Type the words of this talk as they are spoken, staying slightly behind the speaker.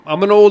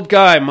I'm an old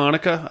guy,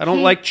 Monica. I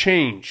don't like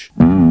change.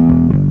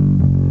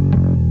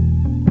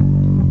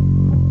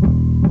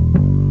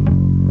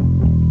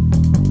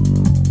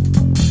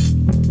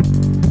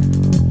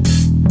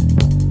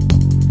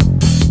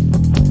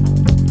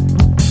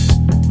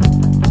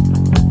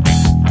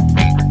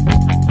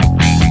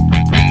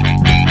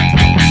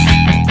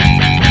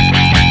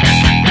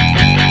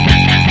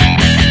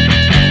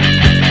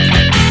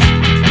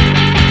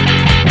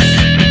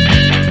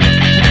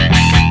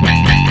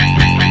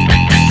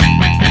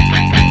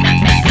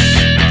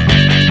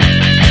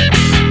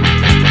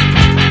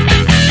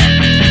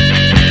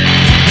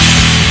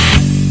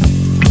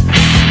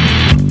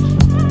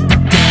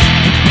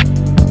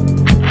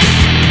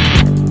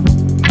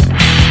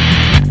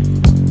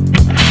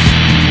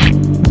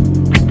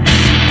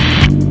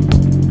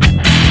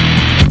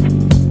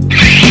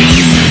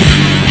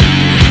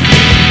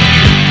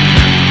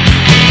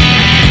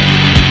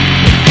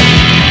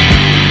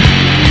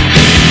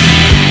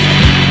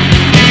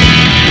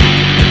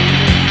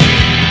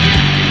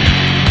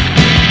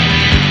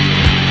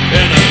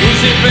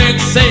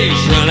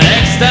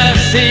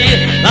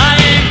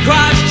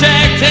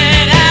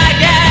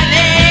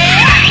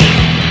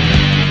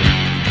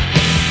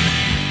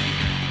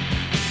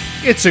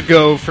 It's a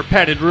go for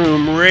Padded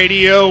Room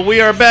Radio.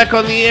 We are back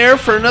on the air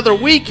for another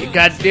week, you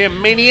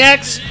goddamn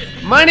maniacs.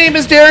 My name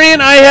is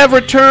Darian. I have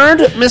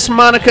returned. Miss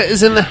Monica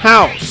is in the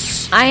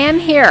house. I am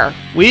here.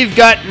 We've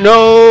got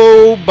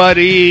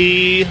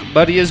nobody.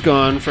 Buddy is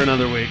gone for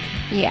another week.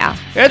 Yeah.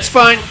 It's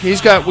fine.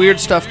 He's got weird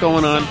stuff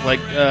going on, like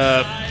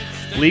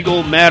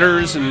legal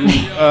matters and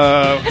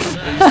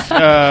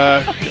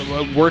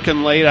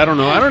working late. I don't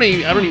know. I don't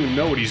even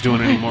know what he's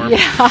doing anymore. Yeah.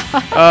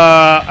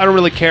 I don't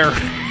really care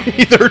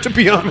either, to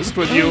be honest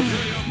with you.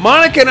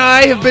 Monica and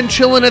I have been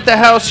chilling at the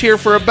house here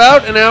for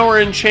about an hour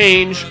and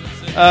change,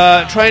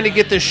 trying to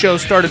get this show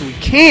started. We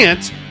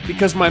can't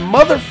because my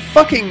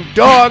motherfucking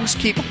dogs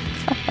keep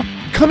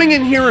coming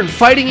in here and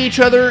fighting each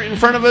other in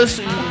front of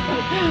us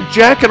and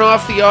jacking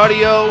off the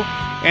audio.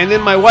 And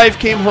then my wife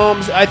came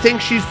home. I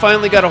think she's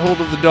finally got a hold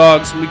of the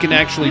dogs, and we can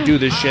actually do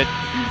this shit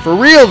for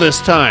real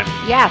this time.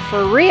 Yeah,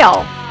 for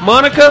real.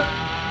 Monica,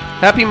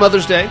 happy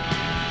Mother's Day.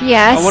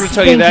 Yes, I want to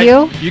tell you that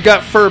you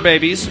got fur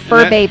babies.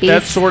 Babies.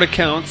 That sort of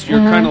counts. You're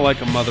kind of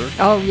like a mother.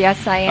 Oh,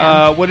 yes, I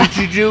am. What did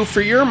you do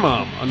for your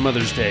mom on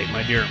Mother's Day,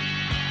 my dear?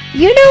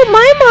 You know,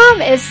 my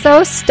mom is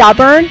so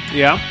stubborn.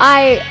 Yeah?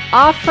 I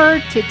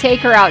offered to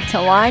take her out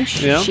to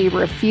lunch. Yeah? She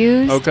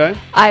refused. Okay.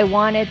 I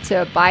wanted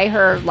to buy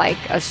her, like,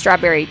 a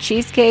strawberry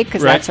cheesecake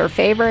because that's her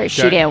favorite.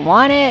 She didn't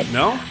want it.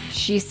 No?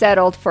 She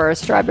settled for a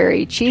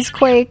strawberry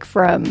cheesecake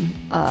from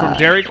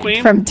Dairy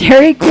Queen? From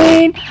Dairy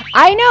Queen.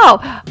 I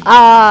know.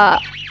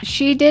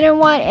 She didn't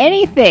want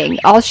anything.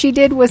 All she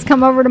did was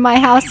come over to my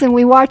house and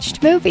we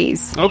watched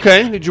movies.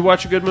 Okay. Did you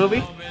watch a good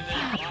movie?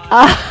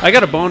 I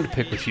got a bone to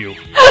pick with you,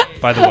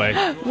 by the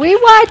way. We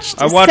watched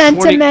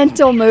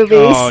sentimental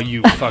movies. Oh,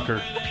 you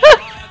fucker.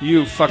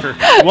 You fucker.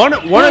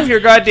 One of your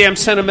goddamn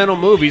sentimental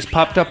movies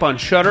popped up on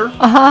Shudder.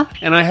 Uh-huh.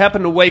 And I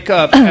happened to wake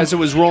up as it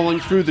was rolling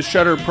through the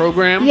Shudder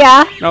program.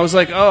 Yeah. And I was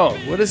like, oh,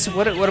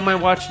 what am I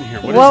watching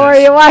here? What were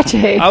you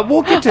watching?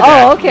 We'll get to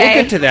that. Oh, okay.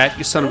 We'll get to that,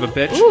 you son of a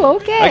bitch. Ooh,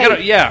 okay.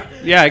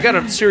 I got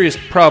a serious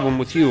problem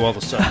with you all of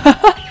a sudden.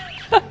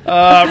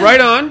 Right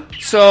on.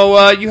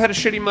 So you had a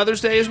shitty Mother's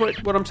Day is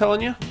what I'm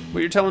telling you? What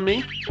you're telling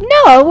me?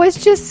 No, it was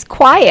just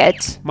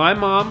quiet. My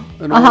mom,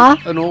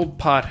 an old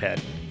pothead.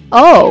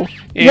 Oh,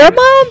 And your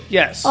mom?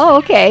 Yes. Oh,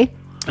 okay.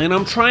 And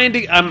I'm trying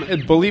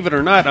to, believe it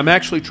or not, I'm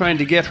actually trying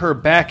to get her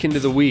back into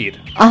the weed.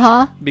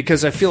 Uh-huh.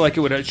 Because I feel like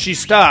it would, she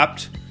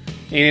stopped,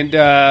 and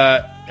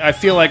I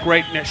feel like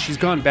right now, she's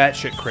gone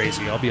batshit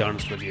crazy, I'll be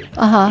honest with you.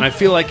 Uh-huh. And I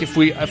feel like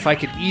if I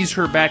could ease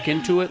her back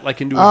into it,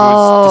 like into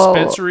a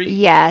dispensary,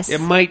 yes.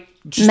 it might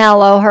just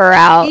mellow her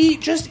out.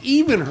 Just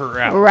even her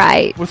out.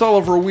 Right. With all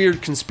of her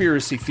weird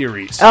conspiracy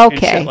theories. Okay.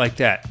 And shit like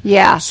that.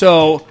 Yeah.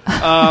 So,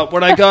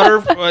 what I got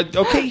her...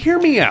 okay, hear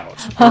me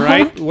out. All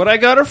right? What I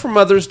got her for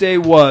Mother's Day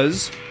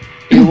was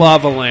a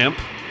lava lamp.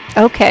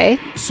 Okay.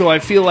 So I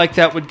feel like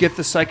that would get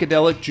the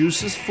psychedelic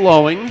juices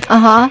flowing.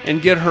 Uh-huh.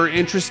 And get her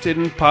interested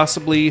in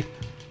possibly,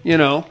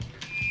 indulging.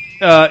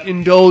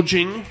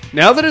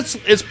 Now that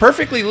it's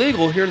perfectly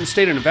legal here in the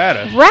state of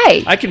Nevada,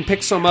 right? I can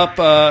pick some up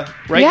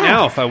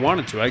now if I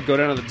wanted to. I could go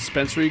down to the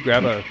dispensary,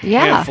 grab a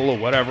handful of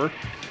whatever.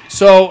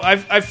 So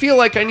I feel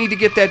like I need to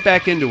get that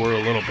back into her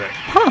a little bit.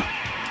 Huh?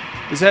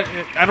 Is that,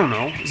 I don't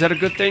know. Is that a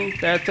good thing?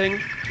 Bad thing?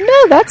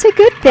 No, that's a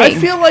good thing. I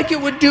feel like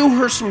it would do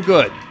her some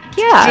good.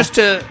 Yeah. Just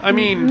to,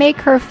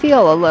 make her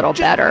feel a little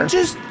better.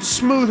 Just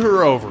smooth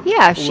her over.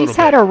 Yeah, she's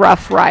had a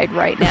rough ride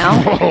right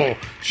now. Oh,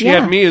 she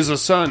had me as a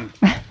son.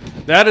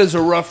 That is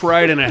a rough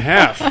ride and a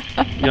half,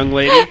 young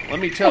lady. Let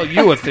me tell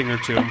you a thing or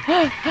two. All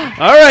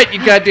right,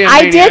 you goddamn maniacs.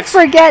 I did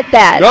forget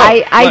that. Go.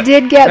 I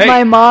did get Hey.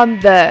 my mom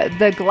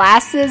the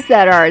glasses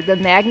that are the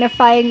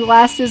magnifying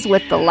glasses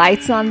with the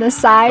lights on the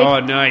side. Oh,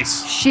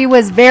 nice. She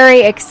was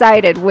very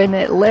excited when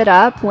it lit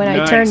up. When I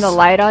Nice. turned the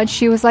light on,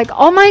 she was like,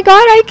 "Oh my God,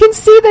 I can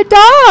see the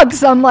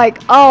dogs." I'm like,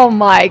 "Oh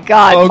my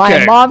God, my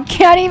Okay. mom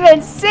can't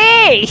even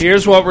see."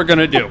 Here's what we're going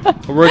to do.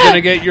 We're going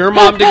to get your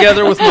mom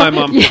together with my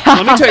mom. Yeah.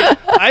 Let me tell you,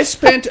 I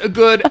spent a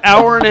good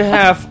hour and a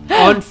half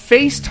on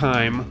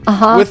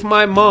FaceTime with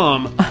my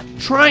mom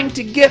trying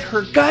to get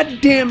her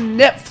goddamn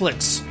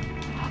Netflix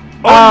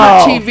on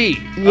her TV.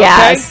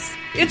 yes. Okay?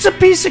 It's a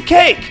piece of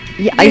cake.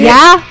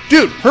 Yeah?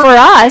 Dude, For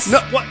us. No,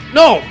 what?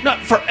 No, not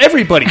for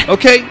everybody,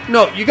 okay?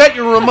 No, you got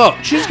your remote.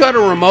 She's got a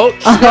remote.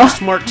 She's got a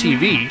smart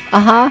TV.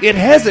 It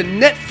has a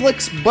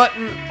Netflix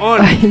button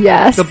on it.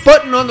 Yes. The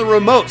button on the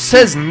remote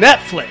says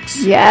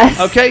Netflix. Yes.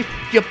 Okay?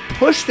 You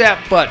push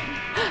that button.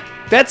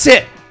 That's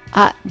it.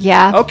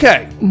 Yeah.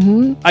 Okay.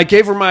 Mm-hmm. I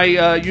gave her my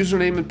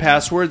username and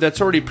password. That's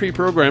already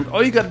pre-programmed.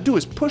 All you got to do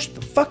is push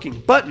the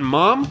fucking button,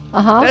 Mom.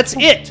 That's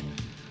it.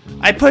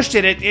 I pushed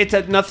it.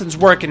 It nothing's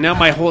working. Now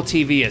my whole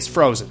TV is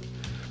frozen.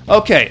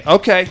 Okay.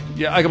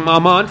 Yeah, I'm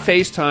on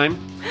FaceTime.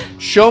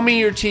 Show me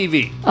your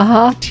TV.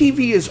 The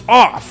TV is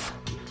off.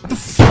 The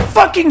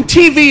fucking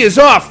TV is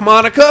off,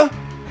 Monica.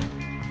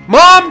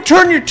 Mom,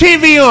 turn your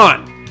TV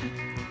on.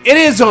 It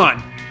is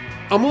on.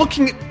 I'm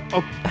looking at...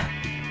 Oh.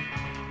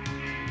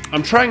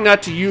 I'm trying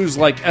not to use,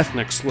 like,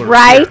 ethnic slurs.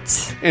 Right.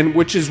 Here, and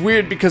which is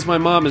weird because my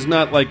mom is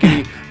not like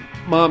any...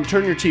 Mom,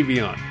 turn your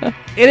TV on.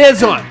 It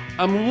is on.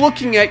 I'm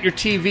looking at your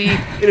TV.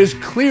 It is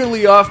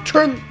clearly off.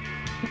 Turn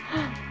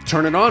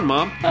it on,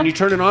 Mom. Can you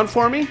turn it on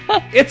for me?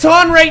 It's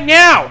on right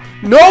now.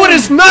 No, it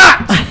is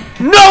not.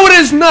 No, it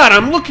is not.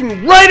 I'm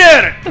looking right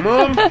at it,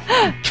 Mom.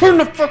 Turn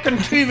the fucking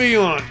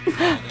TV on.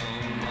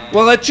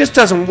 Well, that just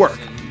doesn't work.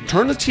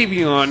 Turn the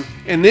TV on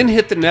and then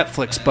hit the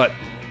Netflix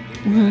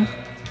button.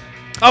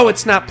 Oh,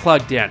 it's not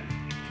plugged in.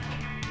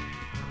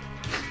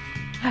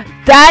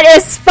 That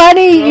is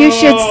funny. You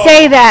should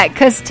say that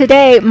because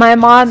today my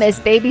mom is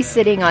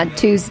babysitting on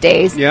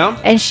Tuesdays. Yeah.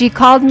 And she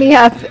called me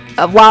up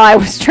while I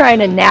was trying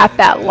to nap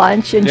at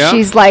lunch, and Yeah.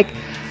 she's like,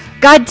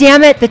 "God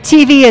damn it, the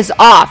TV is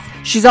off."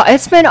 She's all,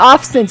 "It's been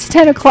off since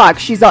 10 o'clock.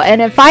 She's all,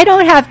 "And if I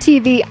don't have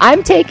TV,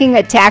 I'm taking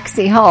a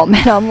taxi home."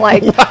 And I'm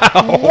like,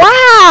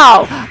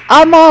 wow.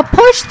 I'm all,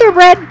 push the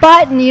red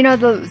button, the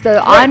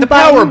on the button.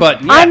 power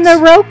button, On yes.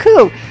 the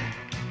Roku.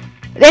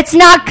 It's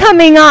not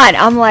coming on.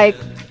 I'm like,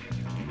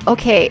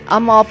 okay,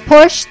 I'm all,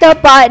 push the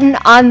button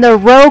on the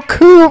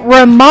Roku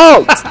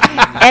remote.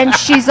 And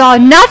she's all,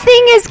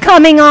 nothing is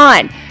coming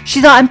on.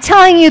 She's all, I'm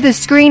telling you, the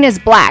screen is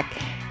black.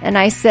 And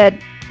I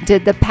said,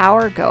 did the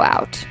power go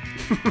out?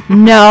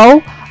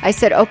 No. I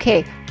said,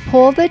 okay,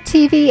 pull the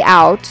TV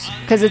out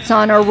because it's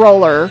on a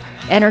roller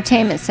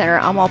entertainment center.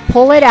 I'm going to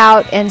pull it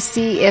out and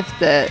see if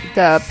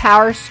the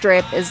power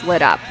strip is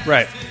lit up.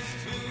 Right.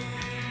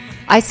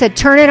 I said,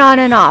 turn it on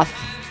and off.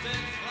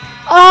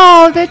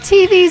 Oh, the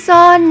TV's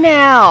on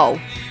now.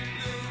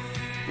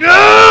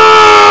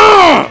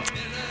 Ah!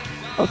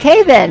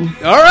 Okay, then.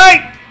 All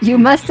right. You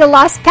must have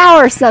lost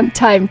power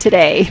sometime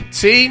today.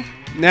 See?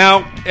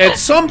 Now, at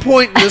some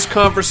point in this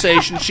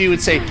conversation, she would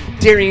say,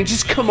 Darian,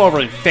 just come over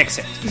and fix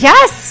it.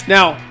 Yes.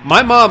 Now,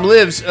 my mom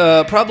lives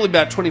probably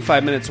about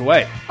 25 minutes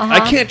away. I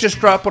can't just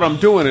drop what I'm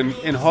doing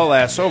and haul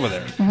ass over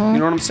there. You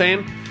know what I'm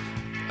saying?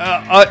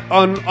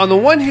 On the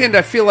one hand,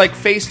 I feel like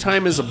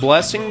FaceTime is a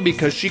blessing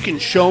because she can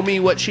show me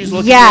what she's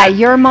looking Yeah, at.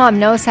 your mom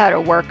knows how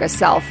to work a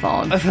cell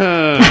phone.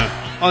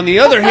 On the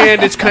other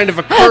hand, it's kind of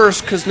a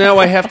curse because now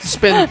I have to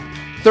spend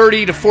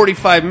 30 to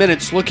 45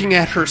 minutes looking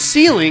at her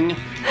ceiling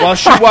while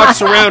she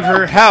walks around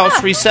her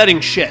house resetting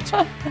shit.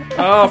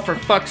 Oh, for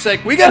fuck's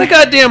sake. We got a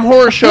goddamn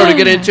horror show to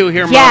get into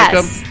here, Monica.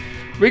 Yes.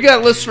 We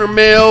got listener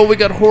mail, we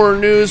got horror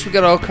news, we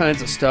got all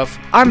kinds of stuff.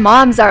 Our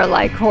moms are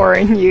like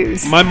horror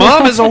news. My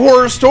mom is a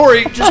horror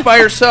story just by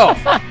herself.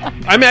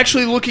 I'm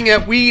actually looking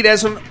at weed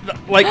as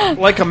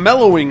like a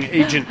mellowing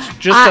agent.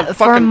 Just a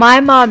For fucking my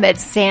mom,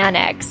 it's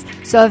Xanax.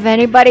 So if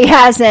anybody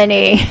has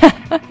any,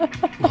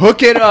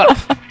 hook it up,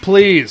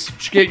 please.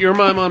 Should get your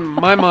mom on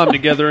my mom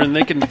together and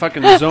they can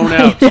fucking zone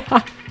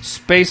out,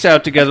 space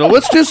out together.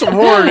 Let's do some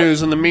horror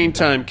news in the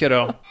meantime,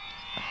 kiddo.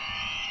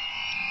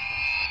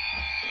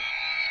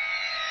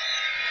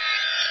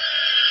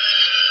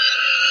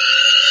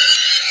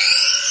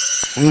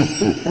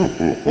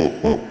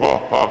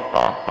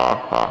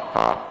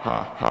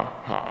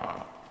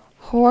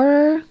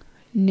 Horror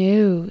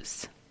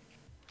news.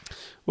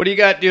 What do you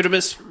got,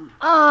 Dudamus?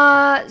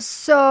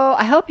 so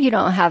I hope you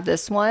don't have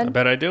this one. I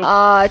bet I do.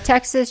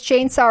 Texas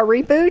Chainsaw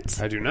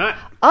reboot. I do not.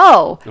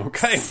 Oh,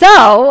 Okay.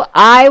 So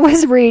I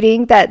was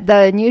reading that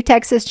the new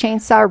Texas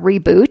Chainsaw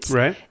reboot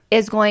Right.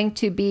 is going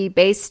to be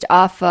based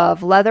off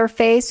of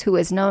Leatherface, who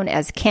is known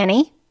as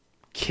Kenny.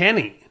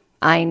 Kenny.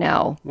 I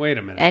know. Wait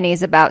a minute. And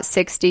he's about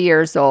 60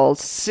 years old.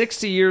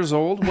 60 years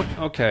old? What?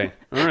 Okay.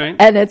 All right.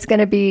 And it's going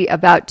to be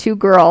about two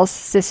girls,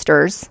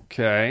 sisters,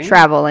 Okay.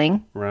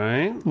 traveling.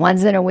 Right.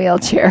 One's in a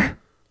wheelchair.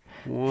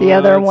 The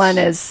other one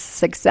is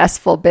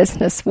successful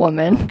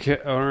businesswoman. Okay,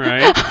 all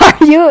right.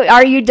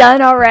 Are you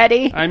done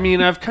already? I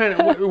mean, I've kind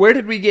of... Where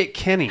did we get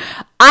Kenny?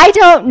 I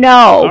don't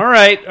know. All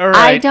right.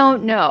 I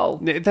don't know.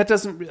 That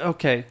doesn't...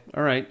 Okay,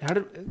 all right.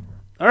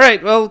 All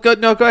right, well, go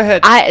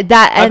ahead. I've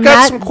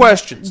got some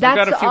questions. That's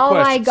I've got a few all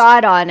questions. I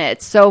got on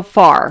it so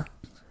far.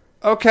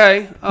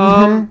 Okay.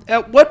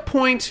 At what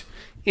point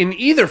in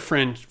either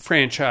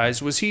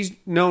franchise was he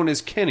known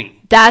as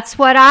Kenny? That's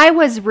what I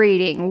was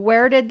reading.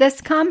 Where did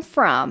this come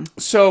from?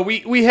 So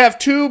we have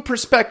two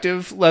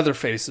prospective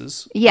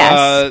Leatherfaces.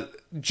 Yes.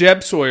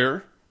 Jeb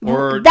Sawyer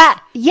or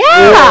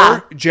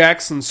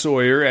Jackson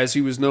Sawyer, as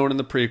he was known in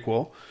the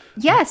prequel.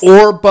 Yes.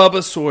 Or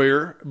Bubba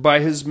Sawyer by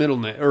his middle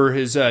name or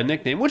his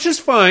nickname, which is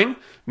fine.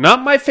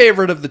 Not my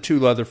favorite of the two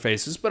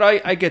Leatherfaces, but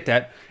I get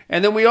that.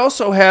 And then we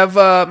also have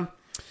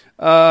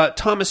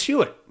Thomas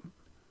Hewitt,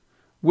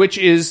 which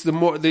is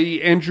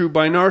the Andrew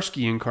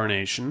Bynarski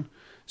incarnation.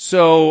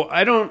 So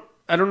I don't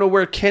know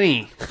where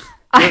Kenny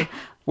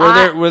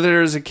where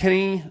there's a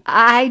Kenny.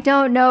 I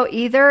don't know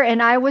either,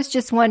 and I was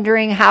just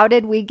wondering, how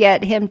did we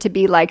get him to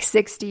be like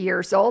 60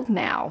 years old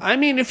now? I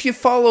mean, if you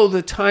follow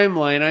the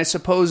timeline, I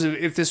suppose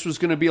if this was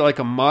going to be like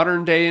a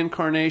modern day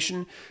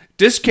incarnation,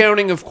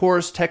 discounting, of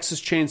course,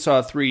 Texas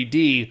Chainsaw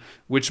 3D,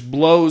 which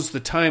blows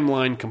the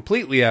timeline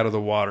completely out of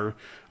the water.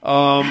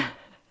 I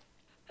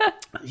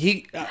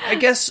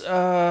guess,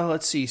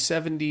 let's see,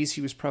 70s,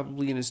 he was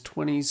probably in his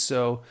 20s,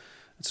 so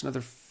that's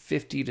another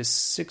 50 to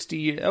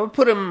 60.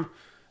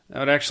 I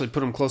would actually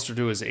put him closer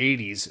to his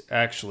 80s,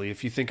 actually,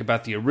 if you think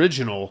about the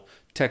original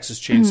Texas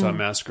Chainsaw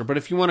Massacre. But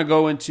if you want to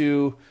go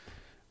into,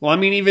 well, I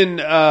mean, even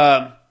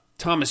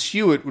Thomas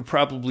Hewitt would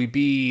probably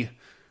be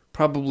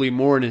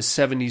more in his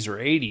 70s or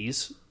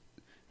 80s,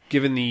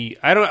 given the,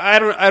 I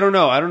don't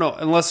know,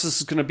 unless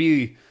this is going to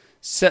be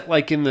set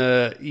like in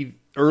the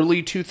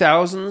early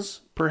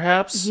 2000s,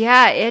 perhaps.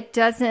 Yeah, it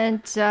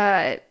doesn't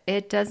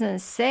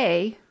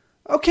say.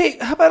 Okay,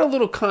 how about a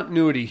little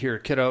continuity here,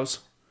 kiddos?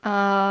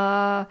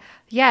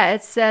 Yeah,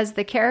 it says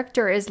the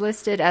character is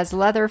listed as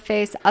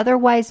Leatherface,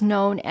 otherwise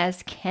known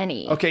as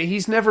Kenny. Okay,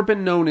 he's never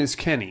been known as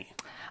Kenny.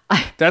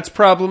 That's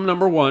problem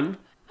number one.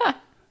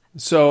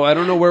 So I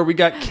don't know where we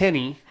got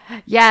Kenny.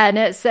 Yeah, and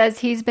it says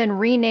he's been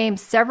renamed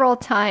several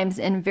times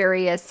in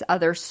various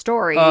other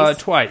stories.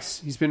 Twice.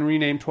 He's been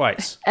renamed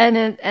twice.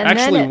 And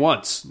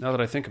once, now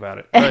that I think about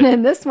it. And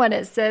in this one,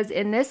 it says,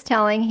 in this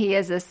telling, he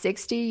is a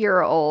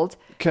 60-year-old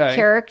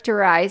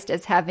characterized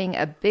as having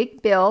a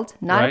big build,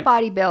 not a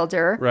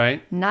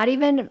bodybuilder, not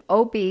even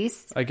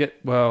obese.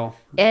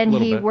 And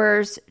he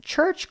wears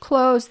church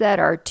clothes that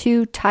are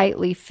too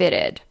tightly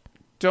fitted.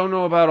 Don't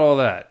know about all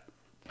that.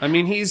 I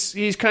mean,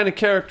 he's kind of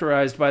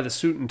characterized by the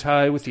suit and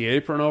tie with the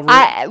apron over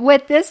it.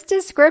 With this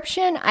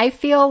description, I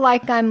feel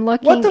like I'm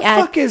looking at... What the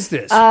fuck is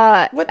this?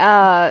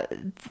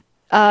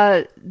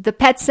 The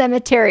Pet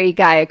Cemetery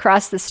guy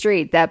across the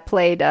street that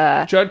played...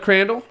 Judd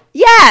Crandall?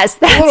 Yes,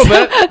 that's a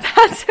little bit.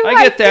 That's who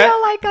I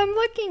feel like I'm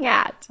looking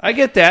at. I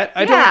get that.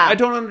 I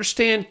don't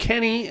understand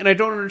Kenny, and I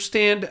don't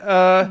understand...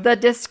 the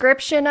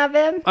description of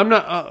him? I'm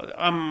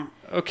not...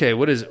 Okay,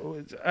 what is it?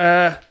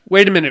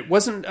 Wait a minute.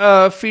 Wasn't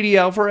Fede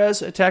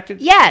Alvarez attached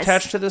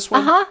to this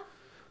one? Uh-huh.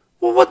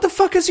 Well, what the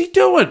fuck is he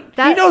doing?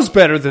 He knows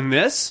better than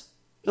this.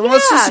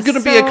 Unless this is going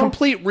to be a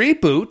complete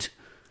reboot,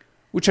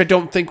 which I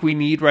don't think we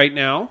need right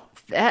now.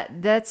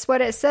 That's what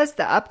it says.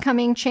 The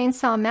upcoming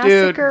Chainsaw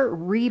Massacre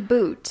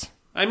reboot.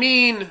 I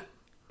mean,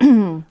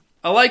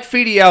 I like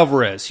Fede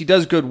Alvarez. He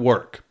does good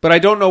work. But I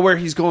don't know where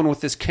he's going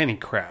with this Kenny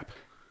crap.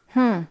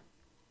 I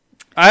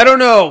don't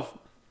know.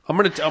 I'm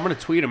gonna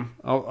tweet him.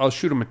 I'll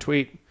shoot him a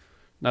tweet.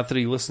 Not that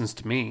he listens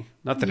to me.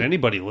 Not that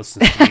anybody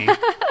listens to me.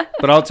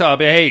 But I'll tell him,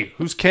 hey,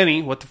 who's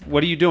Kenny? What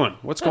are you doing?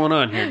 What's going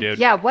on here, dude?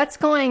 Yeah, what's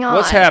going on?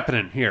 What's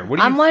happening here?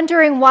 I'm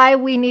wondering why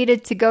we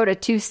needed to go to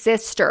Two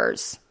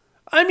Sisters.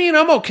 I mean,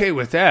 I'm okay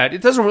with that.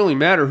 It doesn't really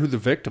matter who the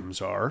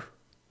victims are.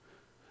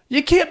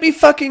 You can't be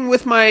fucking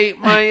with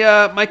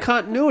my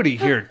continuity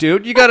here,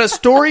 dude. You got a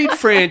storied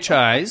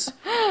franchise.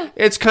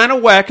 It's kind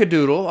of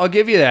wackadoodle. I'll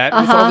give you that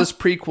with all this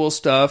prequel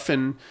stuff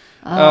and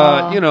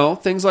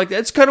things like that.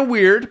 It's kind of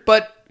weird,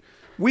 but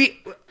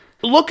we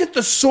look at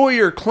the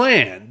Sawyer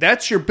clan.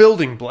 That's your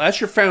building block.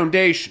 That's your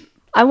foundation.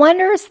 I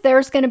wonder if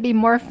there's going to be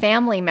more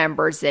family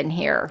members in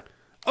here.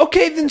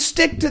 Okay, then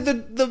stick to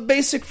the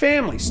basic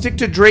family. Stick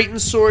to Drayton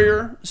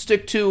Sawyer.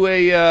 Stick to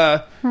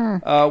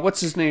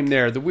what's his name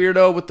there? The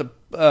weirdo with the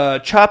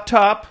chop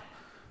top.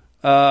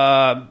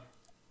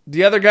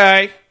 The other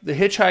guy, the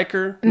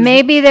hitchhiker.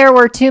 Maybe there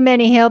were too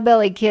many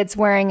hillbilly kids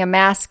wearing a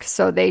mask,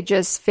 so they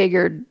just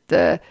figured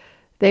they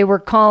were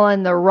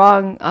calling the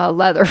wrong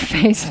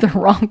Leatherface the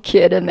wrong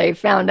kid, and they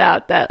found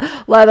out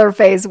that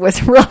Leatherface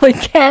was really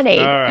Kenny.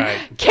 All right.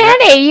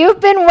 Kenny,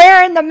 you've been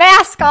wearing the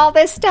mask all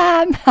this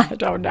time? I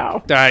don't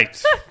know.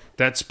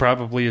 That's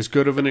probably as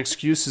good of an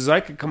excuse as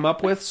I could come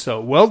up with, so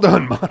well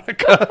done,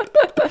 Monica.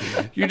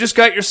 You just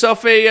got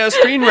yourself a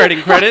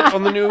screenwriting credit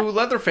on the new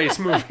Leatherface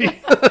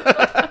movie.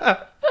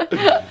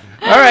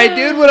 All right,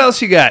 dude. What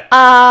else you got?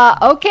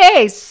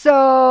 Okay,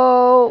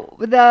 so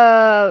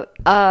the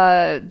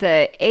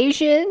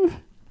Asian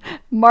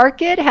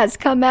market has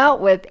come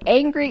out with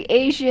angry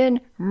Asian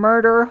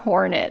murder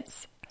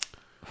hornets.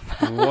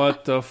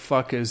 What the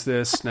fuck is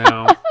this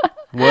now?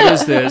 What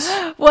is this?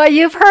 Well,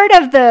 you've heard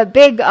of the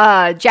big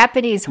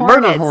Japanese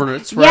hornets. Murder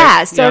hornets, right?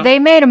 Yeah, so they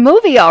made a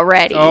movie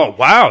already. Oh,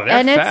 wow.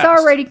 And fast. it's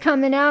already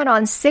coming out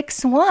on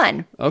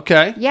 6/1.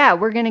 Okay. Yeah,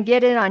 we're going to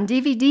get it on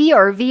DVD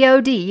or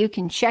VOD. You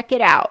can check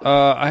it out.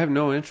 I have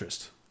no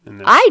interest in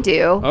this. I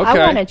do. Okay. I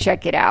want to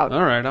check it out.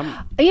 All right.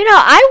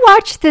 I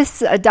watched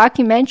this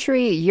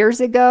documentary years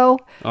ago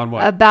On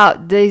what?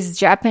 about these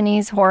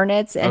Japanese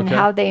hornets and Okay.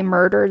 how they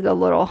murder the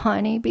little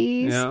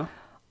honeybees. Yeah.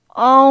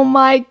 Oh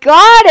my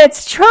God,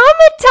 it's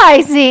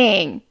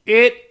traumatizing.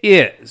 It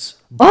is.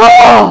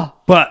 Oh,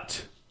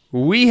 But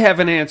we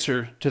have an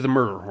answer to the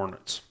murder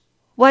hornets.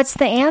 what's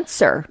the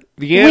answer?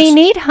 The answer- We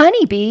need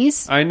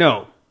honeybees. I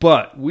know,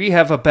 but we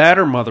have a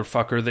badder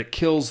motherfucker that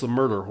kills the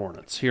murder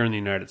hornets here in the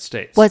United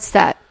States. What's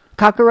that?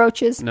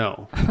 Cockroaches?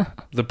 No.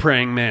 The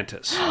praying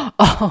mantis.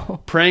 Oh,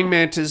 Praying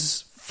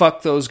mantis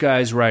fuck those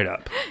guys right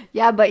up.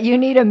 yeah, but you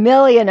need 1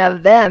 million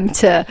of them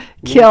to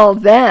kill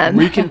them.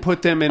 We can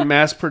put them in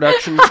mass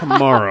production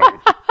tomorrow.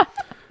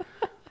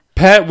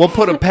 We'll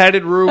put a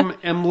padded room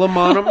emblem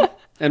on them,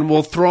 and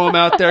we'll throw them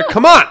out there.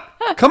 Come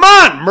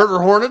on, murder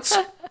hornets,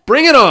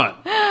 bring it on.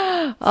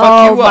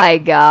 Oh my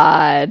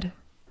God.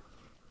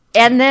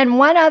 And then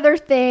one other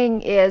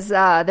thing is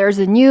there's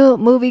a new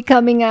movie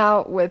coming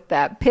out with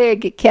that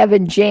pig,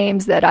 Kevin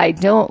James, that I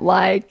don't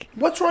like.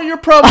 What's wrong? Your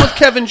problem with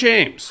Kevin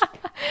James?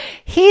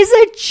 He's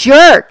a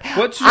jerk.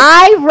 What's your-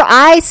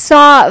 I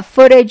saw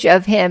footage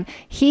of him.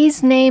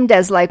 He's named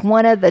as like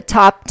one of the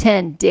top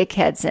 10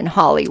 dickheads in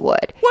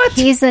Hollywood. What?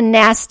 He's a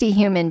nasty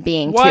human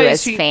being Why to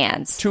is his he-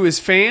 fans. To his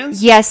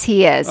fans? Yes,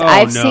 he is. Oh,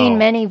 I've no. seen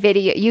many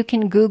videos. You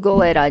can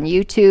Google it on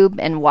YouTube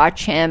and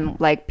watch him.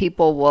 Like,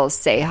 people will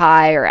say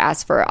hi or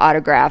ask for an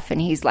autograph,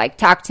 and he's like,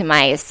 talk to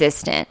my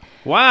assistant.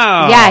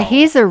 Wow. Yeah,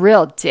 he's a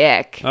real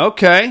dick,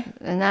 Okay.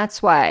 and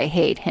that's why I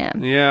hate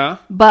him. Yeah.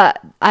 But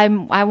I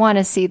want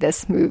to see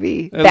this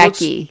movie, It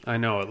Becky. I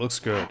know, it looks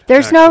good.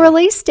 There's no actually.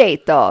 release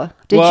date, though.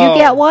 Did Well,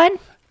 you get one?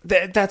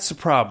 That's the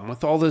problem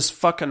with all this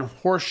fucking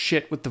horse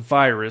shit with the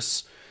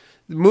virus.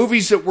 The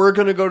movies that were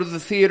going to go to the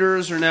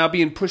theaters are now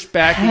being pushed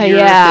back a year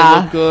if Yeah.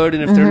 they look good,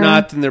 and if they're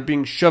not, then they're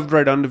being shoved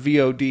right onto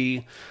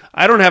VOD.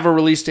 I don't have a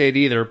release date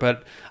either,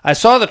 but I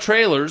saw the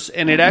trailers,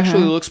 and it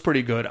actually looks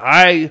pretty good.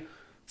 I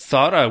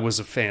thought I was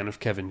a fan of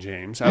Kevin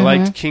James. I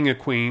liked King of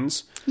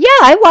Queens. Yeah,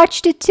 I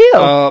watched it too.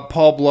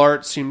 Paul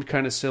Blart seemed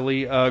kind of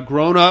silly.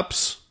 Grown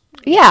Ups,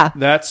 yeah.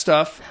 that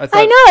stuff.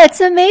 I know,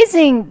 it's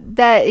amazing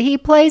that he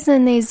plays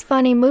in these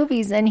funny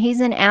movies and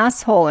he's an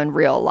asshole in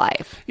real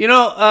life. You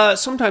know,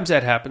 sometimes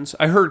that happens.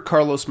 I heard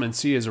Carlos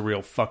Mencia is a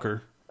real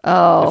fucker.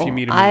 Oh, If you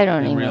meet him I in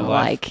don't real even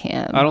life. like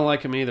him. I don't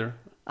like him either.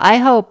 I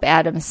hope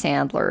Adam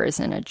Sandler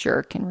isn't a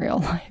jerk in real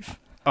life.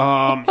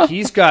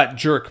 He's got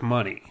jerk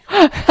money.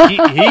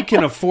 He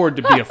can afford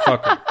to be a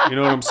fucker. You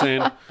know what I'm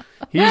saying?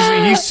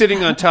 He's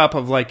sitting on top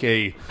of like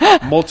a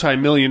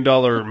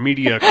multi-million-dollar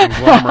media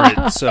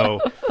conglomerate,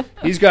 so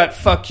he's got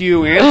fuck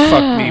you and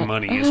fuck me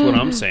money is what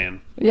I'm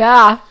saying.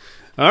 Yeah.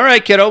 All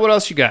right, kiddo, what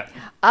else you got?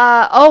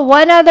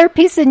 One other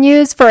piece of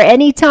news for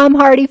any Tom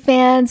Hardy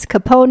fans.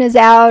 Capone is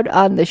out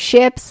on the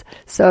ships,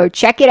 so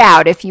check it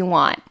out if you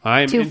want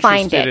I'm to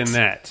find interested it. in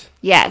that.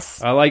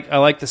 Yes. I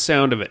like the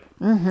sound of it.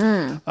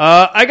 Mm-hmm.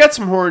 I got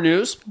some horror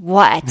news.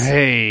 What?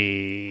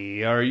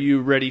 Hey, are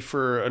you ready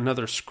for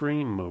another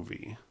Scream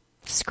movie?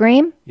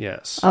 Scream?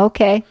 Yes.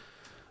 Okay.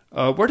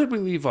 Where did we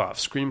leave off?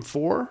 Scream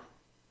 4?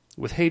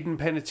 With Hayden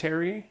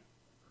Panettiere,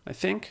 I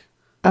think?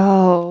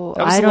 Oh,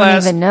 That was I the don't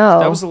last, even know.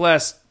 That was the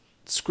last...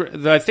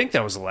 I think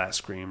that was the last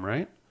Scream,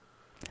 right?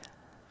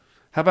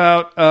 How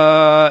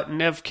about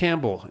Nev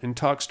Campbell in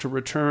talks to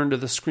return to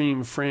the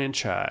Scream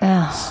franchise?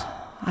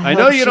 I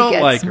know hope you she don't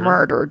gets like her.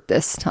 murdered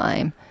this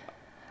time.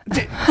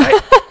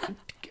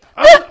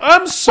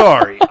 I'm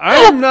sorry.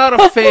 I'm not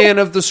a fan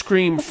of the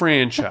Scream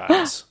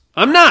franchise.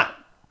 I'm not.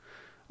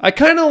 I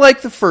kind of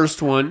like the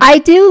first one. I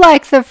do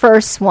like the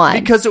first one.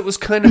 Because it was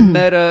kind of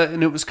meta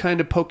and it was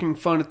kind of poking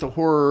fun at the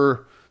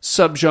horror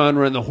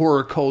subgenre and the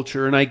horror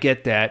culture, and I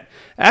get that.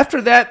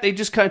 After that, they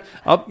just kind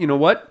of, you know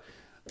what?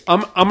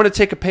 I'm going to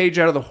take a page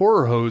out of the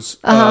Horror Hose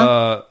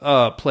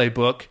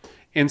playbook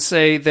and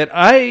say that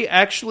I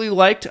actually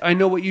liked I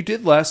Know What You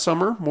Did Last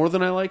Summer more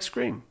than I like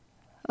Scream.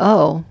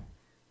 Oh.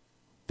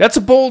 That's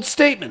a bold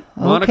statement,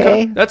 Monica.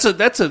 Okay. That's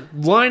a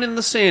line in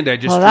the sand I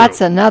just Well, drew.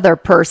 that's another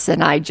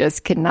person I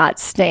just cannot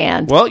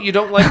stand. Well, you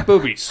don't like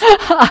boobies.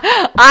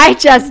 I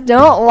just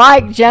don't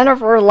like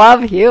Jennifer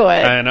Love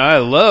Hewitt. And I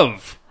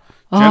love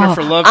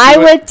Jennifer Love I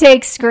Hewitt. would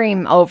take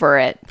Scream over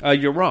it.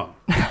 You're wrong.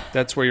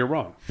 That's where you're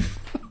wrong.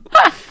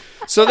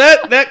 So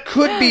that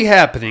could be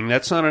happening.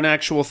 That's not an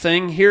actual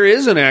thing. Here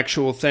is an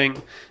actual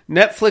thing.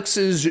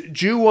 Netflix's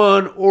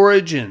Ju-on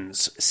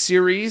Origins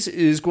series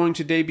is going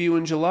to debut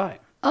in July.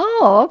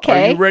 Oh,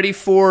 okay. Are you ready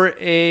for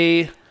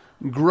a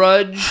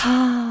Grudge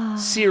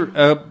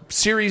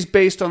series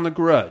based on The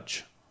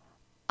Grudge.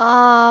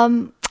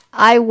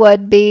 I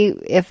would be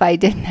if I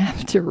didn't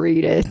have to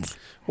read it.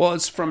 Well,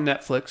 it's from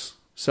Netflix,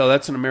 so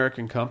that's an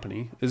American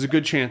company. There's a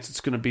good chance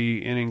it's going to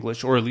be in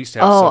English, or at least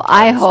have subtitles.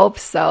 I hope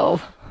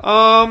so.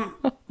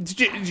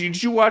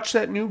 Did you watch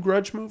that new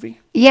Grudge movie?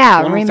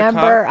 Yeah,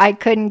 remember I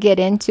couldn't get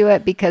into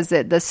it because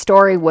the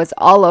story was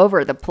all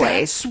over the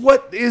place.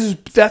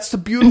 That's the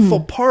beautiful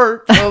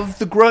part of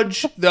the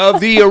Grudge, of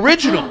the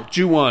original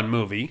Ju-on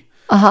movie.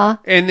 Uh-huh.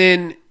 And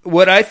then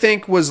what I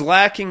think was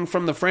lacking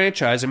from the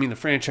franchise, I mean, the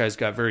franchise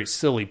got very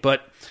silly,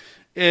 but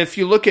if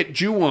you look at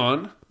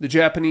Ju-on, the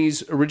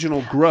Japanese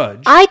original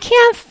Grudge, I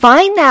can't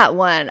find that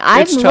one.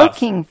 I'm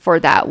looking for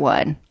that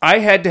one. I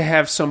had to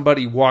have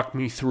somebody walk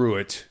me through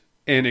it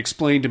and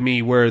explain to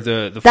me where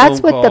the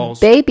That's phone with calls.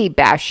 the baby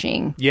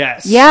bashing.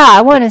 Yes. Yeah,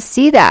 I want to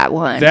see that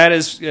one.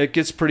 It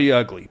gets pretty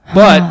ugly.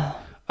 But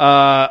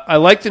I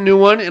like the new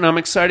one, and I'm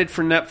excited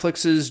for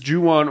Netflix's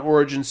Ju-on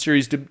Origin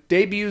series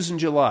debuts in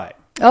July.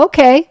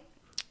 Okay.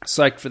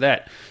 Psyched for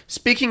that.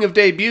 Speaking of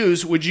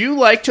debuts, would you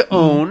like to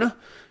own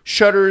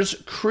Shudder's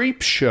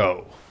Creep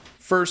Show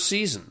first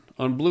season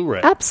on Blu-ray?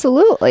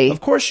 Absolutely.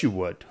 Of course you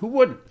would. Who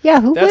wouldn't? Yeah,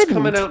 who That's wouldn't?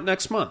 coming out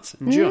next month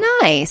in June.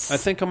 Nice. I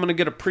think I'm going to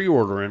get a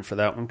pre-order in for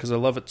that one because I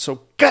love it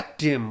so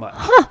goddamn much.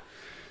 Huh.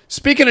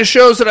 Speaking of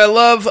shows that I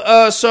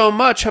love so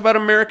much, how about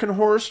American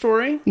Horror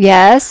Story?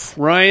 Yes.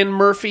 Ryan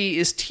Murphy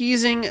is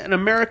teasing an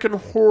American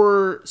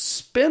Horror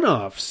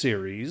spin-off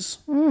series.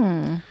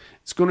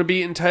 It's going to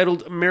be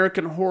entitled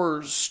American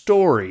Horror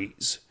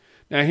Stories.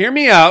 Now, hear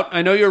me out.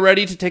 I know you're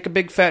ready to take a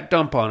big fat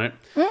dump on it.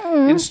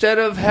 Instead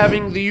of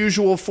having the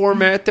usual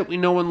format that we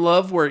know and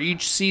love, where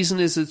each season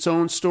is its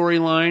own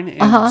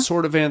storyline and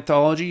sort of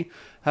anthology,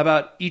 how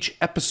about each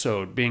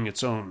episode being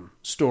its own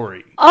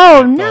story?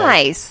 Oh,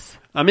 nice.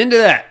 I'm into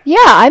that. Yeah,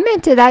 I'm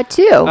into that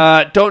too.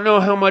 Don't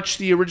know how much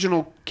the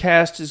original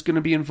cast is going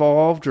to be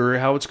involved or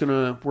how it's going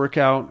to work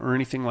out or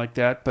anything like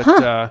that. But,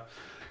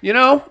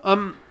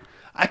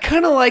 I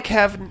kind of like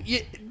having...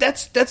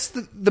 That's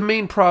the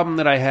main problem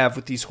that I have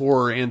with these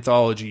horror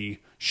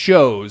anthology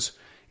shows,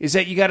 is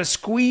that you got to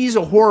squeeze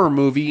a horror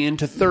movie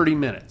into 30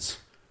 minutes.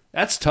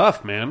 That's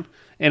tough, man.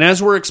 And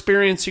as we're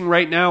experiencing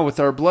right now with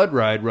our Blood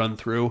Ride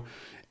run-through,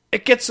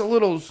 it gets a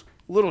little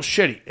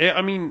shitty.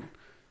 I mean,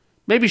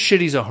 maybe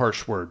shitty's a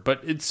harsh word,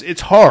 but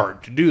it's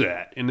hard to do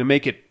that and to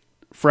make it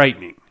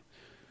frightening,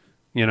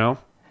 you know?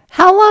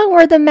 How long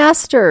were the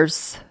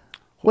Masters?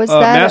 Was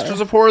that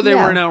Masters of Horror? They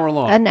were an hour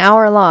long. An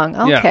hour long.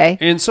 Okay.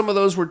 Yeah. And some of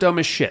those were dumb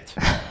as shit,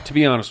 to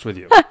be honest with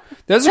you.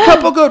 There's a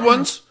couple good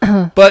ones,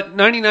 but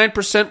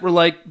 99% were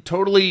like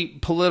totally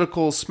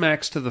political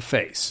smacks to the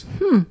face.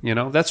 You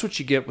know, that's what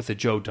you get with a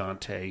Joe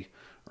Dante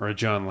or a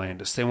John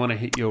Landis. They want to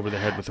hit you over the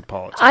head with the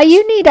politics.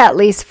 You need at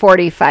least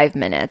 45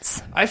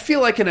 minutes. I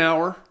feel like an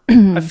hour.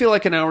 I feel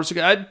like an hour's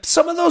ago.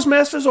 Some of those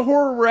Masters of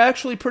Horror were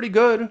actually pretty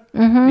good.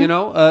 You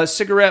know,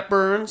 Cigarette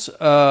Burns,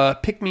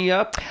 Pick Me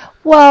Up.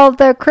 Well,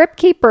 the Crypt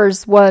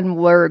Keepers one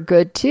were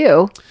good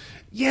too.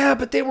 Yeah,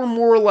 but they were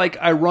more like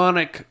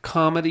ironic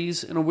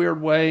comedies in a weird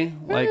way.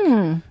 Like,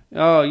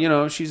 oh, you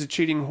know, she's a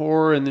cheating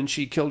whore and then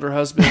she killed her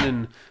husband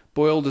and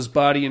boiled his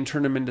body and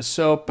turned him into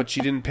soap, but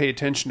she didn't pay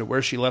attention to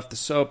where she left the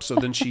soap, so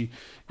then she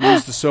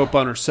used the soap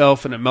on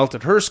herself and it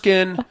melted her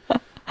skin.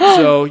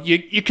 So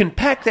you can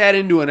pack that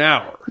into an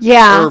hour.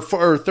 Yeah.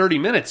 Or 30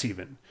 minutes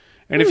even.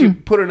 And if you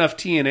put enough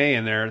TNA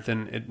in there,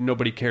 then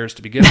nobody cares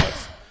to begin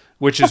with.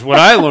 Which is what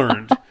I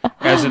learned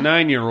as a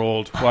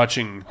 9-year-old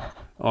watching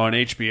on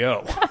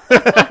HBO.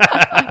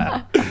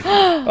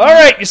 All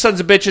right, you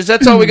sons of bitches.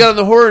 That's all we got in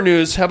the horror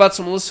news. How about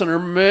some listener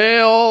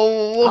mail?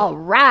 All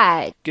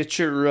right. Get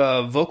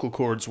your vocal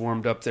cords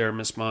warmed up there,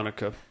 Miss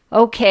Monica.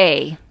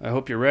 Okay. I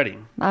hope you're ready.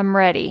 I'm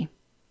ready.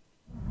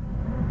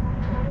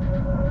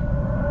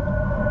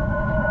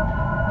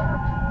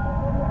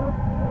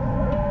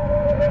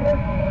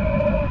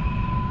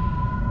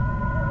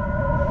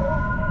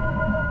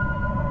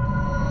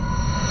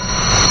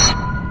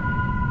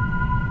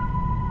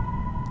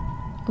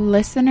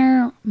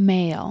 Listener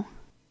mail.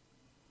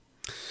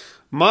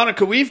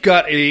 Monica, we've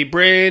got a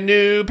brand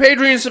new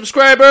Patreon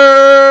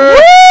subscriber.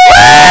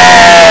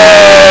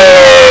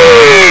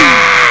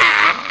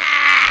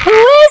 Who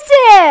is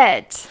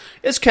it?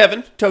 It's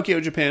Kevin, Tokyo,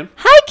 Japan.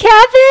 Hi,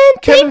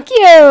 Kevin. Thank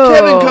you.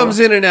 Kevin comes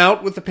in and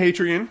out with the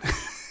Patreon.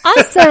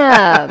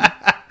 Awesome.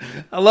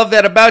 I love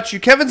that about you.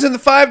 Kevin's in the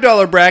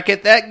 $5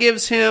 bracket. That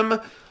gives him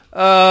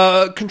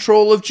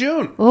control of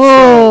June.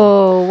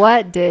 Oh,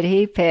 what did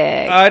he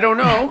pick? I don't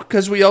know,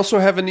 because we also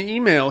have an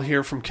email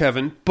here from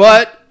Kevin.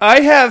 But I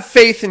have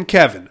faith in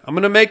Kevin. I'm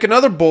going to make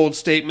another bold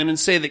statement and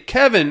say that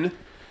Kevin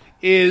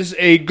is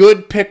a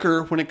good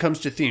picker when it comes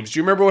to themes. Do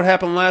you remember what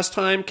happened last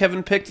time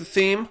Kevin picked the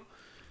theme?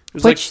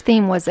 Which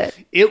theme was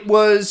it? It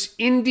was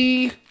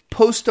indie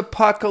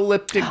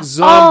post-apocalyptic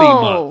zombie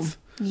month.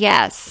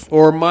 Yes.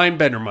 Or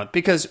Mindbender month.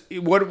 Because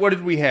what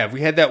did we have?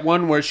 We had that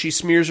one where she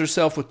smears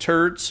herself with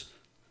turds.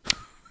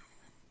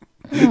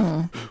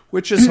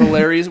 which is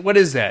hilarious. What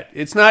is that?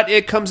 It's not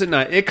It Comes at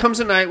Night. It Comes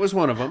at Night was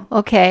one of them.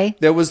 Okay.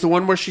 There was the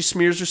one where she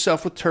smears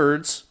herself with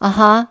turds.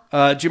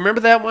 Uh-huh. Do you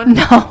remember that one?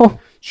 No.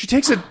 She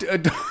takes a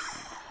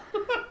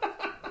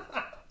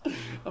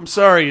I'm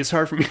sorry, it's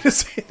hard for me to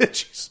say that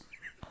she's...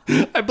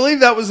 I believe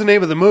that was the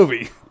name of the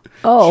movie.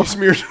 Oh. She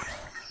smeared...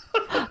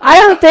 I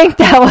don't think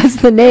that was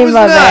the name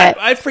of it.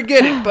 I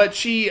forget it, but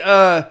she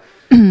had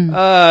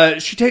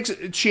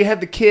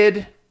the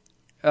kid.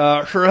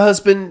 Her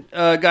husband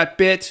got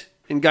bit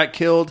and got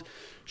killed.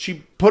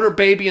 She put her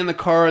baby in the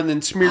car and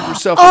then smeared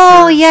herself with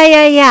turds.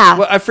 Yeah.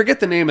 Well, I forget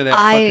the name of that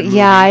fucking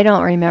movie. I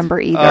don't remember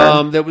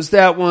either. There was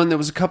that one. There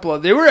was a couple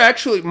of... They were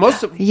actually...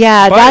 most of.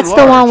 Yeah, that's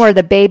the one where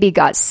the baby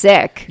got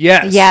sick.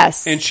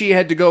 Yes. And she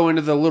had to go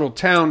into the little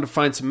town to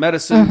find some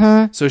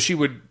medicine. So she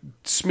would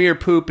smear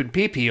poop and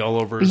pee-pee all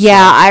over herself.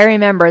 Yeah, I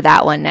remember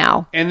that one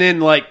now. And then,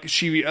 like,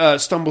 she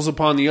stumbles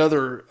upon the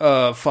other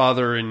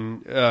father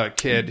and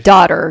kid.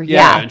 Daughter,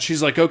 yeah. And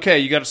she's like, okay,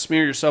 you got to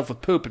smear yourself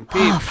with poop and pee.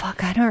 Oh,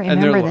 fuck, I don't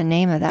remember the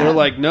name of that. They're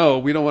like, no,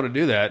 we don't want to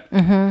do that.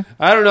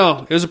 I don't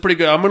know. It was a pretty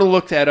good... I'm going to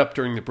look that up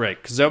during the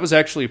break, because that was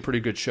actually a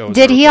pretty good show.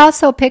 Did he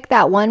also pick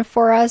that one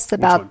for us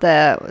about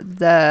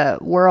the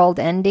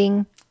world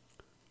ending?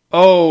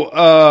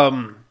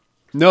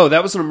 No,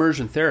 that was an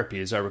immersion therapy,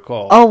 as I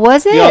recall. Oh,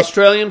 was it? The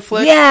Australian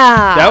flick?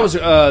 Yeah. That was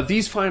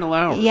These Final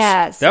Hours.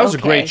 Yes. That was a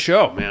great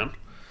show, man.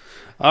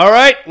 All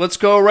right, let's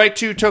go right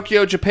to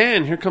Tokyo,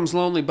 Japan. Here comes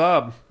Lonely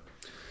Bob.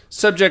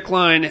 Subject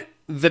line,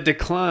 The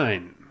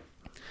Decline.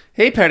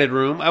 Hey, Padded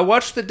Room. I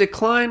watched The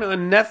Decline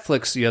on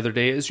Netflix the other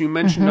day, as you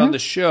mentioned on the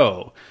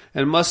show,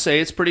 and must say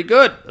it's pretty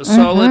good. A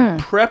solid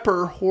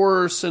prepper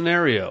horror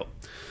scenario.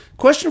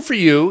 Question for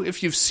you,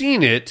 if you've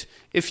seen it,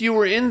 if you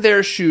were in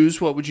their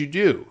shoes, what would you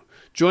do?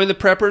 Join the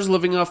preppers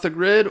living off the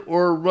grid,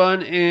 or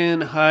run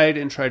and hide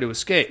and try to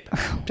escape?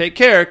 Take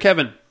care,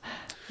 Kevin.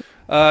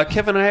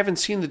 Kevin, I haven't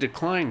seen The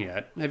Decline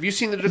yet. Have you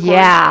seen The Decline?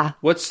 Yeah.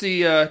 What's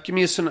the... give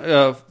me a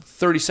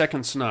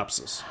 30-second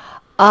synopsis.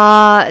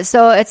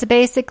 So it's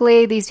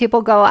basically these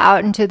people go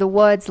out into the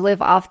woods,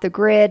 live off the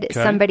grid. Okay.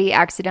 Somebody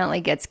accidentally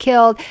gets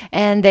killed,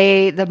 and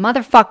the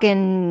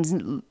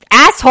motherfucking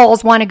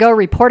assholes want to go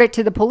report it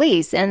to the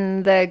police.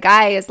 And the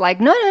guy is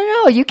like, no,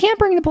 you can't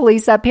bring the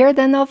police up here.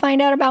 Then they'll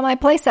find out about my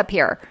place up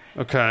here.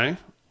 Okay.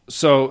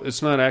 So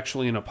it's not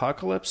actually an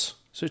apocalypse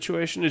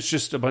situation. It's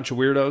just a bunch of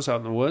weirdos out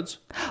in the woods.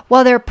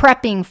 Well, they're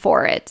prepping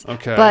for it.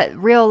 Okay. But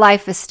real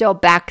life is still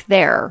back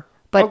there.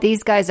 But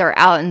these guys are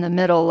out in the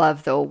middle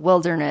of the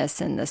wilderness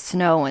and the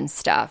snow and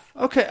stuff.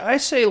 Okay, I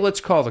say let's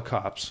call the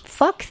cops.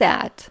 Fuck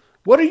that.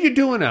 What are you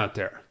doing out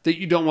there that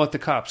you don't want the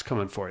cops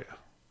coming for you?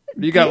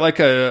 You got like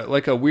a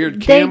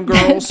weird cam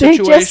girl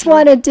situation? They just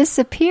want to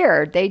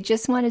disappear. They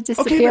just want to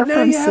disappear but now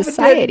from you have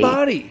society. a dead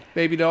body,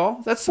 baby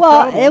doll. That's the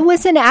problem. Well, it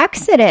was an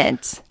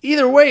accident.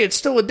 Either way, it's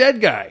still a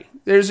dead guy.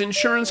 There's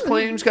insurance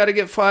claims got to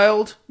get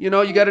filed. You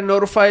know, you got to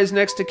notify his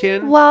next of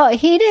kin. Well,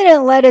 he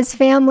didn't let his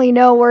family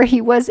know where he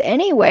was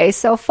anyway,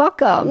 so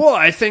fuck him. Well,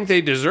 I think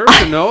they deserve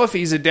to know if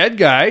he's a dead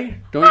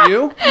guy, don't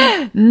you?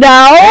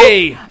 No.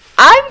 Hey.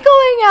 I'm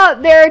going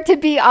out there to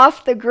be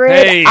off the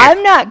grid. Hey.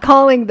 I'm not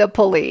calling the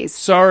police.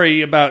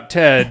 Sorry about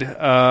Ted.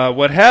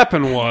 What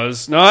happened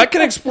was... No, I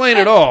can explain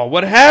it all.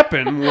 What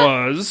happened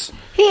was...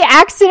 He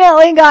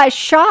accidentally got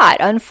shot.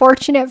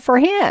 Unfortunate for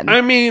him.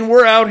 I mean,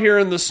 we're out here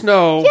in the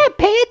snow. Yeah,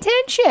 pay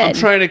attention. I'm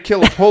trying to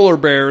kill a polar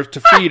bear to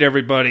feed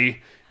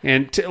everybody.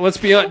 And let's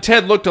be honest,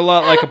 Ted looked a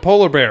lot like a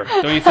polar bear,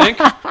 don't you think?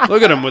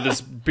 Look at him with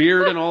his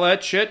beard and all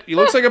that shit. He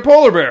looks like a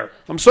polar bear.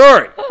 I'm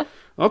sorry.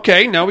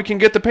 Okay, now we can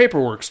get the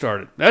paperwork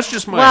started. That's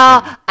just my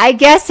opinion. I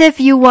guess if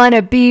you want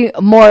to be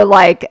more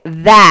like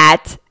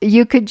that,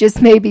 you could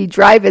just maybe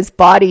drive his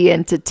body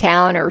into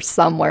town or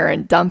somewhere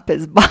and dump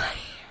his body.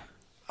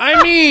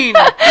 I mean...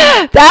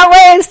 that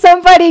way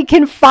somebody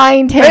can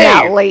find him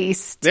at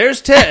least.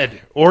 There's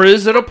Ted. Or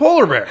is it a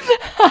polar bear?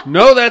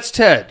 No, that's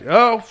Ted.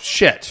 Oh,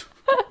 shit.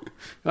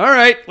 All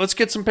right, let's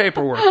get some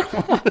paperwork.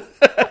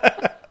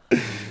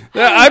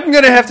 I'm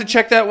going to have to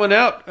check that one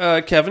out,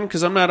 Kevin,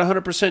 because I'm not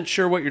 100%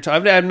 sure what you're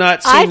talking about. I've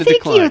not seen The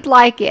Decline. I think you'd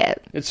like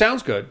it. It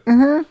sounds good.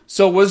 Mm-hmm.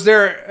 So was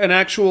there an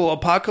actual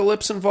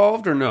apocalypse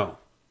involved or no?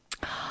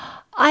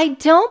 I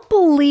don't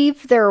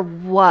believe there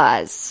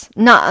was.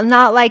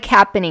 Not like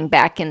happening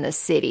back in the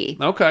city.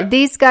 Okay.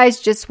 These guys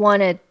just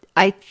wanted,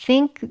 I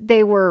think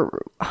they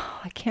were,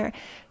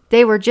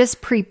 they were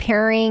just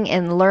preparing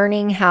and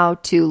learning how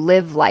to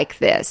live like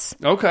this.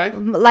 Okay.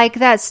 Like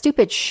that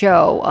stupid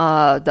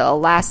show, the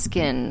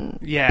Alaskan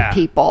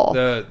people.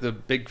 The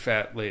big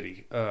fat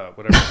lady,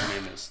 whatever her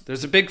name is.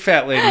 There's a big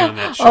fat lady on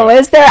that show. Oh,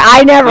 is there?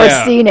 I never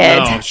seen it.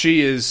 No,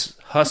 she is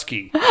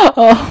husky.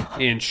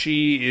 And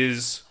she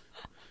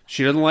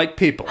doesn't like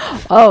people.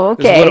 Oh,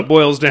 okay. Is what it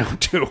boils down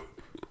to.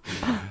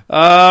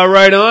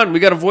 Right on. We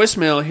got a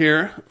voicemail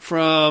here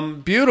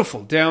from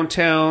beautiful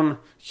downtown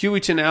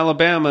Hueyton,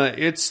 Alabama.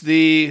 It's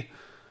the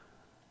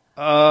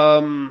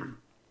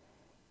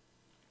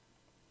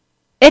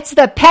It's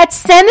the Pet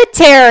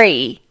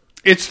Cemetery.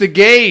 It's the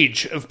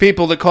gauge of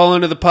people that call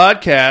into the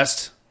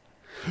podcast.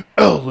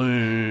 Ellen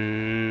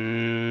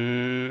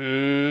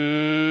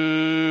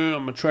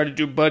going to try to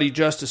do Buddy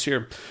justice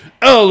here.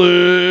 Alan!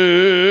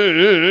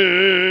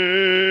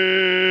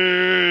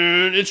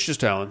 It's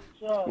just Alan.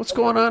 What's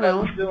going on,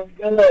 Alan? Doing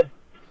good.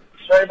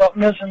 Sorry about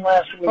missing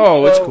last week.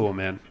 Oh, it's cool,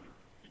 man.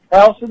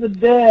 House of the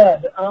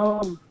Dead.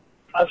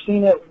 I've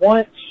seen it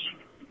once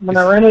when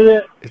I rented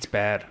it. It's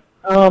bad.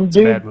 Dude,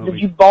 bad movie.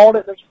 did you bought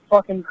it? That's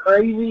fucking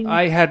crazy.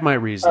 I had my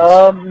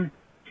reasons.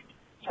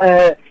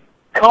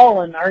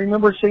 Colin, I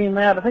remember seeing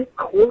that. I think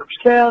Corpse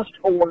Cast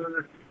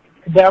or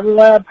Cadaver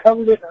Lab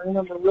covered it. I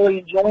remember really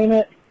enjoying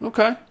it.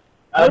 Okay.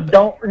 I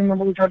don't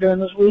remember what you're doing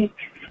this week.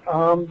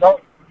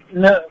 Don't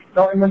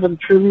remember the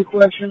trivia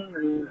question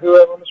or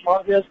whoever Miss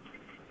Monica is.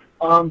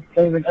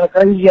 Things are kind of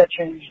crazy. I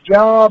changed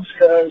jobs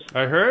because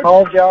I heard. my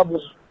old job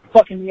was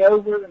fucking me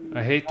over. And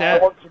I hate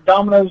that. I work for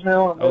Domino's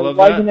now. I'm I really love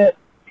liking that. it.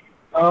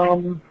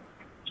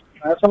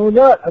 That's all we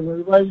got. Hope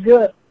everybody's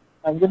good.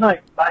 Have a good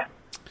night. Bye.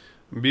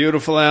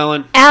 Beautiful,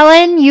 Alan.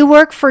 Alan, you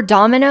work for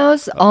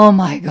Domino's? Oh,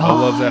 my God. I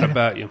love that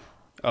about you.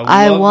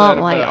 I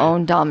want my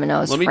own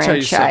Domino's Let me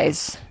franchise. tell you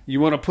something. You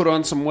want to put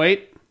on some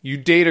weight? You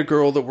date a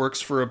girl that works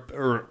for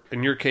or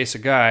in your case, a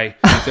guy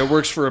that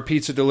works for a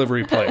pizza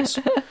delivery place.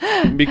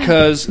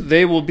 Because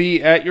they will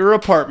be at your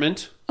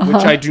apartment,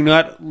 which I do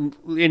not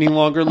any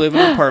longer live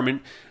in an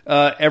apartment,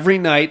 every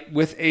night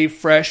with a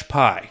fresh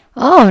pie.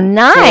 Oh,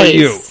 nice. For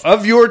you.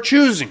 Of your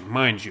choosing,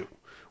 mind you.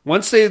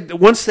 Once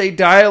they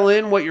dial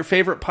in what your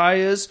favorite pie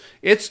is,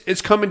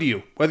 it's coming to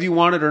you, whether you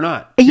want it or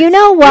not. You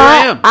know Here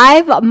I am.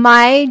 what?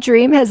 My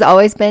dream has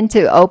always been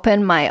to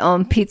open my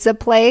own pizza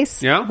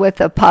place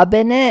with a pub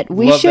in it.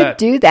 We should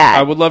do that.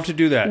 I would love to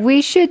do that.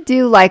 We should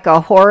do like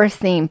a horror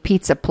themed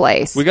pizza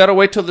place. We got to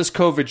wait till this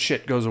COVID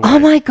shit goes away. Oh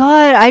my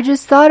God, I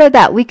just thought of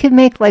that. We could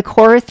make like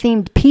horror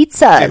themed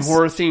pizzas. And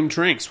horror themed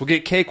drinks. We'll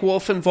get Cake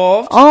Wolf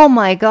involved. Oh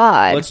my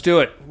God. Let's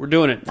do it. We're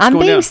doing it. It's I'm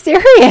going being down.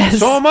 serious.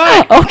 So am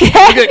I. Okay.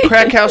 We get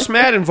Crack House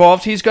Matt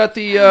involved. He's got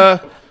the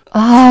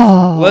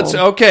I'm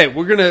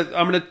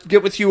gonna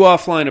get with you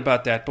offline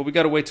about that, but we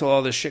gotta wait till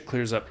all this shit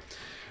clears up.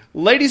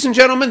 Ladies and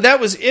gentlemen,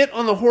 that was it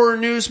on the horror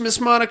news. Miss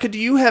Monica, do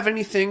you have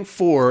anything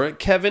for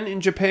Kevin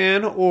in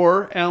Japan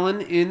or Alan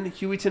in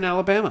Hueyton,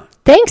 Alabama?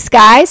 Thanks,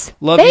 guys.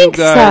 Love Thanks,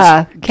 you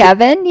guys.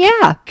 Kevin.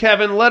 Yeah.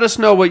 Kevin, let us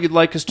know what you'd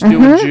like us to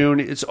do in June.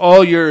 It's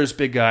all yours,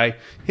 big guy.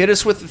 Hit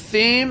us with a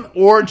theme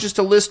or just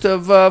a list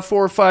of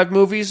 4 or 5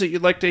 movies that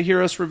you'd like to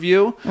hear us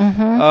review.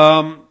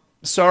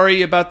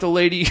 Sorry about the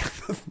lady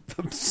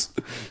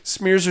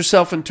smears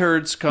herself in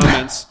turds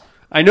comments.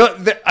 I know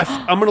that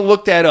I'm going to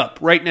look that up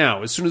right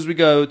now as soon as we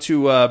go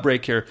to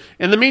break here.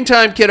 In the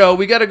meantime, kiddo,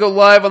 we got to go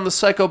live on the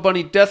Psycho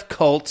Bunny Death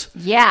Cult.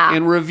 Yeah.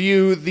 And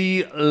review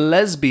the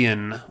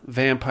Lesbian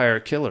Vampire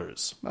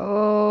Killers.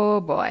 Oh,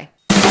 boy.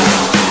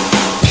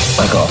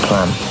 I got a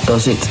plan.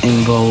 Does it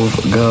involve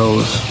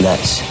girls?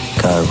 Let's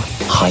go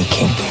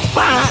hiking.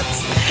 That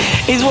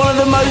is one of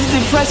the most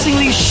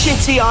depressingly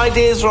shitty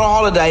ideas for a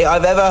holiday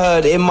I've ever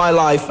heard in my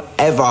life,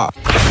 ever.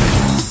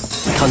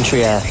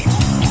 Country air.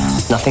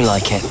 Nothing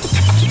like it.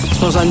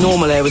 Smells like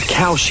normal air with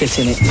cow shit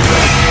in it.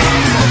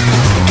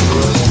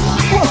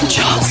 What are the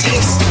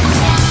chances?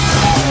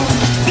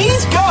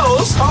 These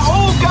girls are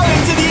all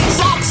going to the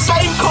exact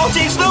same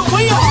cottage that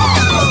we are!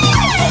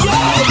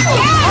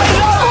 I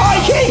love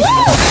hiking!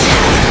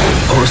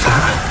 What was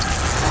that?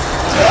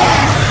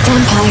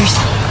 Vampires.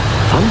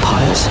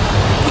 Vampires?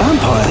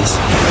 Vampires?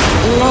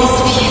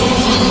 Lesbian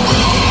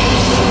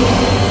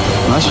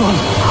vampires. Nice one.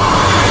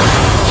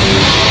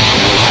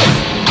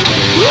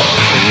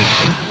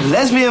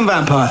 Lesbian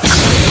vampire.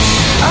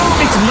 Oh,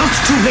 it's not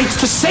too late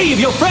to save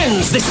your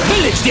friends, this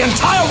village, the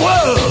entire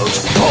world.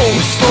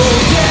 Balls.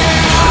 Oh,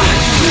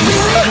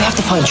 yeah. We have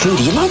to find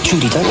Trudy. You like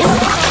Trudy, don't you?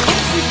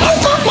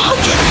 Not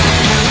much.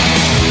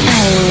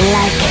 I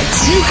like it.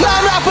 You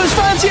clown rappers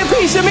fancy a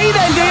piece of me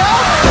then, do ya?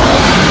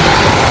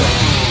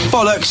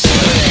 Bollocks.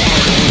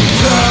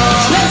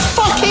 Let's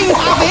fucking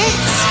have it.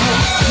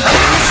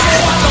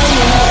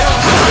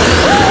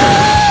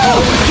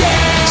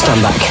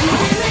 Stand back.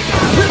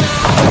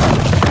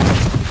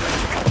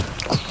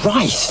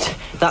 Christ,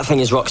 that thing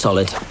is rock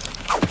solid. Get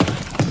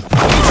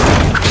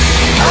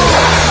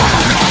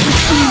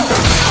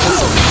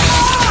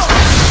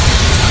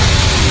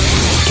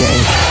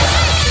in.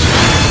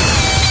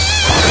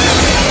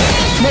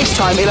 Next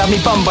time he'll have me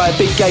bummed by a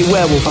big gay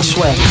werewolf, I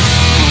swear.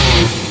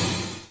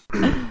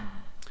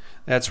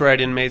 That's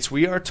right, inmates.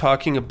 We are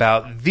talking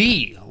about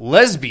the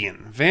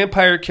Lesbian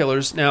Vampire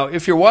Killers. Now,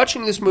 if you're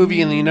watching this movie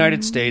in the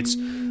United States,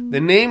 the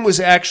name was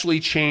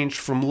actually changed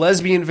from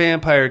Lesbian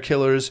Vampire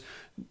Killers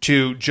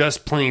to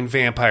just plain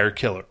Vampire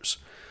Killers.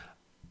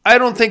 I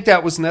don't think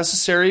that was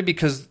necessary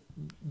because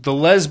the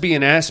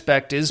lesbian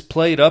aspect is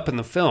played up in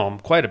the film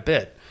quite a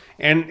bit.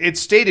 And it's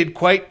stated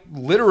quite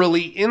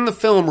literally in the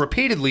film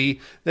repeatedly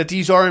that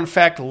these are in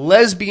fact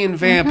lesbian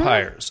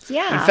vampires.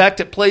 Yeah. In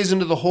fact, it plays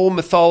into the whole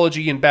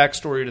mythology and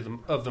backstory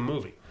of the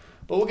movie.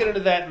 But we'll get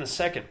into that in a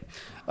second.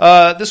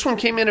 This one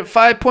came in at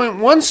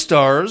 5.1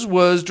 stars,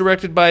 was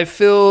directed by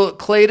Phil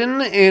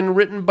Clayton and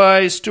written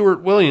by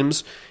Stuart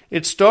Williams.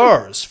 It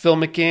stars Phil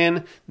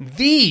McCann,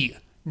 the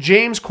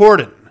James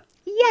Corden.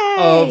 Yay!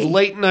 of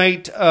late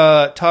night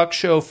talk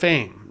show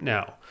fame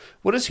now.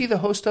 What is he the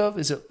host of?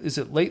 Is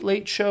it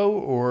Late Show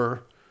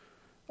or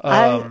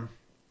The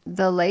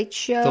Late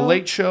Show? The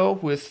Late Show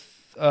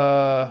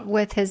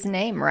with his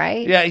name,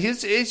 right? Yeah,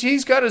 he's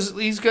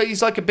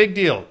like a big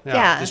deal.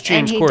 Yeah, this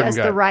James and he Corden does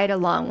guy. the ride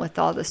along with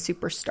all the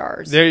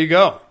superstars. There you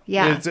go.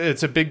 Yeah.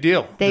 It's a big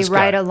deal. They this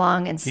ride guy.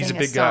 along and sing He's a a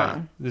big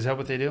song. guy. Is that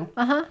what they do?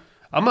 Uh-huh.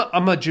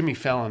 I'm a Jimmy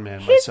Fallon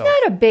man He's myself.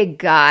 not a big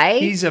guy.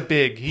 He's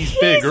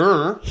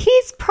bigger.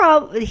 He's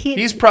probably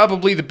He's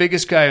probably the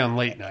biggest guy on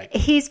late night.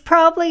 He's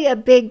probably a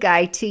big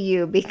guy to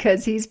you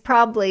because he's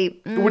probably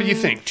What do you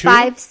think?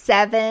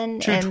 5'7"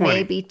 and 220.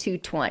 maybe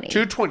 220.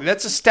 220.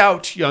 That's a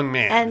stout young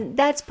man. And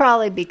that's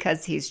probably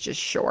because he's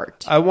just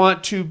short. I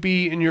want to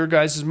be in your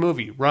guys'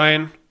 movie.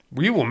 Ryan,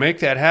 we will make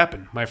that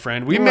happen, my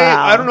friend. We made,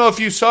 Wow. I don't know if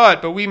you saw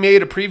it, but we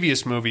made a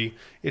previous movie.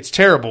 It's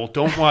terrible.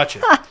 Don't watch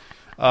it.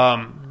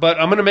 But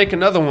I'm going to make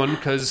another one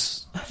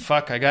because,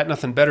 I got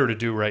nothing better to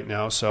do right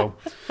now. So,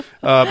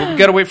 but we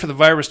got to wait for the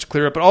virus to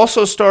clear up. But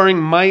also starring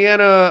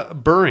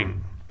Mayanna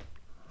Buring.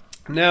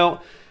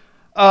 Now,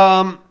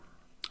 I'm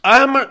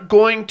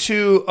going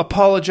to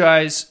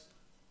apologize.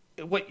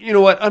 You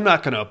know what? I'm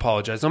not going to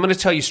apologize. I'm going to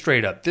tell you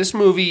straight up. This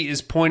movie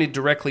is pointed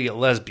directly at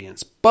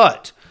lesbians.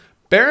 But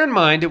bear in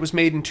mind, it was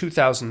made in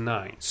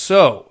 2009.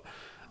 So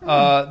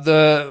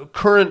the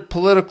current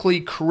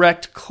politically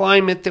correct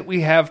climate that we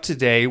have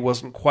today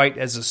wasn't quite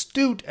as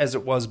astute as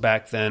it was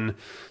back then.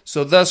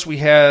 So thus we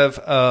have,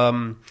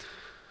 I'm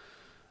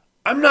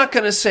not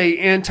going to say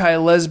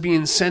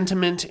anti-lesbian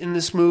sentiment in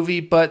this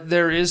movie, but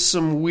there is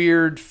some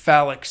weird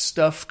phallic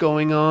stuff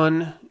going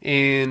on.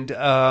 And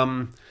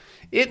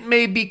it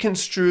may be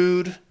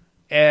construed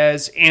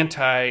as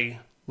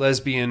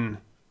anti-lesbian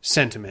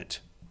sentiment.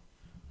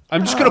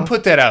 I'm just going to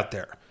put that out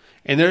there.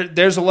 And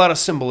there's a lot of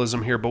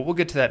symbolism here, but we'll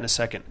get to that in a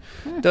second.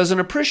 Does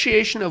an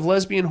appreciation of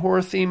lesbian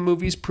horror-themed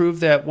movies prove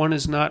that one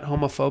is not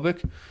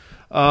homophobic?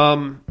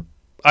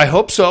 I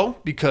hope so,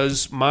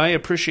 because my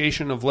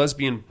appreciation of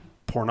lesbian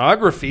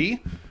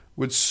pornography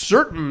would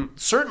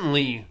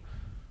certainly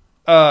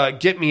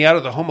get me out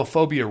of the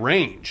homophobia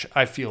range,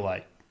 I feel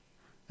like.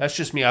 That's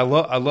just me. I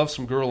love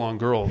some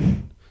girl-on-girl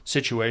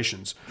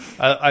situations.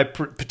 I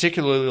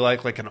particularly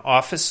like an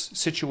office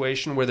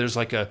situation where there's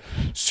like a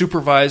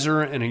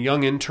supervisor and a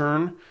young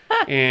intern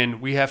and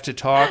we have to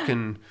talk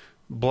and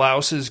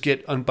blouses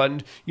get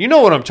unbuttoned. You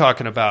know what I'm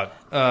talking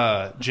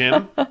about,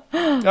 Jim. All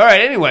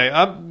right, anyway,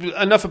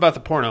 enough about the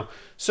porno.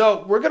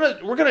 So we're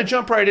gonna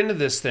jump right into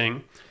this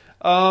thing.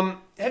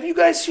 Have you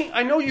guys seen,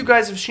 I know you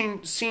guys have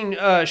seen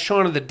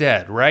Shaun of the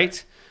Dead,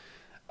 right?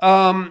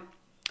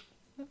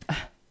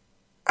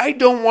 I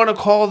don't want to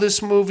call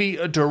this movie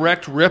a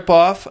direct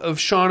ripoff of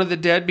Shaun of the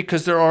Dead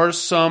because there are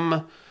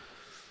some...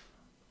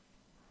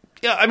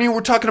 Yeah, I mean, we're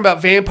talking about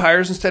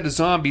vampires instead of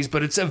zombies,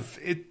 but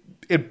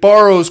it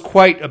borrows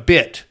quite a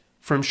bit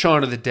from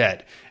Shaun of the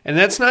Dead. And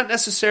that's not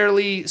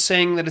necessarily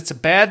saying that it's a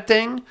bad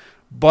thing,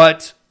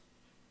 but...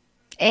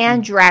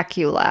 And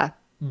Dracula.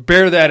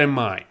 Bear that in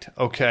mind,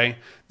 okay?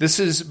 This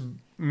is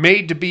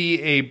made to be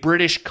a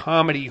British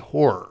comedy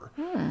horror.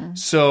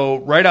 So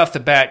right off the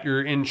bat,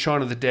 you're in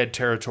Shaun of the Dead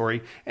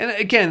territory. And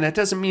again, that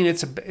doesn't mean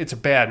it's a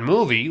bad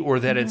movie or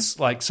that it's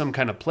like some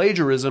kind of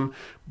plagiarism.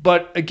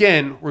 But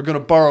again, we're going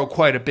to borrow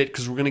quite a bit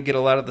because we're going to get a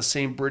lot of the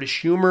same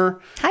British humor.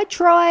 Hi,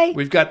 Troy.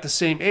 We've got the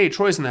same... Hey,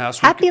 Troy's in the house.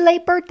 Happy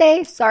late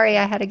birthday. Sorry,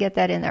 I had to get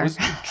that in there.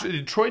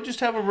 Did Troy just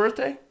have a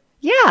birthday?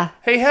 Yeah.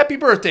 Hey, happy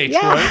birthday,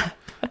 Yeah.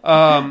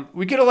 Troy.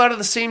 We get a lot of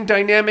the same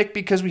dynamic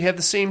because we have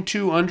the same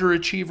two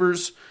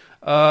underachievers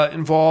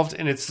involved,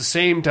 and it's the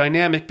same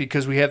dynamic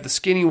because we have the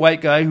skinny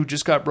white guy who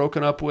just got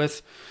broken up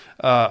with.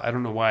 I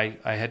don't know why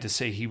I had to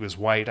say he was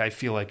white. I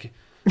feel like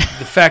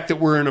the fact that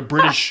we're in a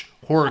British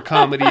horror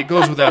comedy, it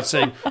goes without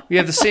saying. We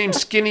have the same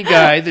skinny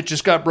guy that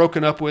just got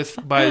broken up with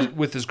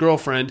his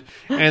girlfriend,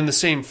 and the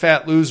same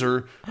fat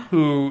loser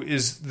who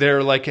is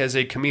there like as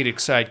a comedic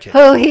sidekick.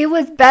 Oh, he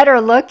was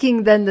better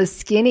looking than the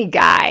skinny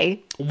guy.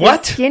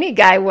 What? The skinny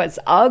guy was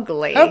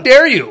ugly. How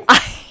dare you?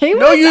 He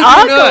No, was you do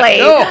ugly.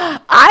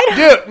 not.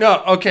 No.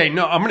 Dude,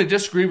 no, I'm going to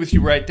disagree with you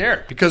right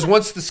there. Because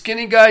once the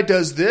skinny guy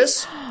does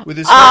this with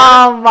his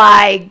oh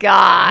my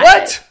God.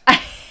 What?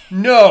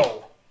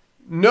 No,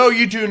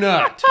 you do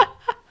not.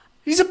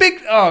 He's a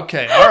big...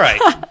 Okay, all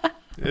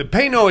right.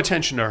 Pay no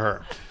attention to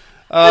her.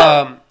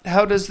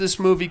 How does this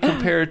movie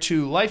compare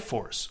to Life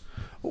Force?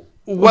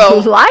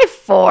 Well, Life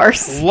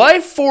Force.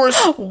 Life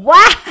Force...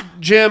 Wow.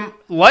 Jim,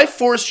 Life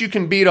Force you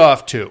can beat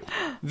off to.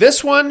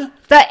 This one...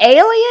 The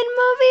Alien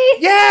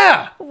movie?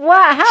 Yeah.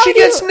 Wow. How She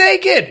gets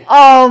naked.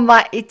 Oh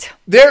my...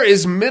 There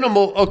is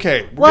minimal...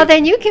 Okay. Well,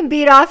 then you can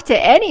beat off to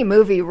any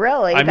movie,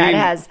 really, I mean-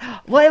 has...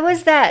 What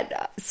was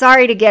that?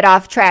 Sorry to get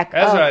off track.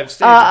 As I've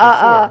stated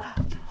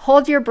before.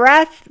 Hold Your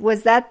Breath.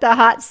 Was that the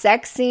hot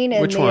sex scene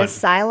in Which the one?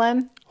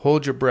 asylum?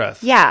 Hold your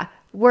breath. Yeah.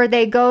 Where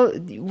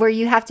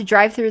you have to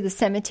drive through the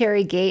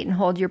cemetery gate and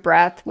hold your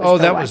breath.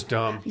 That was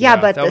dumb. Yeah,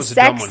 but that the was a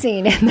dumb sex one.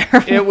 scene in there.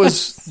 That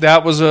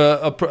was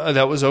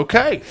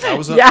okay. That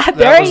was Yeah,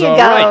 there was you all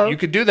go. right. You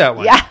could do that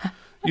one. Yeah.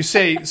 You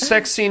say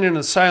sex scene in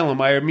asylum,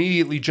 I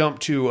immediately jump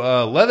to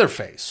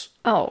Leatherface,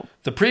 Oh.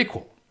 the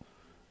prequel,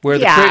 where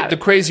Yeah. the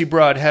crazy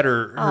broad had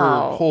her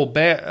whole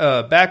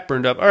back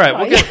burned up. All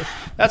right,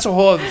 that's a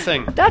whole other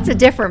thing. That's a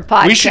different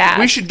podcast.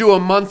 We should do a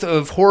month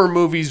of horror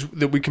movies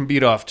that we can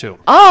beat off to.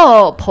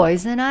 Oh,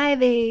 Poison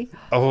Ivy.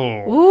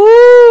 Oh.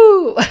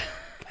 Ooh.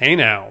 Hey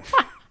now.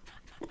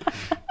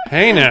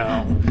 Hey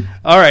now.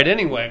 All right,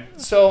 anyway.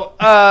 So,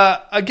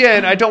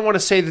 again, I don't want to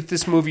say that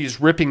this movie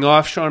is ripping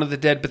off Shaun of the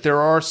Dead, but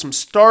there are some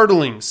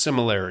startling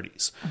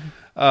similarities.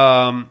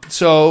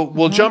 So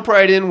we'll jump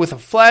right in with a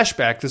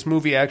flashback. This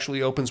movie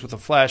actually opens with a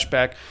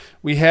flashback.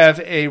 We have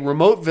a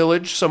remote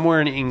village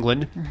somewhere in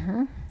England.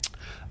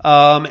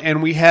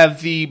 And we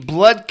have the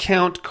blood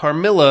count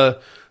Carmilla,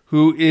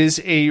 who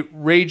is a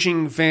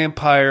raging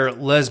vampire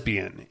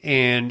lesbian.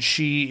 And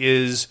she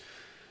is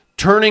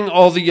turning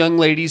all the young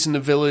ladies in the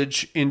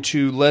village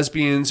into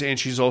lesbians, and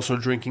she's also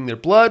drinking their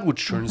blood,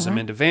 which turns them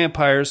into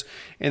vampires.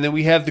 And then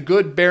we have the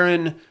good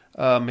Baron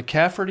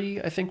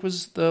McCafferty, I think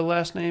was the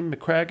last name,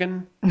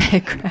 McCragen?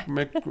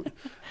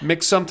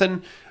 Mick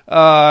something.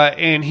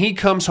 And he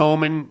comes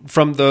home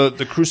from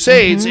the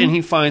Crusades, and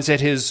he finds that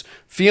his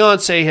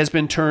fiancée has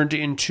been turned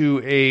into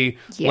a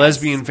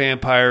lesbian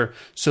vampire.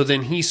 So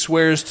then he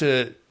swears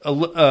to,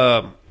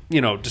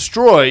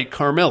 destroy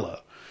Carmilla.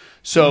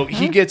 So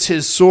he gets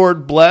his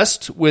sword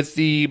blessed with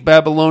the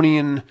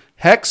Babylonian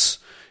hex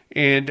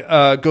and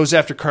goes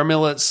after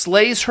Carmilla,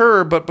 slays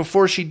her, but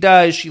before she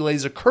dies, she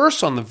lays a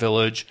curse on the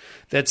village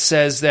that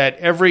says that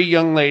every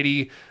young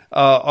lady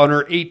on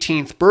her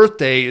 18th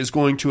birthday is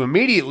going to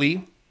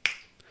immediately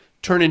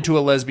turn into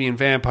a lesbian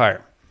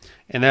vampire.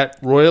 And that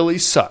royally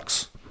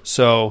sucks.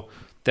 So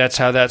that's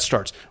how that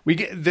starts. We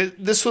get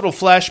this little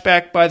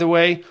flashback, by the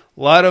way,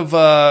 a lot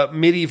of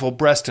medieval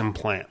breast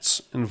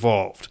implants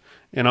involved.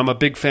 And I'm a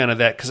big fan of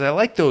that because I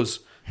like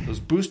those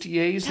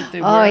bustiers that they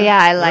wear. Oh, yeah,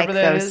 I like whatever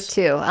that those is,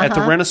 too. At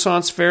the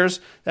Renaissance fairs.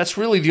 That's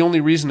really the only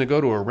reason to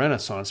go to a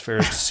Renaissance fair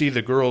is to see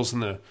the girls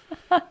in the...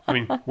 I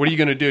mean, what are you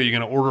going to do? You're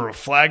going to order a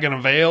flag and a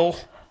veil?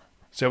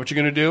 Is that what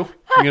you're going to do?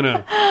 You're going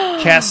to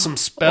cast some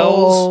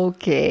spells?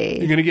 Okay.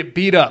 You're going to get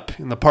beat up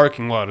in the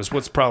parking lot is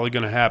what's probably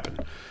going to happen.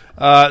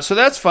 So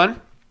that's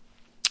fun.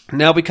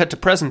 Now we cut to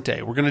present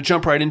day. We're going to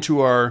jump right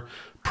into our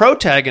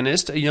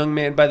protagonist, a young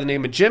man by the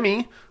name of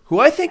Jimmy, who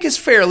I think is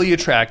fairly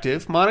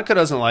attractive. Monica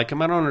doesn't like him.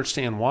 I don't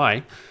understand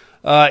why.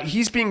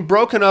 He's being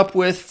broken up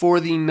with for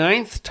the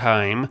 9th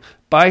time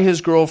by his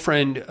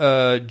girlfriend,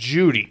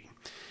 Judy.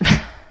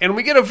 And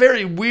we get a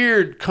very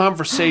weird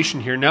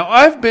conversation here. Now,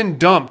 I've been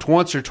dumped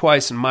once or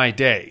twice in my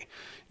day.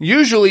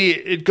 Usually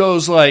it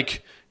goes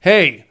like,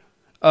 hey,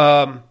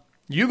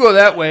 you go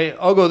that way,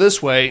 I'll go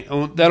this way,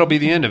 and that'll be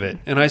the end of it.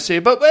 And I say,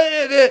 but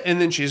wait, and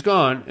then she's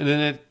gone, and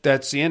then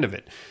that's the end of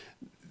it.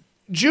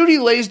 Judy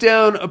lays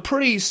down a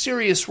pretty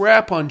serious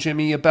rap on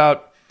Jimmy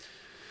about,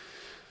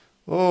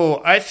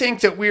 I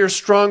think that we are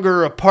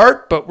stronger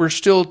apart, but we're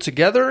still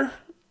together.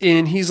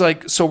 And he's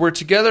like, so we're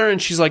together?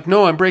 And she's like,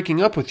 no, I'm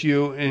breaking up with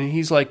you. And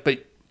he's like,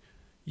 but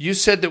you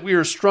said that we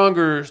were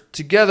stronger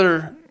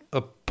together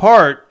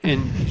apart.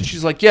 And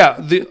she's like, yeah,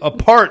 the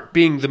apart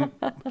being the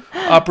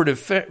operative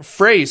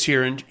phrase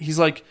here. And he's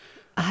like,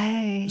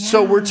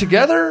 so we're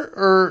together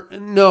or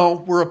no,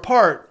 we're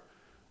apart.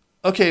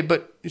 Okay,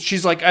 but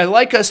she's like, I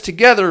like us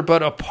together,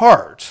 but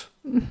apart,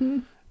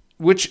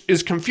 which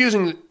is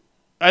confusing.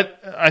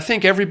 I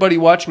think everybody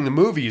watching the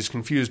movie is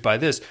confused by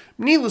this.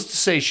 Needless to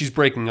say, she's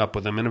breaking up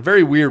with him in a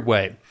very weird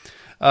way.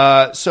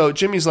 So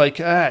Jimmy's like,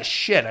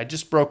 shit, I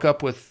just broke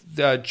up with,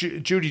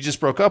 Judy just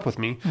broke up with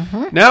me.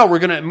 Now we're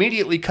going to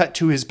immediately cut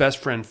to his best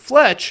friend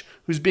Fletch,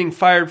 who's being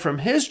fired from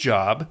his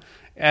job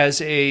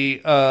as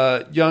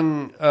a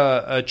young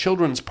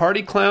children's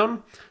party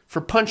clown for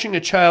punching a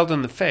child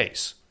in the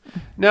face.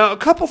 Now, a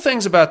couple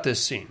things about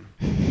this scene.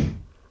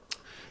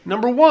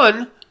 Number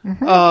one,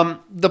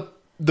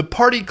 the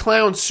party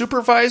clown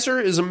supervisor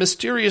is a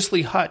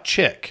mysteriously hot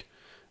chick,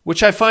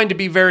 which I find to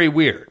be very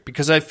weird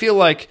because I feel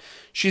like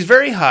she's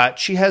very hot.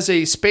 She has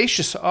a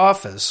spacious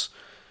office,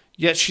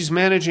 yet she's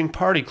managing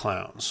party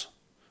clowns.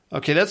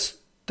 Okay, that's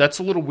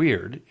a little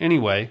weird.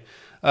 Anyway,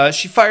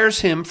 she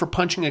fires him for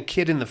punching a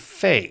kid in the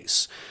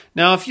face.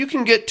 Now, if you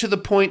can get to the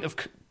point of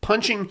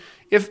punching,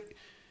 if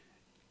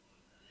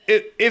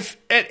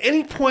at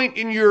any point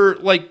in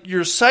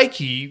your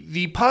psyche,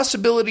 the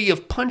possibility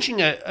of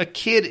punching a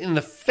kid in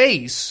the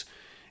face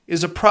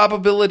is a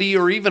probability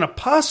or even a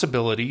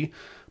possibility,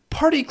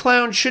 party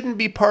clown shouldn't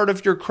be part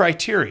of your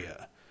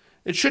criteria.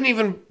 It shouldn't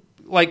even,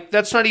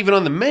 that's not even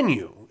on the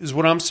menu, is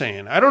what I'm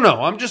saying. I don't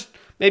know.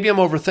 Maybe I'm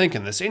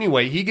overthinking this.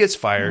 Anyway, he gets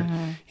fired.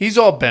 He's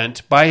all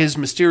bent by his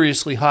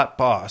mysteriously hot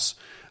boss.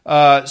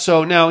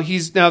 So now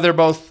they're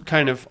both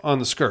kind of on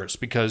the skirts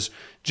because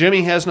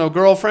Jimmy has no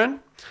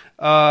girlfriend.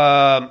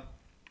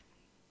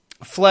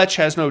 Fletch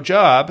has no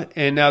job,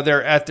 and now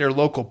they're at their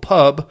local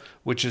pub,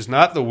 which is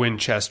not the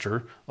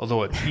Winchester,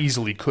 although it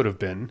easily could have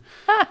been.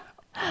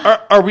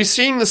 Are we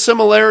seeing the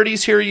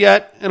similarities here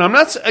yet? And I'm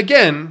not,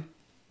 again,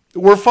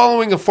 we're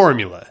following a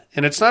formula,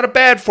 and it's not a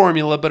bad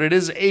formula, but it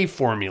is a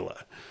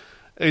formula.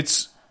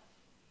 It's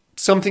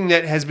something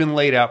that has been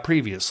laid out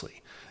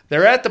previously.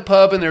 They're at the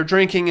pub and they're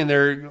drinking and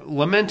they're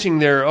lamenting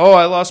their, oh,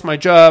 I lost my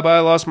job, I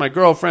lost my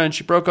girlfriend,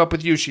 she broke up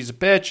with you, she's a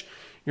bitch,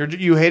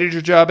 you hated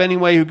your job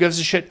anyway, who gives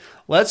a shit?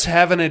 Let's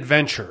have an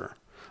adventure.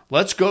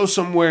 Let's go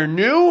somewhere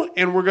new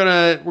and we're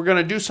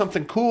gonna do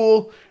something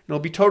cool and it'll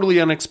be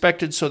totally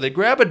unexpected. So they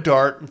grab a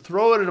dart and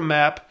throw it at a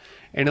map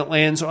and it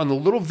lands on the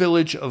little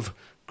village of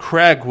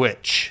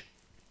Cragwich,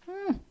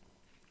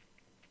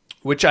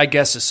 which I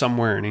guess is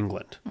somewhere in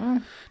England.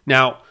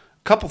 Now,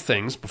 couple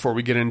things before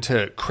we get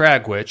into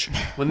Cragwich.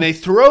 When they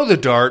throw the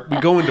dart, we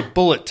go into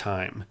bullet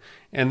time.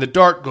 And the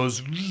dart goes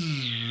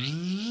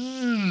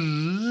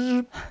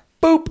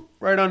boop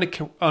right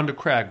onto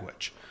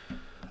Cragwich.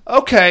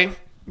 Okay,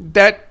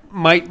 that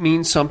might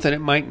mean something,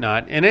 it might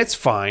not, and it's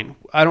fine.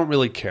 I don't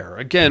really care.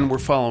 Again, we're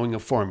following a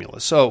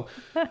formula. So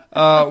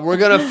we're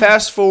going to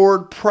fast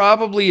forward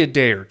probably a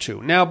day or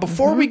two. Now,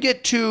 before we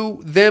get to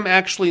them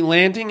actually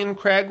landing in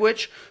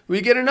Cragwich,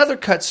 we get another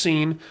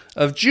cutscene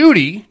of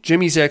Judy,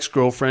 Jimmy's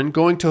ex-girlfriend,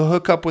 going to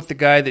hook up with the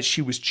guy that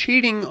she was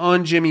cheating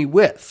on Jimmy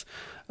with.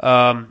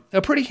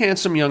 A pretty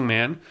handsome young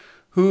man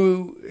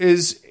who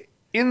is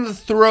in the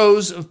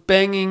throes of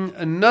banging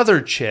another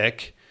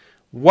chick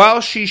while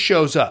she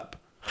shows up.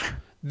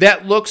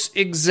 That looks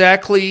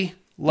exactly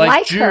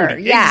like Judy. Her,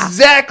 yeah.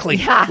 Exactly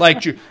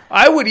like Judy.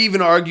 I would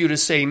even argue to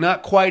say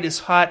not quite as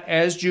hot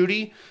as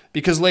Judy,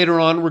 because later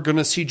on we're going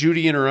to see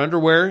Judy in her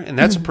underwear, and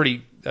that's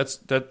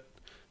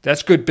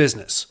that's good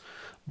business.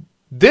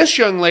 This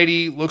young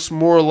lady looks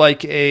more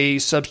like a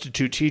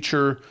substitute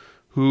teacher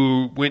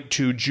who went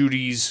to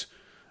Judy's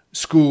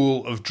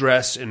school of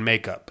dress and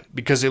makeup,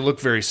 because they look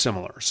very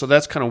similar. So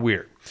that's kind of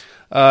weird.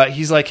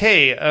 He's like,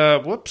 hey,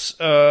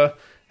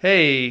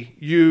 hey,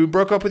 you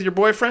broke up with your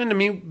boyfriend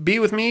to be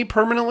with me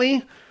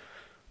permanently?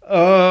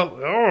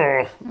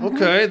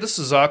 Okay, this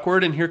is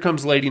awkward. And here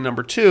comes lady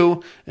number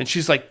 2, and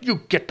she's like,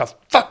 you get the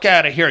fuck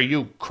out of here,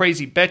 you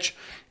crazy bitch,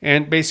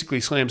 and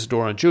basically slams the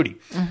door on Judy.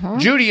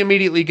 Judy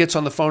immediately gets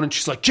on the phone, and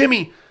she's like,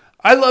 Jimmy,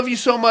 I love you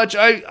so much.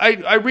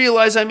 I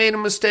realize I made a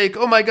mistake.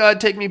 Oh, my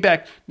God, take me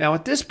back. Now,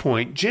 at this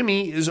point,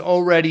 Jimmy is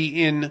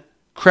already in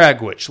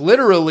Cragwich.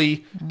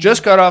 Literally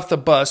just got off the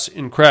bus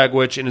in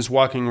Cragwich and is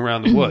walking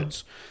around the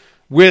woods.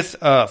 With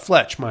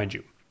Fletch, mind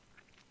you.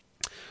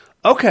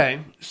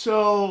 Okay,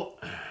 so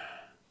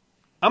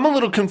I'm a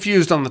little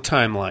confused on the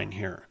timeline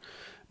here.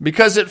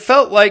 Because it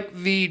felt like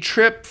the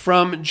trip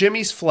from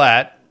Jimmy's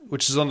flat,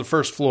 which is on the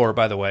first floor,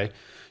 by the way,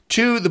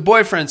 to the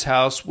boyfriend's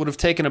house would have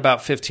taken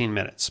about 15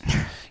 minutes.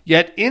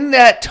 Yet in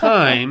that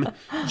time,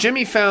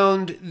 Jimmy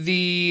found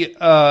the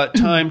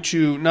time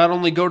to not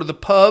only go to the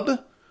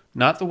pub,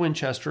 not the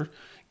Winchester,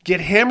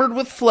 get hammered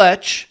with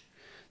Fletch,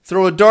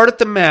 throw a dart at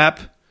the map,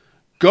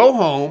 go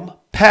home,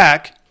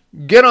 pack,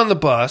 get on the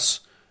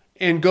bus,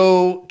 and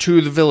go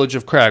to the village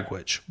of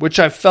Cragwich, which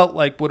I felt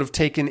like would have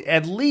taken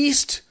at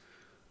least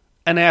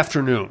an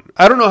afternoon.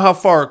 I don't know how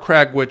far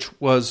Cragwich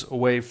was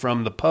away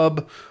from the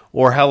pub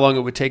or how long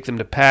it would take them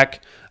to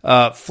pack.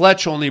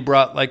 Fletch only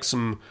brought like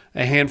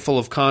a handful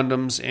of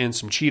condoms and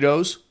some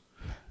Cheetos,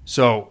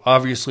 so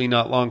obviously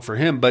not long for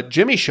him. But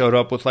Jimmy showed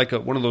up with like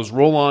one of those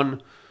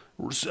roll-on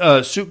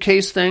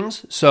suitcase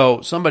things,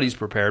 so somebody's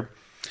prepared.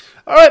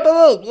 All right,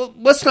 but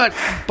let's not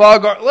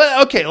bog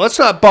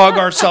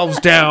ourselves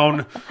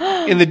down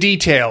in the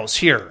details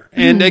here.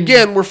 And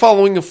again, we're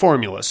following a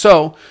formula.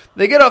 So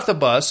they get off the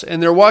bus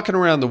and they're walking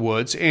around the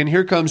woods, and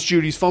here comes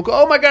Judy's phone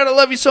call. Oh my God, I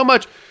love you so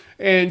much.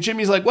 And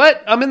Jimmy's like,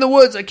 what? I'm in the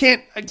woods. I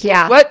can't.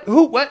 What?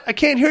 Who? What? I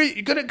can't hear you.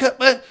 You're gonna cut.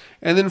 What?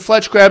 And then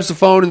Fletch grabs the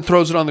phone and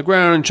throws it on the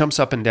ground and jumps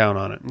up and down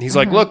on it. And he's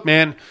like, look,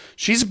 man,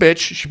 she's a bitch.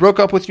 She broke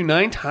up with you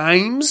 9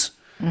 times.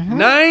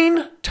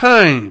 9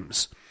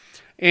 times.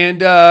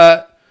 And,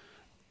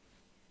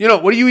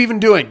 what are you even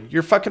doing?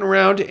 You're fucking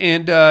around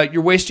and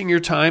you're wasting your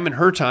time and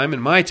her time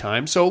and my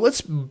time. So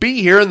let's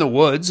be here in the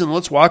woods and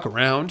let's walk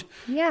around.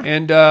 Yeah.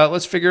 And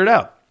let's figure it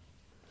out.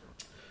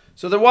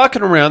 So they're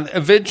walking around.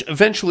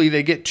 Eventually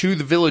they get to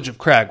the village of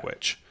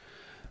Cragwich.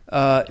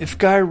 If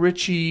Guy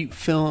Ritchie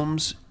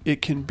films,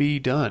 it can be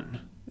done.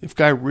 If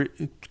Guy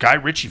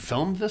Ritchie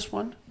filmed this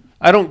one?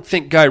 I don't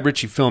think Guy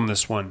Ritchie filmed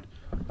this one,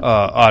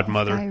 Odd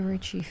Mother. Guy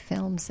Ritchie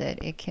films it,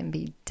 it can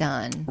be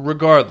done.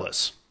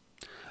 Regardless.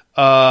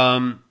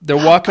 They're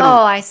walking.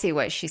 Oh, I see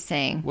what she's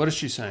saying. What is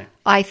she saying?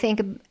 I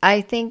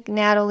think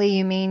Natalie,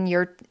 you mean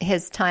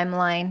his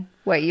timeline?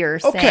 What you're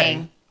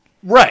saying?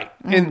 Right?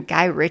 And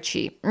Guy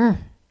Ritchie.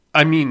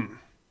 I mean,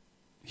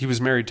 he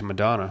was married to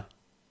Madonna.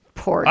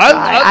 Poor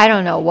guy. I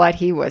don't know what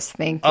he was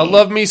thinking. I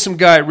love me some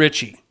Guy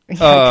Ritchie.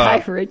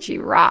 Guy Ritchie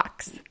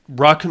rocks.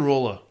 Rock and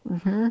roller.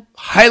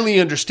 Highly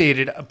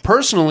understated.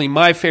 Personally,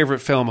 my favorite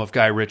film of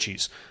Guy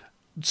Ritchie's.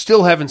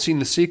 Still haven't seen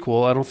the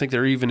sequel. I don't think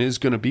there even is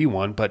going to be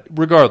one, but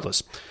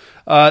regardless.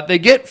 They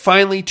get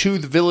finally to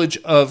the village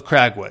of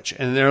Cragwich,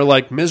 and they're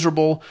like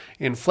miserable,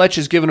 and Fletch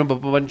is giving him a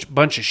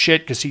bunch of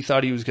shit because he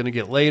thought he was going to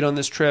get laid on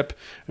this trip.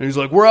 And he's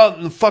like, we're out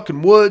in the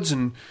fucking woods,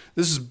 and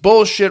this is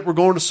bullshit. We're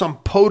going to some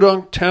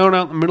podunk town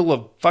out in the middle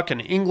of fucking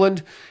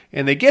England.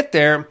 And they get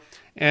there,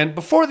 and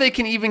before they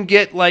can even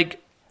get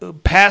like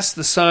past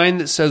the sign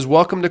that says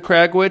 "Welcome to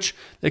Cragwitch."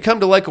 They come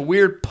to like a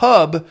weird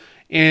pub,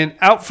 and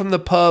out from the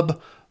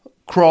pub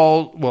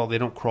they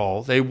don't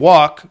crawl. They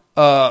walk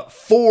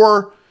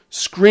 4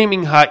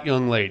 screaming hot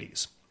young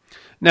ladies.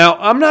 Now,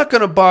 I'm not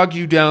going to bog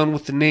you down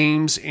with the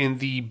names and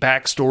the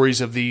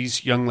backstories of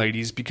these young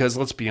ladies because,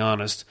 let's be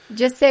honest.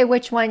 Just say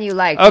which one you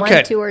like. Okay.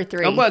 1, 2, or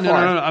 3. No.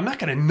 I'm not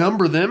going to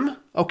number them,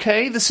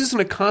 okay? This isn't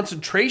a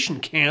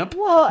concentration camp,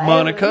 Well,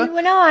 Monica.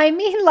 I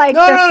mean like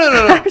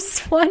No.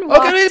 first one.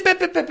 Okay,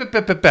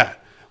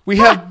 we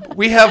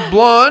have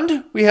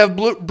blonde, we have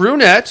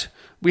brunette,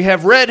 we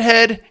have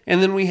redhead,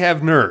 and then we have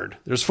nerd.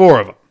 There's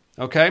 4 of them,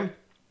 okay?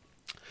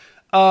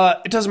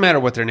 It doesn't matter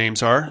what their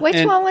names are.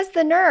 Which one was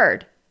the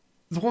nerd?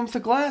 The one with the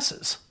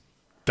glasses.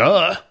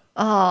 Duh.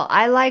 Oh,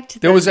 I liked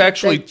There was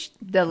actually...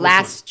 the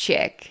last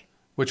chick.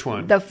 Which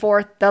one?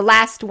 The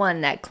last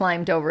one that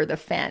climbed over the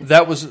fence.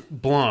 That was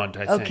blonde,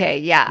 I think. Okay,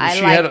 yeah, I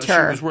liked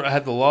her. She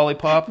had the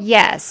lollipop?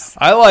 Yes.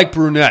 I like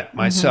brunette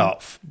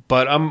myself,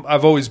 but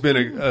I've always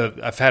been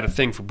I've had a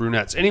thing for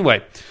brunettes.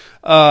 Anyway,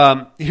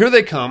 here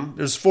they come.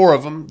 There's 4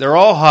 of them. They're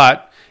all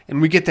hot,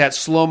 and we get that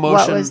slow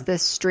motion. What was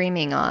this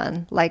streaming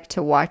on? Like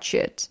to watch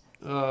it.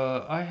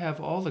 I have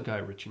all the Guy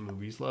Ritchie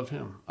movies. Love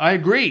him. I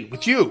agree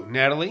with you,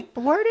 Natalie.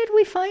 Where did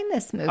we find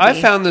this movie? I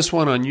found this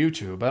one on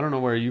YouTube. I don't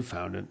know where you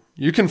found it.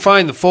 You can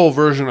find the full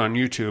version on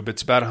YouTube.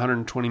 It's about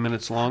 120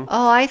 minutes long.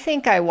 Oh, I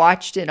think I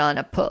watched it on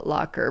a Put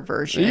Locker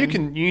version. You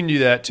can do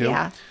that too.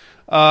 Yeah.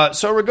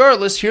 So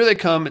regardless, here they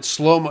come. It's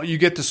slow. You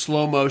get the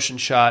slow motion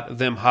shot of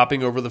them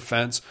hopping over the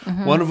fence.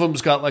 Mm-hmm. One of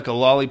them's got like a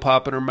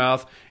lollipop in her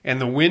mouth, and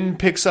the wind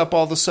picks up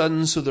all of a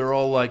sudden, so they're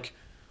all like,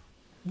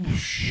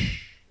 whoosh.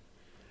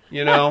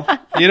 You know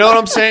what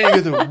I'm saying?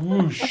 You get the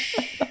whoosh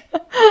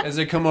as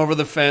they come over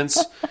the fence.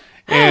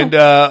 And,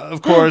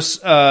 of course,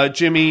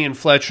 Jimmy and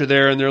Fletch are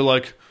there, and they're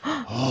like,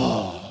 look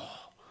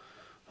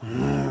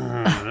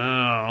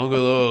at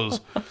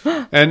those.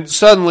 And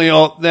suddenly,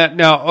 all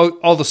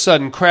of a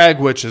sudden,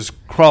 Cragwitch is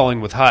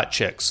crawling with hot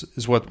chicks,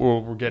 is what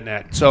we're getting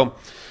at. So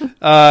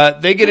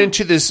they get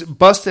into this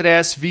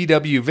busted-ass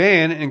VW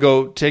van and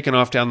go taking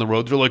off down the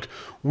road. They're like,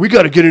 we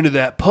got to get into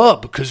that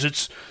pub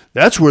because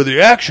that's where the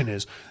action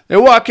is. They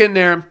walk in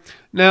there.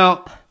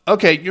 Now,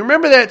 okay, you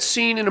remember that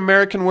scene in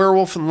American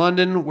Werewolf in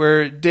London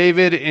where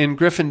David and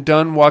Griffin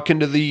Dunn walk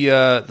into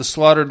the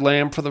slaughtered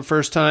lamb for the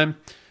first time?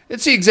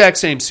 It's the exact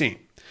same scene.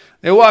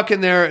 They walk in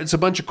there. It's a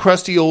bunch of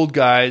crusty old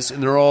guys,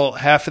 and they're all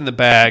half in the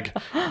bag,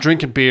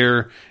 drinking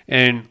beer,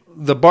 and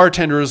the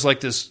bartender is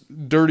like this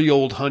dirty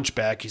old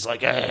hunchback. He's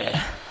like, eh.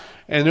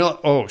 And they're like,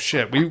 oh,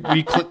 shit,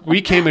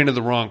 we came into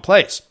the wrong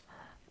place.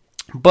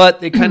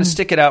 But they kind of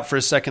stick it out for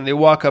a second. They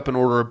walk up and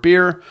order a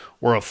beer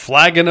or a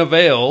flagon of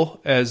ale,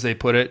 as they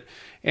put it.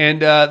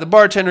 And the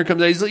bartender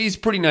comes out. He's a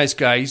pretty nice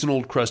guy. He's an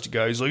old crusty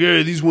guy. He's like,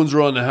 hey, these ones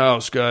are on the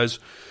house, guys.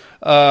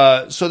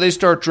 So they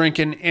start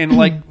drinking. And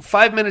like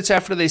 5 minutes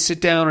after they sit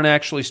down and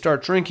actually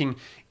start drinking,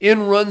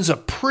 in runs a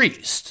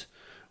priest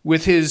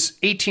with his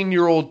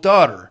 18-year-old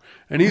daughter.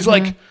 And he's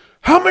like,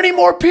 how many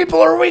more people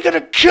are we going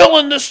to kill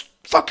in this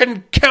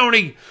fucking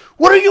county?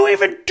 What are you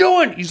even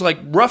doing? He's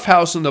like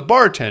roughhousing the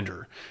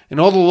bartender. And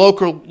all the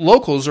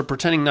locals are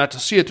pretending not to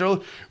see it. They're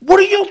like, what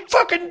are you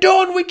fucking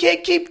doing? We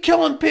can't keep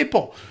killing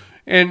people.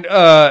 And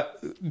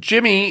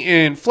Jimmy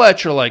and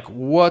Fletch are like,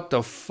 what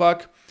the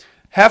fuck?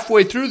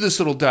 Halfway through this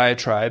little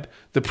diatribe,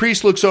 the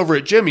priest looks over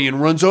at Jimmy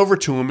and runs over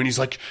to him. And he's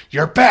like,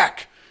 you're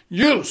back.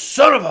 You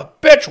son of a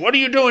bitch. What are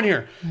you doing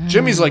here?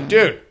 Jimmy's like,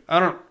 dude, I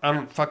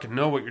don't fucking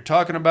know what you're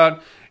talking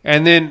about.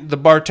 And then the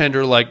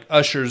bartender like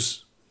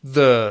ushers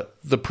the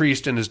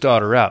priest and his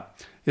daughter out.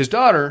 His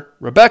daughter,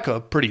 Rebecca,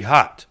 pretty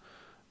hot.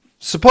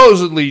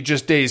 Supposedly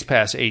just days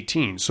past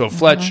 18. So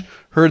Fletch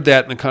heard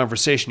that in the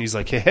conversation. He's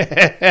like,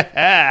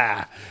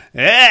 yeah,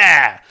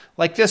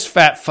 like this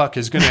fat fuck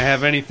is going to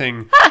have any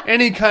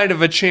kind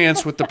of a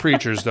chance with the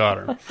preacher's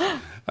daughter.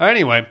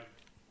 Anyway,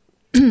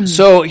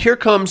 so here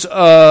comes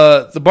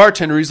the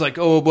bartender. He's like,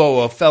 oh,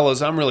 whoa,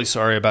 fellas, I'm really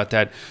sorry about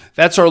that.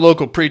 That's our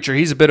local preacher.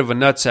 He's a bit of a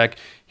nutsack.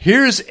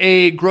 Here's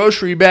a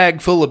grocery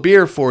bag full of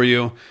beer for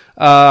you.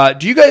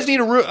 Do you guys need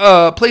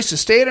a place to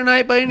stay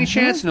tonight by any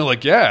chance? And they're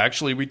like, yeah,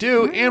 actually we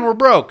do, and we're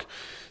broke.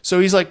 So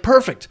he's like,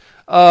 perfect.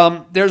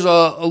 There's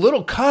a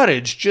little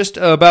cottage just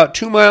about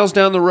 2 miles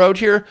down the road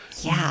here.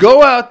 Yeah.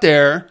 Go out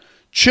there,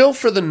 chill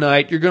for the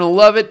night. You're going to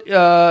love it.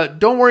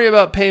 Don't worry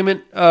about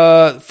payment.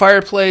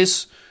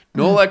 Fireplace,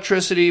 no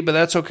electricity, but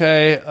that's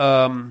okay.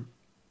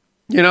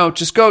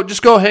 Just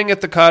go hang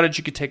at the cottage.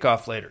 You could take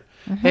off later.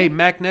 Hey,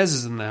 Mac Nez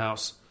is in the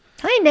house.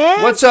 Hi,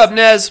 Nez. What's up,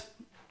 Nez?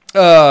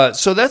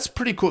 So that's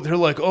pretty cool. They're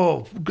like,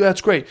 oh, that's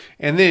great.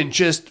 And then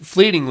just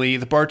fleetingly,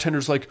 the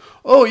bartender's like,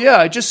 oh, yeah,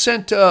 I just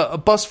sent a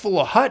bus full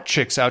of hot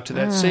chicks out to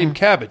that same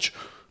cabbage.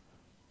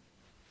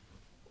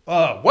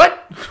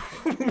 What?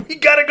 We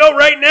got to go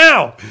right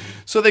now.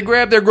 So they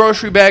grab their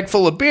grocery bag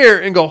full of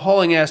beer and go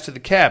hauling ass to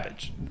the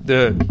cabbage.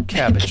 The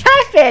cabbage.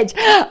 Cabbage.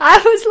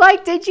 I was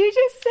like, did you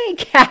just say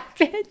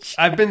cabbage?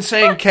 I've been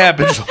saying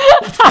cabbage the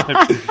whole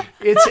time.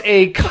 It's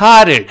a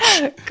cottage.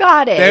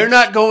 Cottage. They're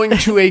not going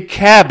to a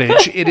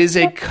cabbage. It is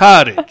a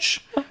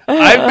cottage.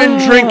 I've been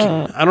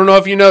drinking. I don't know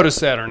if you noticed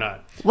that or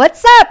not.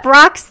 What's up,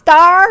 rock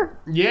star?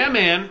 Yeah,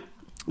 man.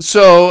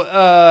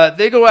 So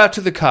they go out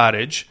to the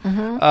cottage.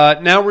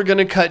 Now we're going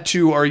to cut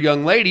to our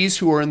young ladies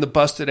who are in the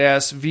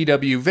busted-ass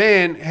VW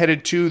van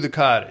headed to the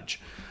cottage.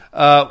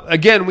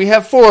 Again, we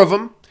have 4 of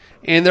them,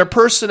 and their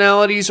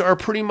personalities are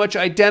pretty much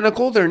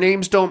identical. Their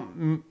names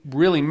don't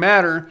really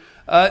matter.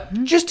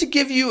 Just to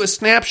give you a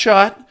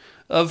snapshot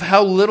of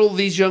how little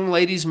these young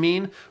ladies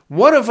mean,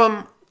 one of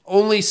them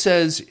only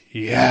says,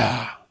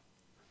 yeah.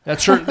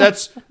 That's her.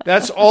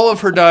 That's all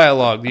of her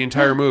dialogue the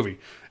entire movie.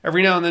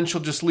 Every now and then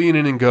she'll just lean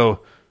in and go,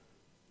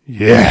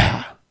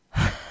 yeah.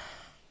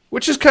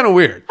 Which is kind of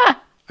weird.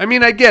 I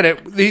mean, I get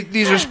it.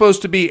 These are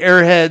supposed to be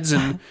airheads,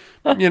 and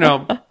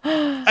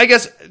I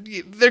guess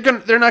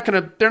they're not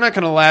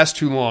gonna last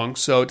too long,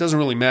 so it doesn't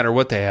really matter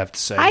what they have to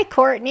say. Hi,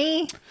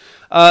 Courtney.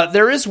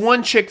 There is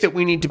one chick that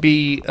we need to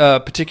be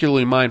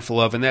particularly mindful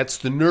of, and that's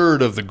the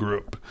nerd of the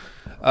group.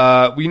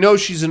 We know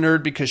she's a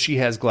nerd because she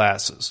has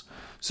glasses.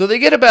 So they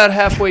get about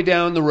halfway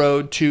down the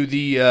road to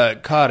the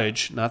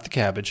cottage, not the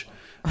cabbage.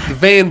 The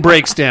van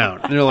breaks down,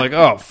 and they're like,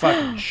 oh,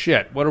 fucking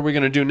shit. What are we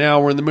going to do now?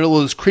 We're in the middle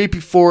of this creepy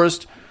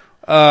forest.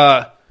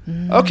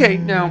 Okay,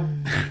 now,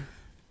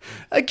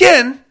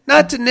 again,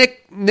 not to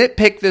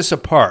nitpick this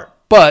apart,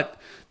 but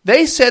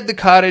they said the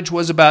cottage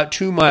was about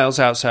 2 miles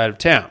outside of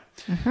town.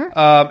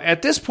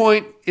 At this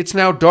point, it's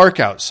now dark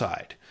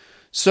outside.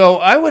 So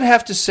I would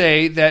have to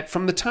say that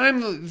from the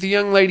time the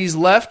young ladies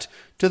left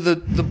to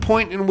the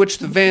point in which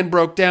the van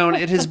broke down,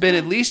 it has been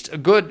at least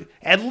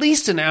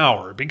an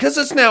hour, because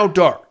it's now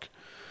dark.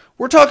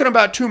 We're talking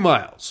about 2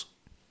 miles.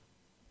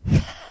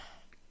 Did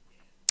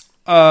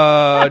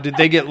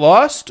they get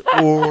lost,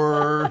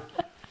 or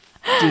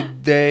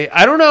did they?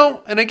 I don't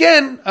know. And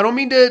again, I don't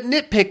mean to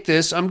nitpick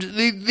this.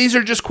 These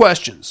are just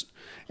questions,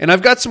 and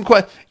I've got some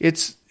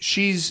questions.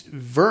 She's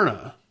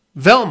Velma.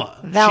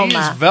 She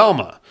is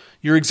Velma.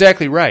 You're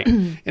exactly right.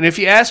 And if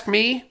you ask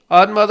me,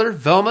 Odd Mother,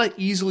 Velma,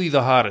 easily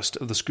the hottest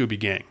of the Scooby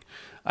Gang.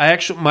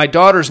 My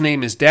daughter's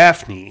name is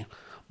Daphne,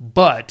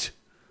 but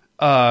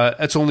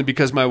that's only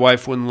because my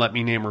wife wouldn't let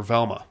me name her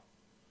Velma.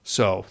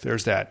 So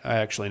there's that. I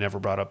actually never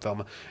brought up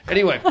Velma.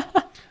 Anyway,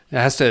 it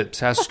has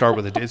to start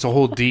with it's a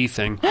whole D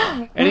thing.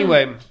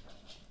 Anyway,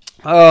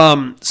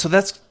 so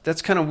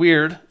that's kind of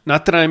weird.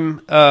 Not that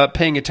I'm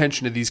paying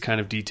attention to these kind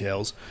of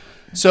details.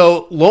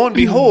 So, lo and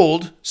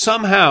behold,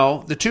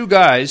 somehow, the 2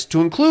 guys, to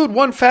include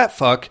one fat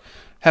fuck,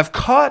 have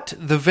caught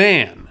the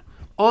van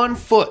on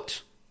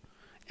foot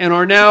and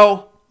are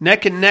now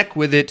neck and neck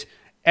with it.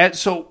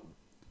 So,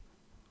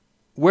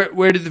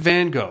 where did the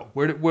van go?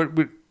 Where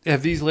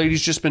have these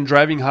ladies just been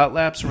driving hot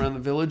laps around the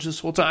village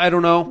this whole time? I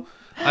don't know.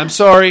 I'm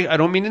sorry. I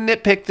don't mean to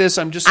nitpick this.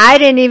 I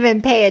didn't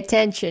even pay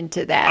attention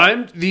to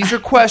that. These are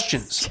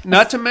questions.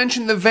 Not to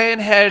mention the van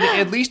had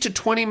at least a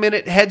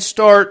 20-minute head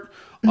start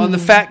on the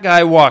fat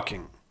guy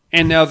walking,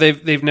 and now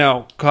they've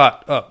now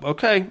caught up.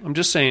 Okay, I'm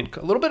just saying,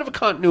 a little bit of a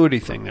continuity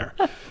thing there.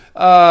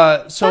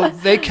 So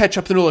they catch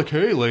up and they're like,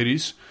 "Hey,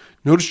 ladies,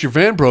 noticed your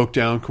van broke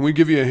down. Can we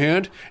give you a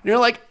hand?" And you're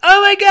like,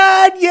 "Oh my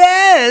God,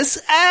 yes!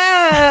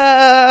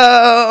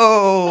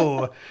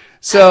 Ow!"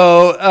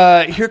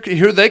 So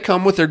here they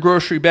come with their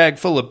grocery bag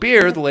full of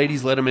beer. The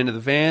ladies let them into the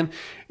van,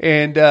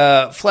 and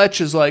Fletch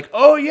is like,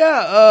 "Oh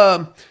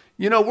yeah,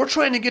 we're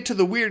trying to get to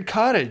the weird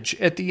cottage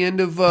at the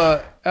end of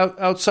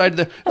outside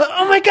the.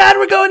 Oh my God,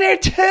 we're going there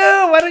too!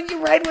 Why don't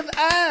you ride with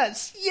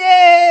us?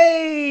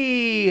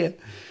 Yay!"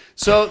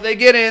 So they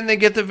get in, they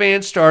get the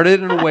van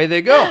started, and away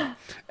they go.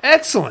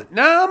 Excellent.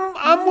 Now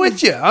I'm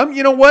with you.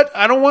 You know what?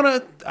 I don't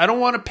want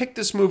to pick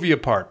this movie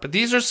apart, but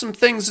these are some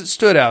things that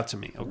stood out to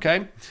me.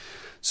 Okay.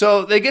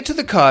 So they get to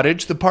the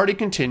cottage. The party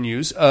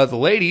continues. The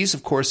ladies,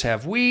 of course,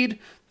 have weed.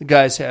 The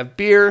guys have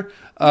beer.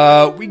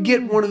 We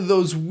get one of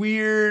those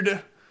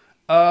weird.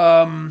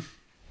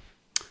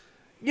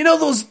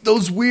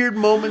 Those weird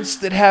moments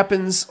that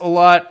happens a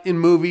lot in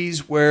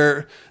movies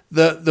where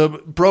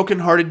the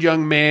broken-hearted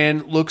young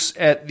man looks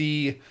at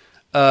the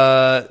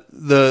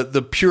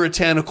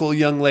puritanical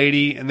young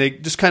lady, and they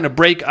just kind of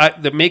make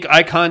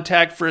eye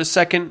contact for a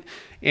second,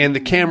 and the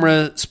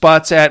camera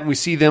spots that, and we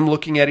see them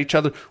looking at each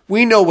other.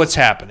 We know what's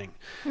happening.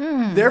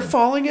 They're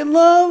falling in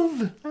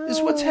love.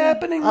 Is what's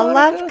happening. A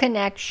love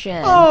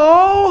connection.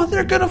 Oh,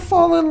 they're gonna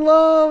fall in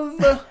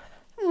love.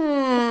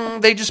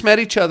 They just met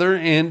each other,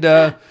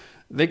 and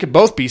they could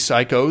both be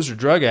psychos or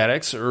drug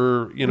addicts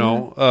or,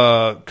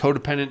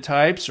 codependent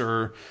types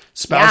or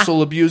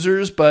spousal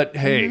abusers. But,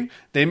 hey,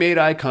 they made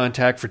eye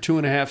contact for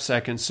 2.5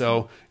 seconds,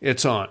 so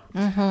it's on.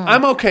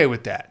 I'm okay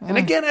with that. And,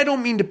 again, I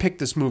don't mean to pick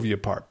this movie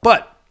apart.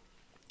 But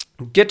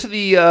get to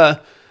the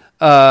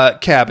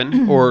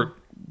cabin or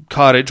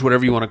cottage,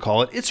 whatever you want to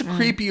call it. It's a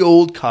creepy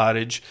old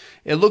cottage.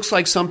 It looks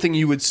like something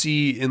you would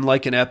see in,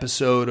 like, an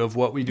episode of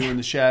What We Do in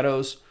the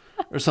Shadows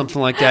or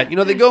something like that.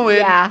 They go in.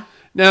 Yeah.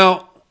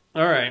 Now...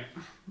 All right.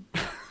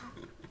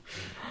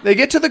 They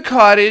get to the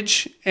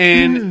cottage,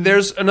 and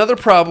there's another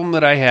problem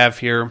that I have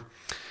here.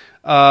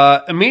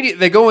 Immediately,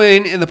 they go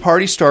in and the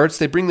party starts.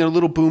 They bring their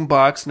little boom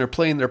box and they're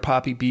playing their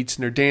poppy beats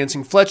and they're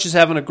dancing. Fletch is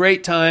having a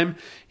great time.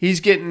 He's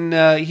getting,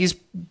 he's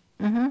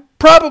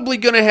probably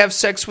going to have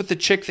sex with the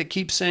chick that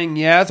keeps saying,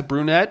 yeah, the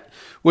brunette,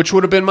 which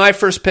would have been my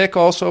first pick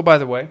also, by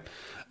the way.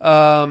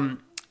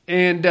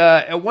 And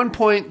at one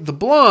point, the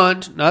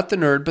blonde, not the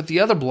nerd, but the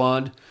other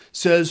blonde,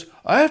 says,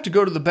 I have to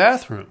go to the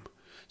bathroom.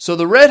 So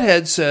the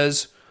redhead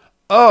says,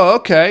 oh,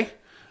 okay,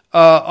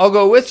 I'll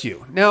go with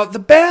you. Now, the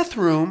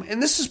bathroom,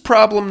 and this is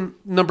problem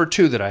number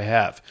 2 that I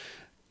have.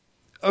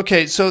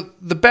 Okay, so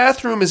the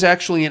bathroom is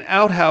actually an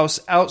outhouse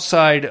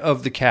outside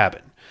of the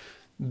cabin.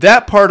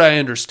 That part I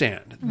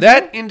understand.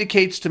 That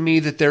indicates to me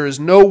that there is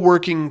no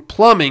working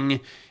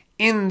plumbing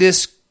in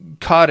this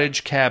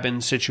cottage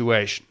cabin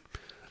situation.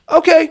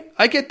 Okay,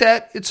 I get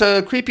that. It's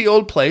a creepy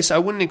old place. I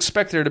wouldn't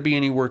expect there to be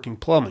any working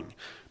plumbing.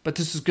 But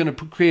this is going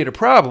to create a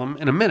problem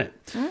in a minute.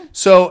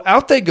 So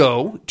out they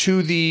go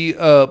to the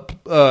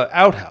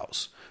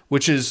outhouse,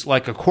 which is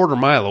like a quarter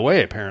mile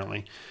away,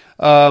 apparently.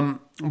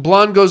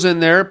 Blonde goes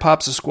in there,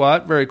 pops a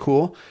squat. Very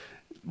cool.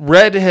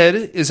 Redhead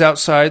is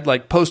outside,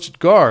 like posted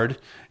guard.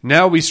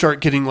 Now we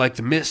start getting like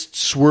the mist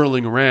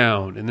swirling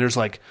around, and there's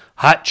like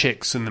hot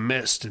chicks in the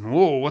mist, and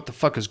whoa, what the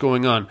fuck is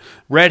going on?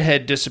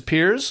 Redhead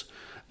disappears.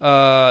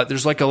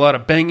 There's like a lot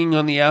of banging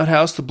on the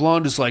outhouse. The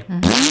blonde is like...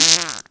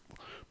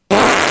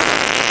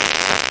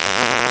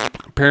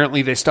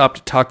 Apparently they stopped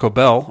at Taco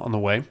Bell on the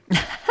way.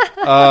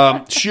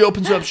 She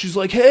opens up. She's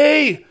like,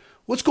 hey,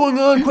 what's going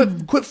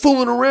on? Quit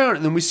fooling around.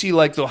 And then we see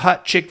like the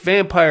hot chick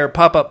vampire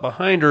pop up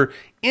behind her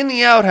in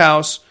the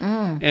outhouse.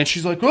 And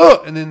she's like,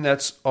 oh, and then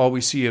that's all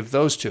we see of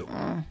those two.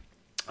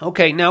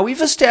 Okay, now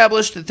we've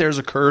established that there's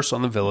a curse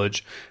on the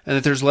village and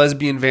that there's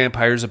lesbian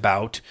vampires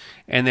about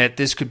and that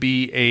this could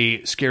be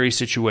a scary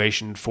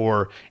situation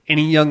for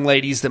any young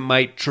ladies that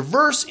might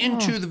traverse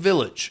into the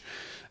village.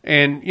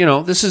 And, you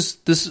know, this is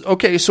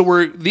okay,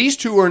 so these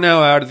two are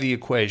now out of the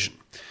equation.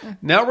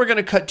 Now we're going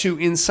to cut to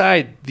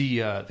inside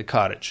the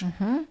cottage.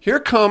 Here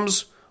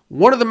comes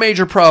one of the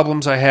major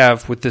problems I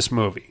have with this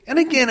movie. And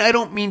again, I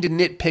don't mean to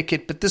nitpick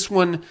it, but this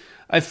one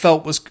I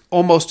felt was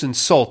almost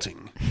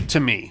insulting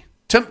to me.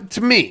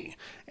 To me,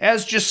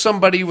 as just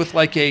somebody with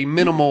like a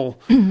minimal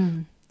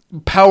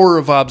power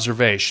of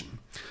observation.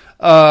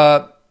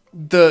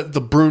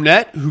 The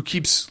brunette who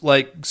keeps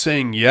like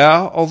saying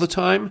yeah all the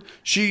time,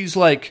 she's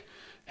like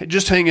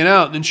just hanging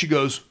out, and then she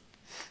goes,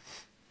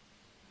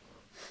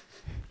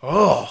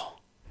 oh.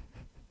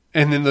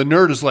 And then the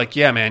nerd is like,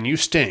 yeah, man, you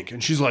stink.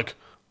 And she's like,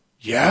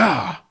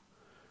 yeah.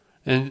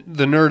 And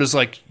the nerd is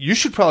like, you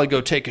should probably go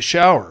take a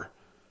shower.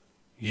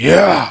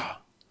 Yeah.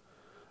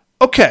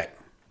 Okay.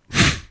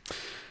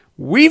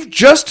 We've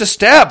just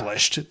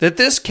established that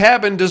this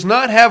cabin does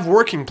not have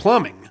working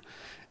plumbing.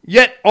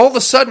 Yet, all of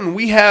a sudden,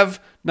 we have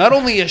not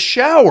only a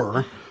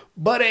shower,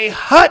 but a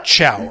hot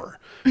shower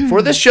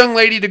for this young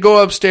lady to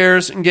go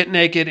upstairs and get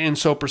naked and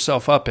soap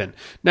herself up in.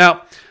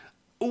 Now,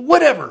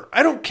 whatever.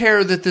 I don't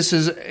care that this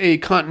is a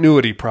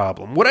continuity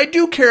problem. What I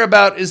do care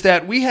about is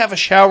that we have a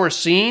shower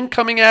scene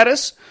coming at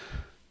us.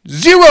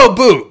 0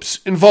 boobs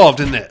involved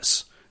in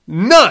this.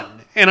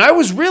 None. And I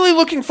was really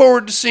looking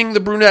forward to seeing the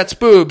brunette's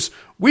boobs.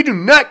 We do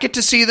not get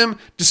to see them,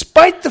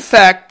 despite the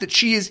fact that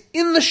she is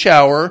in the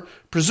shower,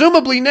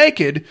 presumably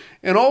naked,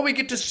 and all we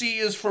get to see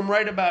is from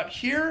right about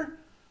here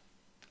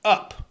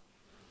up.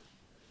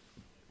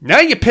 Now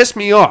you piss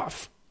me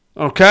off,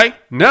 okay?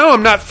 Now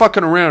I'm not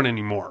fucking around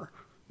anymore.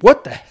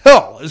 What the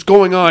hell is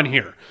going on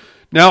here?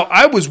 Now,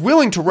 I was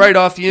willing to write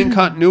off the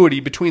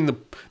incontinuity between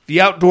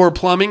the outdoor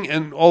plumbing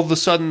and all of a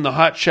sudden the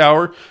hot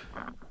shower,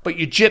 but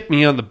you gypped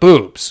me on the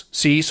boobs.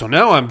 See, so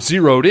now I'm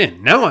zeroed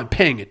in. Now I'm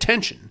paying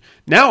attention.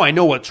 Now I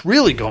know what's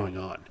really going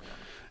on.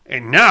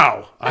 And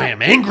now I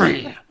am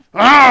angry.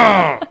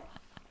 Ah!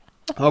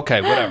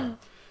 Okay, whatever.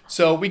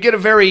 So we get a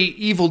very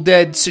Evil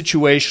Dead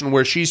situation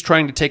where she's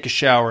trying to take a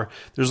shower.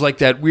 There's like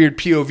that weird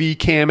POV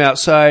cam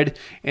outside,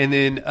 and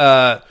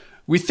then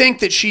we think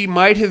that she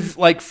might have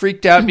like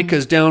freaked out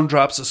because down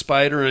drops a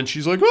spider, and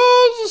she's like,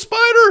 "Oh, it's a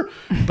spider!"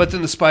 But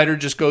then the spider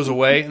just goes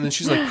away, and then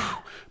she's like, "Phew."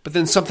 But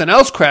then something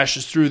else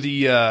crashes through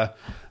the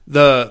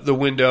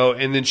window,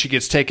 and then she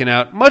gets taken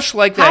out, much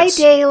like that. Hi,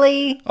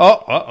 Daly.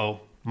 Oh,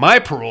 my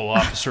parole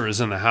officer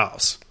is in the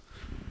house.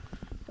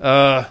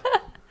 I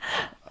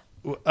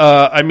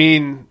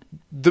mean,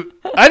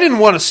 I didn't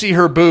want to see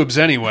her boobs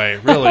anyway.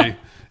 Really,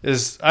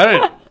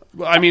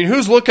 I mean,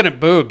 who's looking at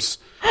boobs?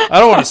 I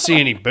don't want to see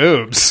any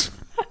boobs.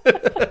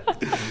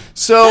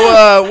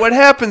 So what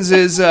happens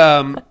is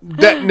that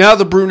now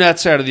the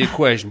brunette's out of the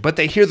equation, but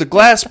they hear the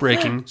glass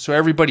breaking, so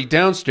everybody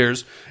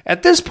downstairs.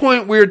 At this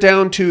point, we're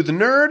down to the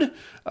nerd,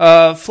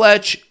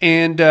 Fletch,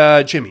 and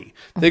Jimmy.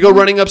 They go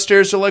running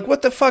upstairs. They're like,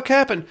 what the fuck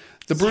happened?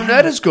 The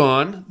brunette is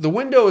gone. The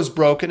window is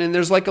broken, and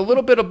there's like a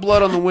little bit of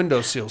blood on the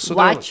windowsill. So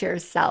watch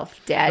yourself,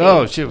 Daddy.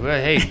 Oh,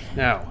 hey,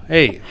 now.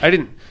 Hey, I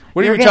didn't.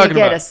 What are you talking about?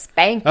 You're going to get a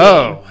spanking.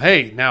 Oh,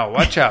 hey, now,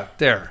 watch out.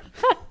 There.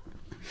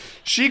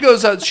 She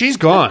goes out. She's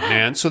gone,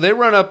 man. So they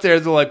run up there.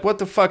 They're like, what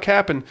the fuck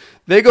happened?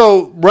 They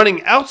go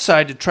running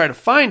outside to try to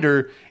find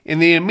her,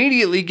 and they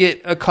immediately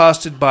get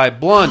accosted by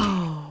Blondie.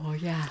 Oh,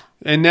 yeah.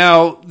 And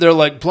now they're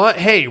like,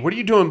 hey, what are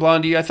you doing,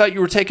 Blondie? I thought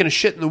you were taking a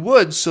shit in the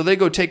woods. So they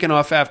go taking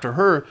off after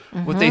her.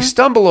 What they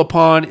stumble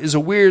upon is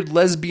a weird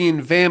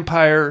lesbian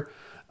vampire,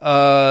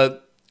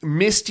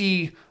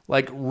 misty,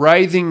 like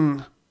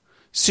writhing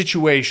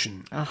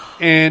situation.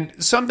 And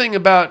something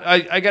about,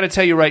 I got to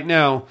tell you right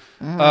now,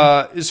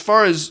 as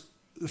far as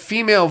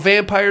female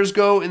vampires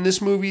go in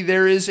this movie,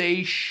 there is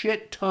a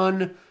shit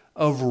ton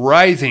of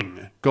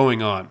writhing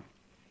going on.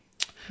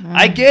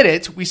 I get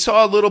it. We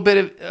saw a little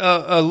bit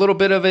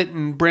of it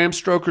in Bram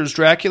Stoker's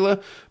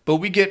Dracula, but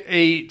we get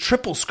a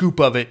triple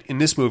scoop of it in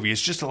this movie.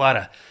 It's just a lot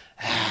of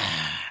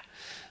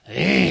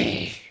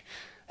I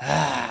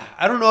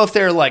don't know if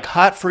they're like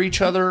hot for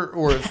each other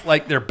or if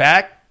like their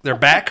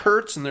back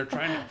hurts and they're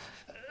trying to.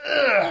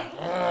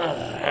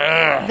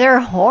 They're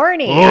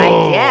horny,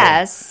 I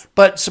guess.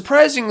 But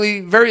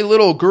surprisingly, very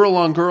little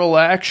girl-on-girl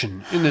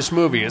action in this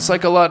movie. It's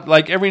like a lot,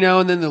 like every now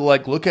and then they'll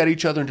like look at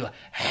each other and do like.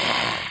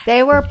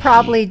 They were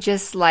probably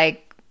just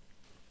like.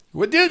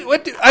 What did I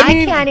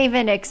mean, I can't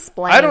even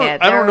explain it. I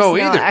don't know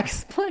There's no either.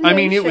 explanation. I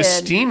mean, it was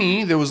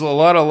steamy. There was a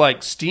lot of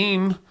like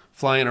steam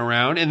flying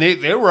around, and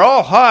they were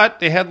all hot.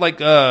 They had like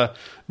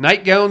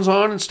nightgowns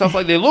on and stuff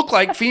like. They look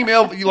like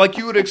female, like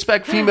you would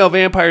expect female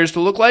vampires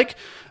to look like.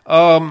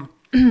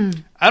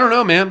 I don't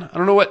know, man. I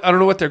don't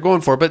know what they're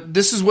going for, but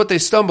this is what they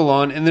stumble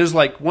on. And there's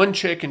like one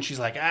chick, and she's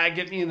like,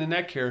 get me in the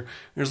neck here.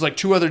 There's like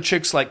two other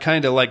chicks, like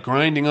kind of like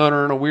grinding on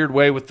her in a weird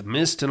way with the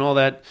mist and all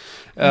that.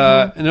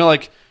 And they're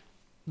like,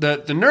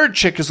 the nerd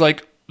chick is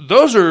like,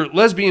 those are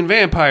lesbian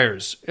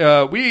vampires.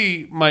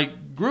 My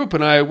group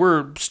and I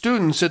were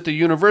students at the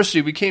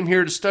university. We came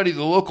here to study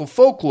the local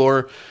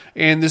folklore,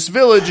 and this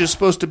village is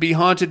supposed to be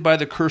haunted by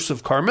the curse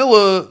of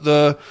Carmilla,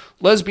 the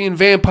lesbian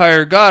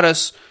vampire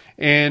goddess.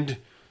 And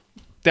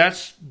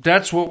that's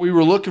what we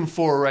were looking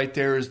for right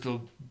there is the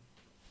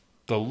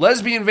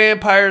lesbian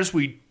vampires.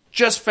 We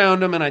just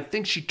found them, and I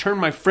think she turned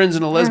my friends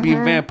into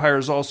lesbian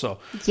vampires also.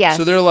 Yes.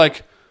 So they're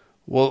like,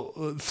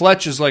 well,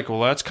 Fletch is like,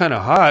 well, that's kind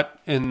of hot.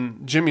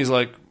 And Jimmy's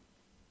like,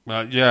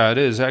 yeah, it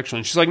is, actually.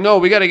 And she's like, no,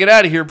 we got to get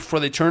out of here before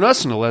they turn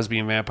us into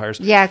lesbian vampires.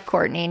 Yeah,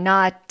 Courtney,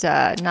 not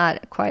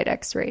quite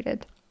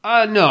X-rated.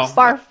 No.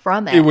 Far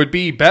from it. It would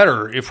be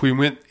better if we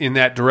went in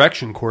that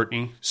direction,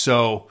 Courtney.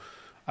 So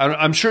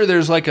I'm sure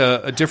there's like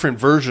a different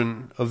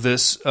version of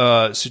this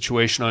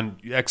situation on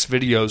X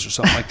videos or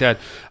something like that.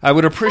 I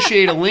would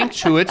appreciate a link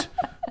to it,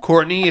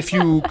 Courtney, if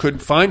you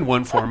could find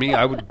one for me.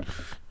 I would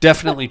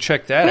definitely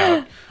check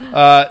that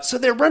out. So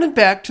they're running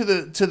back to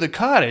the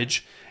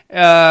cottage,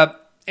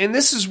 and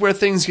this is where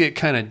things get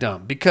kind of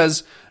dumb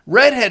because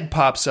Redhead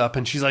pops up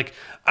and she's like,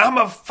 I'm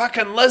a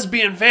fucking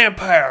lesbian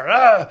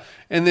vampire.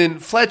 And then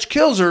Fletch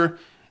kills her.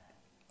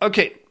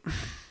 Okay.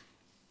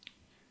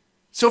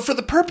 So for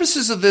the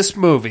purposes of this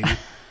movie,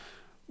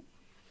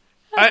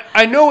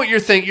 I know what you're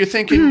thinking. You're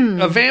thinking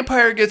a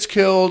vampire gets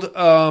killed,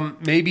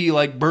 maybe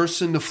like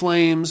bursts into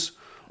flames,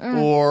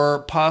 or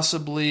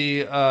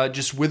possibly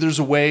just withers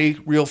away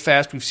real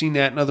fast. We've seen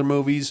that in other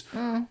movies.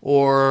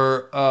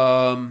 Or,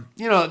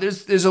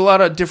 there's a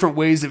lot of different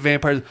ways that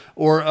vampires,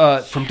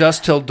 or from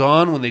dusk till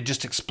dawn when they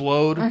just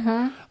explode.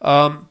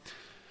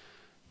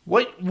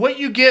 What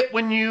you get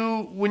when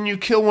you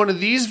kill one of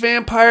these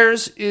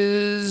vampires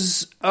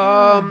is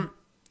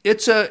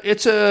it's a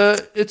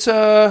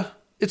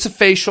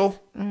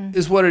facial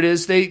is what it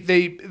is.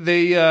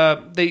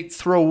 They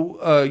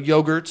throw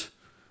yogurt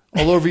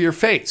all over your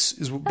face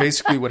is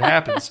basically what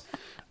happens.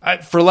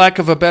 For lack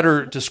of a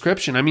better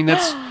description, I mean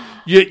that's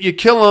you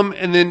kill them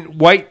and then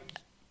white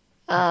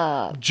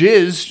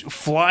jizz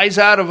flies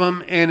out of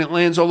them and it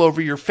lands all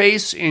over your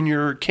face and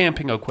your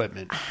camping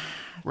equipment.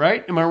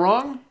 Right? Am I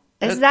wrong?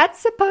 Is that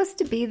supposed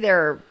to be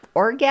their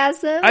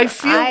orgasm? I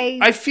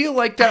feel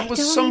like that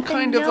was some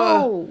kind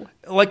of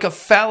a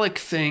phallic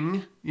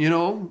thing,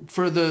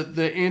 for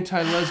the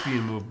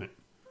anti-lesbian movement.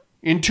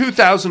 In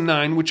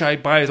 2009, which I,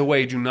 by the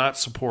way, do not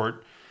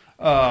support.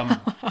 I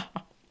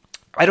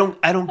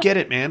don't get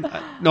it, man.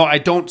 No, I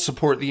don't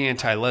support the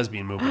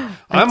anti-lesbian movement.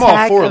 I'm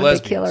all for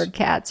lesbians. The killer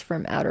cats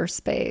from outer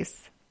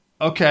space.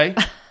 Okay.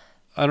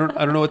 I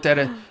don't know what that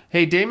is.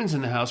 Hey, Damon's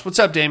in the house. What's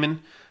up,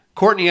 Damon?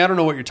 Courtney, I don't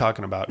know what you're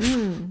talking about.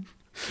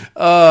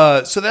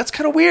 So that's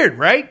kind of weird,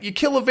 right? You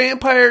kill a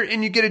vampire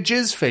and you get a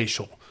jizz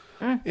facial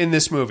in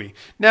this movie.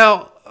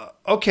 Now,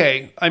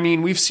 okay, I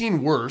mean, we've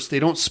seen worse. They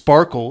don't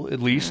sparkle,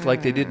 at least,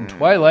 like they did in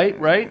Twilight,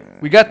 right?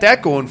 We got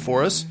that going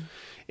for us.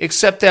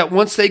 Except that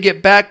once they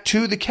get back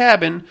to the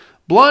cabin,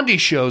 Blondie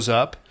shows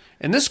up.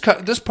 And this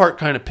part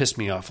kind of pissed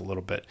me off a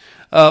little bit.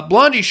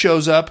 Blondie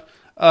shows up.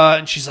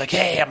 And she's like,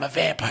 hey, I'm a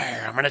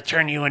vampire. I'm going to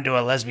turn you into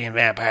a lesbian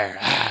vampire.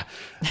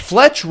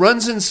 Fletch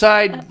runs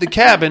inside the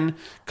cabin,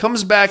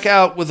 comes back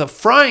out with a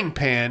frying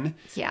pan,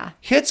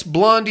 hits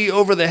Blondie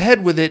over the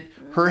head with it.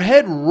 Her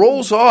head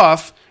rolls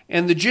off,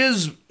 and the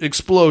jizz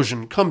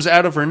explosion comes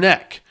out of her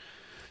neck.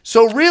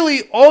 So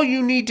really, all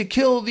you need to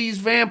kill these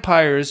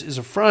vampires is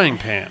a frying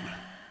pan.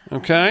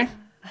 Okay?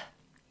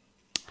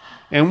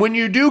 And when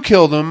you do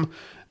kill them,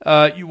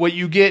 what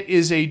you get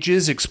is a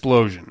jizz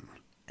explosion.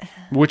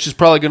 which is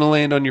probably going to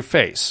land on your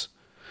face.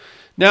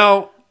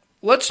 Now,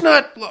 let's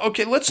not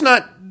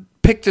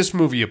pick this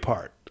movie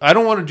apart. I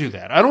don't want to do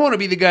that. I don't want to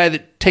be the guy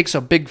that takes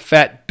a big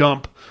fat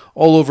dump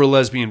all over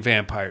lesbian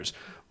vampires.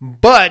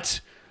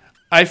 But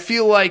I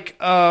feel like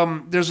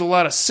there's a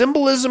lot of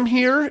symbolism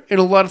here and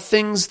a lot of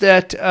things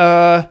that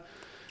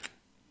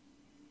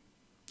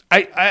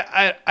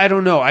I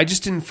don't know. I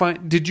just didn't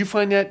find. Did you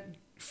find that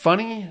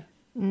funny?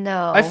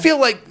 No. I feel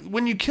like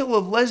when you kill a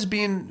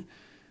lesbian,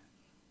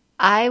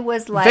 I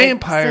was like,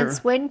 vampire.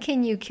 Since when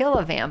can you kill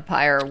a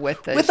vampire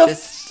with a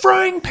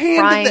frying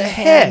pan to the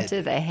head?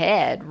 To the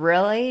head,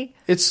 really?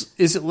 Is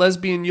it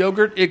lesbian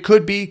yogurt? It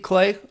could be,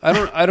 Clay.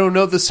 I don't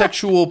know the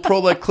sexual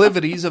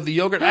proclivities of the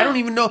yogurt. I don't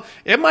even know.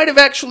 It might have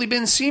actually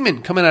been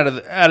semen coming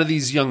out of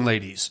these young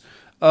ladies.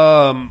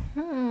 I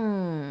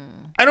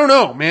don't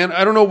know, man.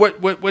 I don't know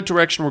what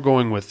direction we're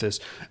going with this.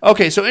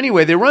 Okay, so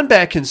anyway, they run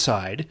back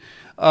inside,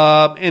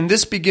 and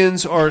this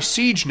begins our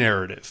siege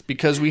narrative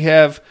because we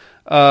have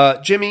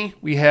Jimmy,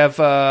 we have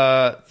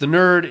the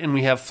nerd, and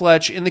we have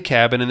Fletch in the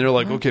cabin, and they're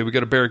like, okay, we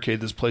got to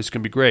barricade this place. It's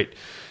going to be great.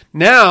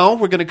 Now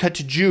we're going to cut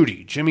to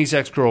Judy, Jimmy's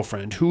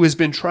ex-girlfriend, who has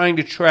been trying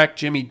to track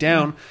Jimmy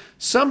down,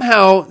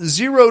 somehow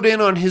zeroed in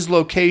on his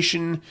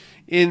location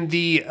in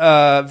the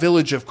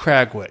village of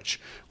Cragwitch,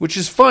 which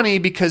is funny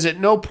because at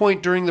no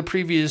point during the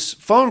previous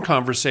phone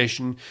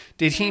conversation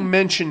did he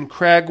mention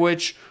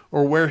Cragwitch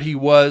or where he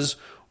was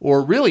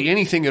or really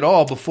anything at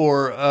all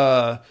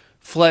before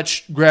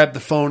Fletch grabbed the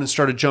phone and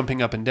started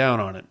jumping up and down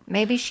on it.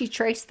 Maybe she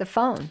traced the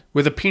phone.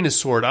 With a penis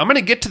sword. I'm going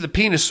to get to the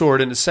penis sword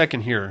in a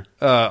second here,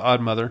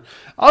 Odd Mother.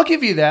 I'll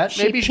give you that.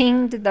 She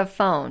pinged the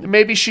phone.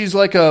 Maybe she's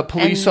like a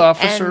police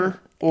officer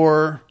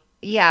or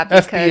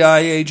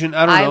FBI agent.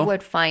 I don't know. I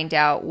would find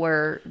out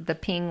where the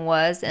ping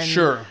was and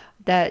sure.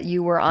 that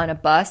you were on a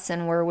bus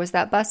and where was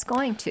that bus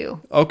going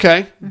to.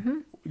 Okay.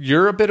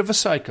 You're a bit of a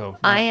psycho.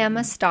 I am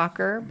a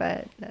stalker,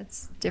 but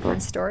that's a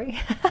different story.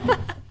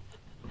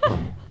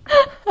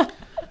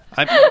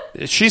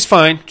 She's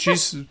fine.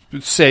 She's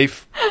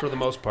safe for the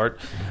most part.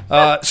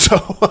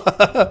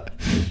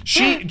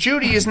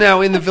 Judy is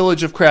now in the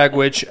village of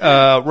Cragwitch,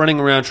 running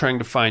around trying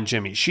to find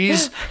Jimmy.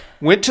 She's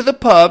went to the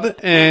pub,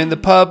 and the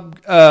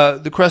pub,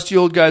 the crusty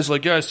old guy's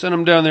like, yeah, I sent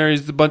him down there.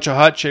 He's a bunch of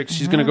hot chicks.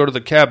 He's going to go to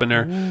the cabin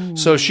there.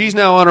 So she's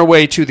now on her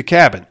way to the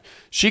cabin.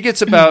 She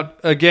gets about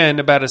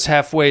as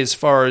halfway as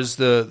far as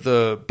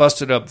the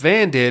busted up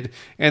van did,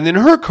 and then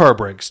her car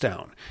breaks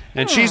down.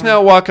 And she's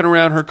now walking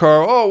around her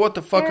car. Oh, what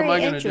the fuck am I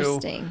going to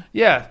do?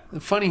 Yeah,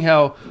 funny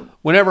how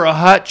whenever a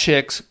hot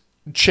chick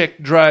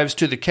drives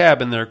to the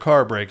cabin, their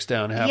car breaks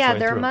down halfway through. Yeah,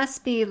 there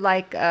must be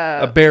like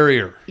a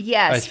barrier.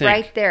 Yes, I think.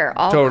 Right there.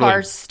 All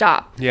cars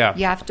stop. Yeah,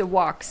 you have to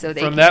walk so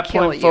they can kill you. From that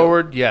point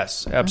forward,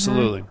 yes,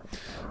 absolutely.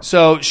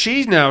 So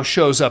she now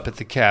shows up at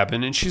the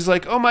cabin, and she's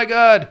like, "Oh my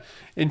god."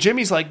 And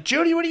Jimmy's like,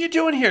 Judy, what are you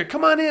doing here?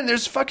 Come on in.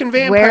 There's fucking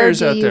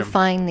vampires out there. Where do you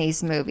find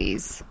these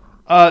movies?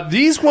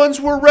 These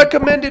ones were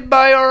recommended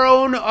by our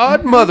own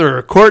Odd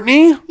Mother,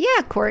 Courtney.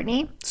 Yeah,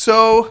 Courtney.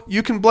 So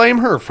you can blame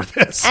her for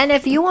this. And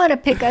if you want to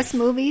pick us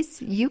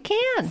movies, you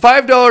can.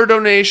 $5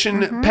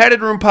 donation,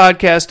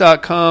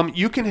 paddedroompodcast.com.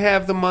 You can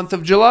have the month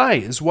of July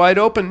is wide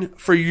open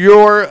for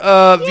your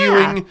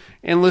viewing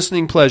and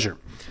listening pleasure.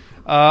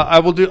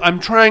 I'm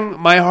trying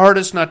my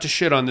hardest not to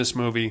shit on this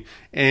movie,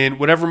 and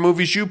whatever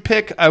movies you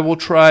pick, I will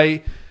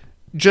try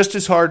just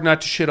as hard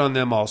not to shit on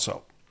them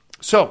also.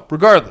 So,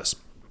 regardless,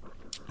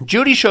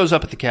 Judy shows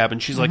up at the cabin.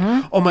 She's like,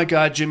 oh my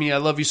God, Jimmy, I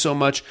love you so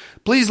much.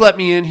 Please let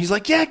me in. He's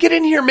like, yeah, get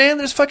in here, man.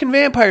 There's fucking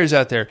vampires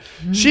out there.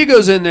 She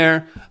goes in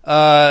there.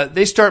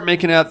 They start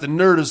making out. The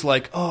nerd is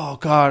like, oh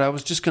God, I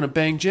was just going to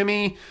bang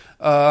Jimmy.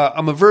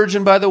 I'm a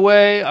virgin, by the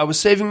way. I was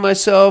saving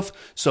myself.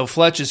 So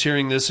Fletch is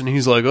hearing this, and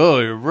he's like, oh,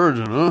 you're a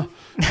virgin, huh?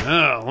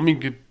 Yeah, let me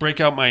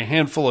break out my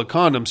handful of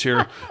condoms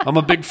here. I'm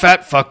a big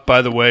fat fuck,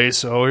 by the way,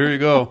 so here you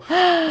go.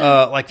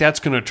 Like that's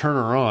going to turn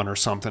her on or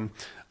something.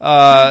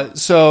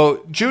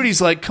 So Judy's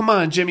like, come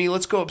on, Jimmy,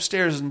 let's go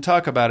upstairs and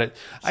talk about it.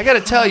 I got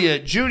to tell you,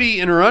 Judy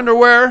in her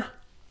underwear,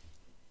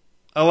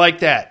 I like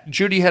that.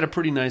 Judy had a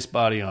pretty nice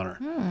body on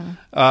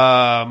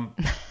her.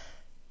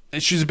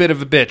 She's a bit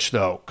of a bitch,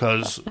 though,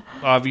 because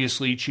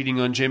obviously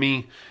cheating on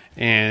Jimmy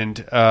and,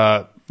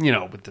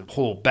 with the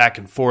whole back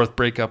and forth,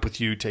 break up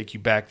with you, take you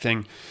back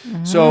thing.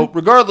 So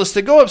regardless,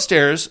 they go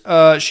upstairs.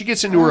 She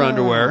gets into her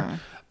underwear.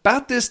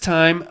 About this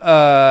time,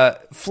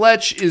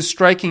 Fletch is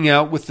striking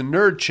out with the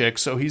nerd chick,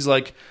 so he's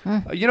like,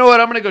 you know what,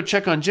 I'm going to go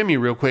check on Jimmy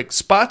real quick.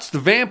 Spots the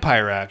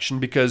vampire action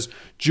because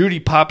Judy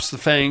pops the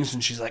fangs,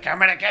 and she's like, I'm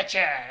going to get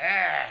you.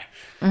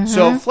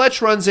 So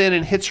Fletch runs in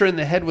and hits her in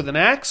the head with an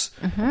axe,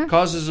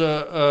 causes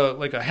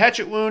a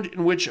hatchet wound,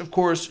 in which, of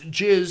course,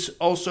 jizz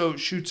also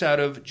shoots out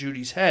of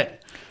Judy's head.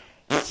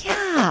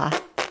 Yeah.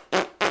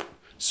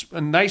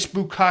 A nice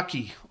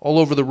bukkake all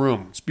over the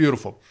room. It's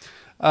beautiful.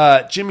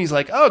 Jimmy's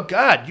like, oh,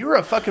 God, you're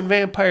a fucking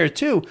vampire,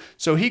 too.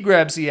 So he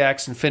grabs the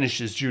axe and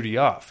finishes Judy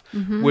off,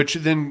 which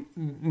then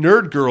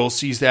Nerd Girl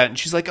sees that, and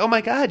she's like, oh,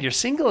 my God, you're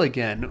single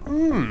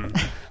again.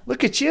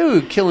 Look at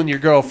you killing your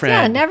girlfriend.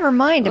 Yeah, never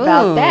mind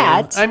about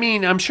that. I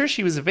mean, I'm sure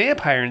she was a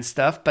vampire and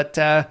stuff, but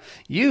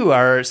you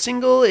are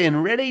single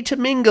and ready to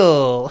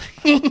mingle.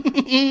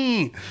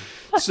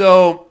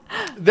 So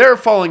they're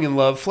falling in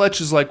love.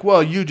 Fletch is like,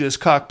 well, you just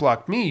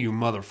cock-blocked me, you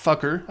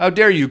motherfucker. How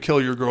dare you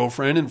kill your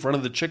girlfriend in front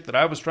of the chick that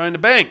I was trying to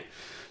bang?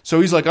 So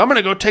he's like, I'm going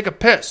to go take a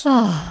piss.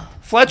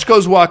 Fletch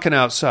goes walking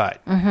outside,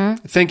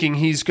 thinking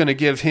he's going to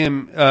give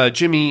him,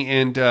 Jimmy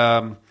and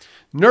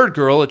Nerd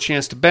Girl, a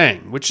chance to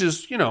bang, which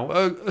is,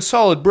 a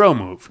solid bro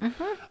move.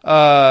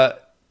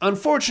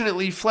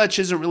 Unfortunately, Fletch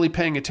isn't really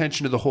paying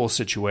attention to the whole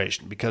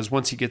situation because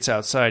once he gets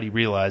outside, he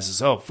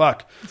realizes, oh,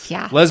 fuck.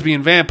 Yeah.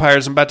 Lesbian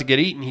vampires, I'm about to get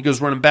eaten. He goes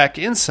running back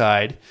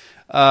inside.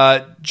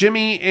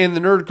 Jimmy and the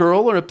Nerd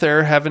Girl are up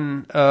there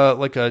having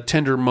like a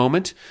tender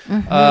moment.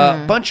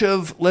 A bunch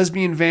of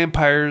lesbian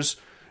vampires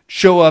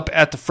show up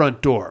at the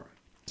front door.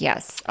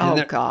 Yes. And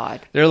Oh,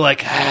 God. They're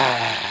like,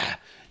 ah.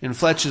 And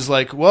Fletch is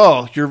like,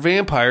 well, you're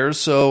vampires,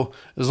 so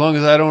as long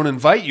as I don't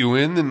invite you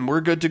in, then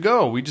we're good to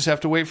go. We just have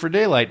to wait for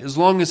daylight. As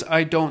long as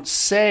I don't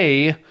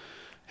say,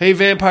 hey,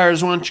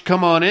 vampires, why don't you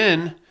come on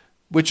in?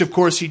 Which, of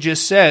course, he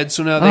just said,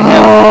 so now they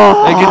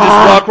can just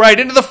walk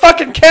right into the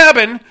fucking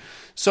cabin.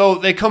 So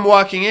they come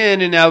walking in,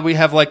 and now we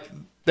have, like,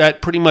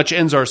 that pretty much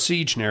ends our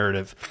siege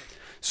narrative.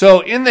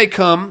 So in they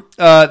come.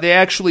 They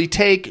actually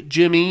take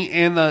Jimmy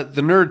and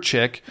the nerd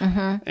chick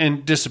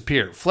and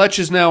disappear. Fletch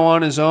is now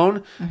on his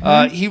own.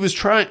 He was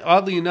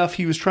oddly enough,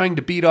 he was trying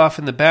to beat off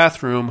in the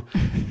bathroom.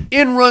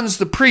 In runs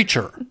the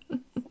preacher,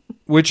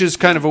 which is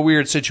kind of a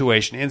weird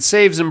situation, and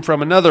saves him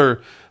from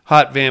another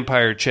hot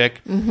vampire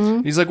chick.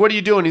 He's like, what are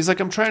you doing? He's like,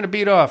 I'm trying to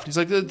beat off. He's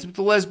like,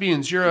 the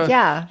lesbians,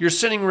 you're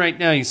sinning right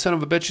now, you son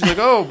of a bitch. He's like,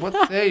 oh,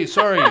 what? Hey,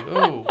 sorry.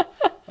 Oh,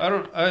 I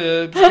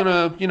was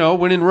gonna,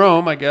 when in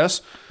Rome, I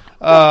guess.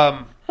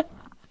 So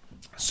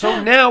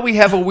now we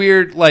have a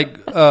weird,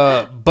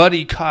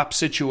 buddy cop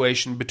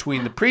situation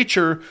between the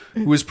preacher,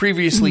 who was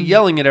previously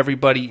yelling at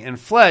everybody, and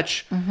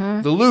Fletch,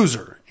 the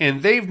loser.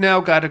 And they've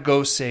now got to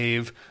go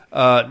save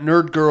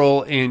Nerd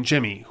Girl and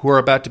Jimmy, who are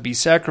about to be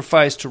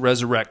sacrificed to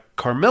resurrect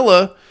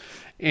Carmilla.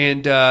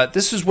 And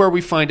this is where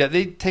we find out.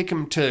 They take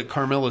him to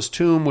Carmilla's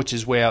tomb, which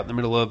is way out in the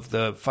middle of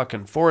the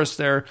fucking forest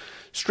there.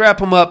 Strap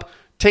him up.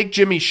 Take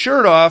Jimmy's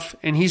shirt off,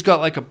 and he's got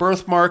like a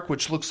birthmark,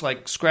 which looks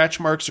like scratch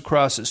marks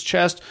across his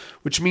chest,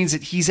 which means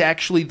that he's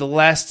actually the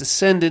last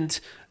descendant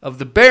of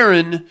the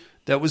Baron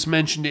that was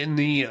mentioned in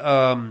the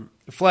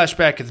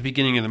flashback at the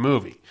beginning of the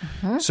movie.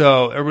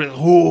 So everybody,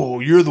 oh,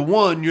 you're the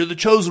one, you're the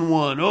chosen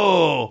one,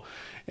 oh.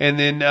 And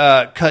then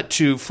cut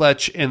to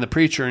Fletch and the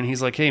preacher, and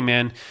he's like, hey,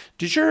 man,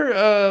 did your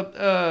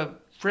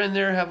friend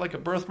there have like a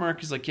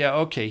birthmark? He's like, yeah,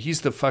 okay, he's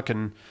the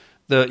fucking,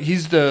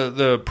 he's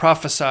the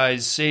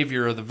prophesized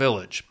savior of the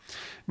village.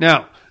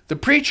 Now, the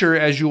preacher,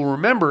 as you'll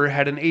remember,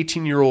 had an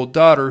 18-year-old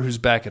daughter who's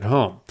back at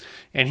home.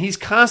 And he's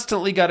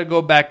constantly got to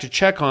go back to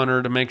check on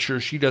her to make sure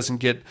she doesn't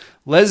get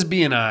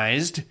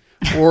lesbianized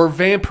or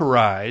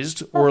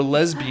vampirized or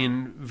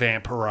lesbian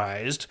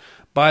vampirized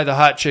by the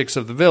hot chicks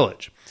of the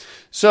village.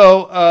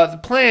 So the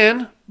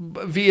plan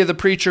via the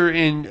preacher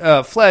and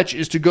Fletch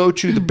is to go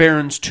to the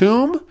Baron's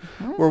tomb,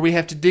 where we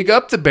have to dig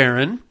up the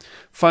Baron,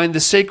 find the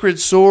sacred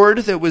sword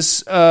that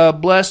was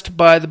blessed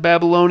by the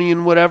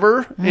Babylonian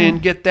whatever,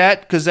 and get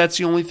that, because that's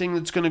the only thing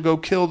that's going to go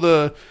kill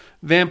the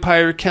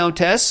vampire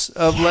countess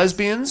of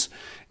lesbians.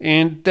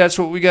 And that's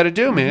what we got to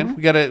do, man.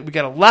 We got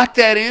to lock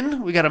that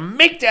in. We got to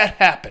make that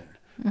happen.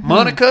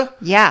 Monica,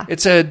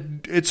 it's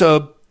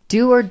a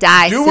do or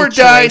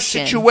die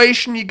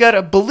situation. You got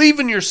to believe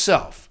in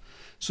yourself.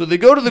 So they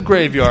go to the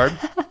graveyard.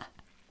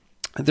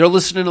 They're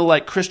listening to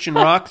like Christian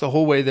rock the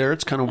whole way there.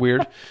 It's kind of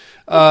weird.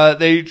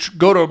 They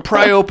go to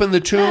pry open the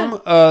tomb.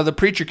 The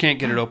preacher can't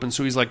get it open,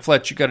 so he's like,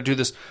 Fletch, you got to do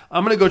this.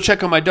 I'm going to go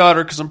check on my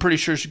daughter because I'm pretty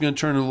sure she's going to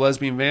turn into a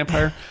lesbian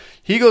vampire.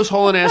 He goes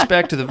hauling ass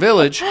back to the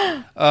village.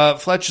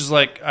 Fletch is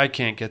like, I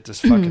can't get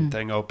this fucking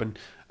thing open.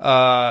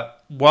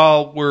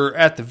 While we're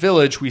at the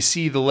village, we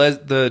see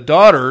the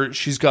daughter.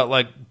 She's got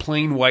like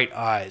plain white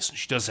eyes.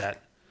 She does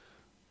that.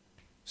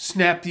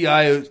 Snap the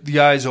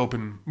eyes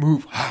open.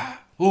 Move.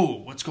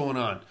 Ooh, what's going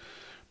on?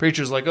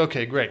 Preacher's like,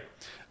 okay, great.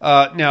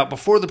 Now,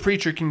 before the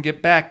preacher can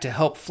get back to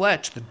help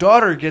Fletch, the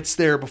daughter gets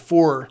there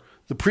before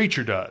the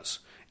preacher does,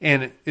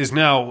 and is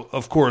now,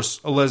 of course,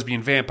 a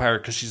lesbian vampire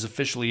because she's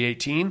officially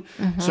 18.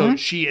 So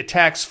she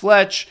attacks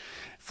Fletch.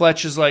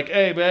 Fletch is like,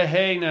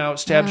 hey, now,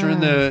 stabs her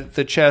in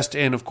the chest,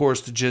 and, of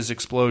course, the jizz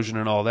explosion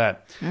and all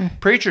that.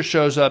 Preacher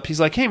shows up. He's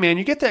like, hey, man,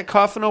 you get that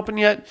coffin open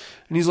yet?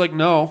 And he's like,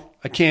 no,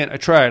 I can't. I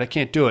tried. I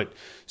can't do it.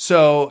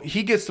 So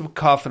he gets the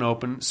coffin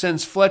open,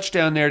 sends Fletch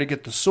down there to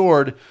get the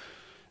sword.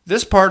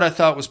 This part I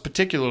thought was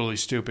particularly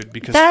stupid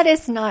because... That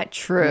is not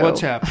true.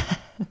 What's happened?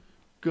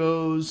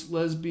 Goes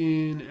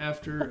lesbian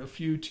after a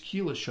few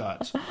tequila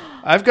shots.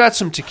 I've got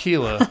some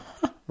tequila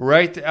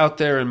right out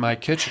there in my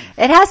kitchen.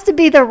 It has to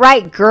be the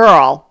right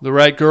girl. The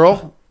right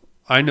girl?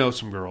 I know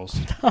some girls.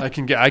 I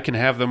can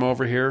have them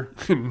over here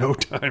in no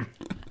time.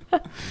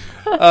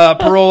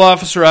 Parole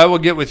officer, I will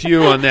get with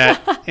you on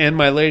that and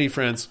my lady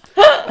friends.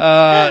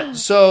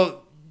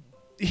 So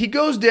he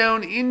goes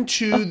down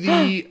into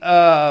the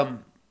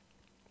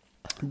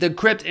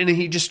crypt and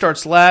he just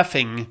starts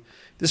laughing.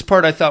 This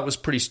part I thought was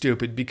pretty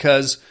stupid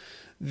because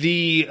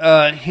the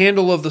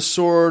handle of the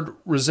sword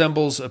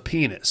resembles a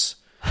penis.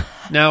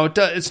 Now,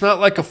 it's not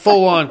like a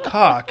full-on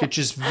cock. It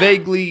just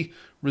vaguely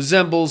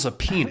resembles a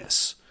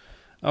penis.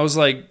 I was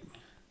like,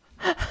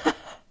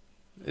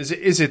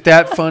 is it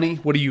that funny?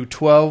 What are you,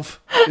 12?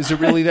 Is it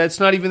really that? It's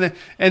not even that.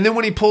 And then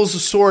when he pulls the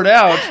sword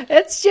out,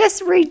 it's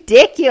just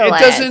ridiculous.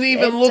 It doesn't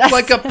even look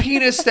like a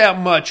penis that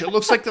much. It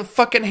looks like the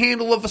fucking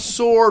handle of a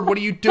sword. What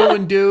are you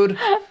doing, dude?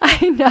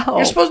 I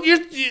know.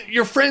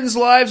 Your friends'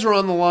 lives are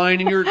on the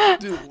line, and you're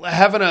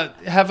having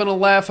a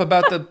laugh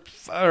about the.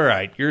 All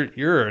right,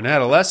 you're an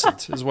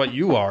adolescent, is what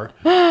you are.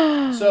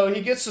 So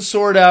he gets the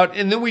sword out,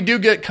 and then we do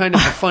get kind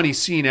of a funny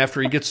scene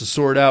after he gets the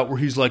sword out, where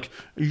he's like,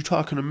 "Are you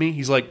talking to me?"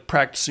 He's like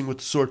practicing with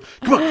the sword.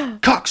 Come on,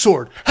 cock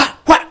sword. Ha,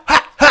 ha,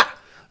 ha, ha.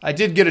 I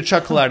did get a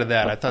chuckle out of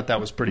that. I thought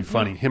that was pretty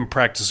funny. Him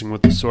practicing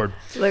with the sword.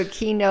 Look,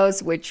 he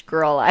knows which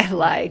girl I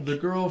like. The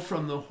girl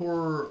from the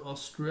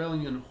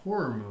Australian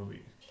horror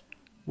movie.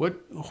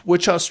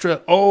 Which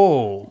Australia?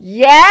 Oh.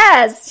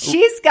 Yes,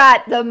 she's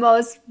got the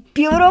most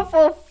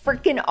beautiful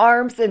freaking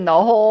arms in the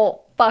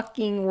whole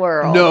fucking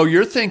world. No,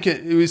 you're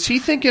thinking. Was he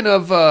thinking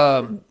of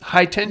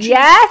High Tension?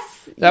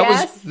 Yes. That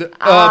yes. was.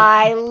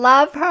 I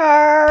love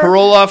her.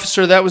 Parole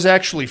officer. That was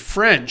actually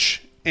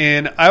French,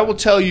 and I will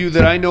tell you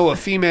that I know a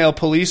female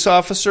police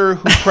officer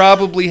who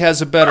probably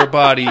has a better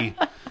body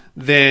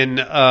than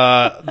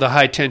the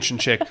High Tension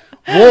chick.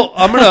 Well,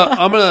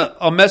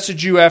 I'll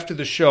message you after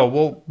the show.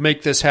 We'll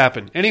make this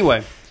happen.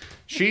 Anyway,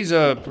 she's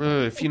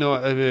if you know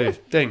a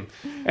thing.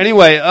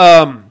 Anyway,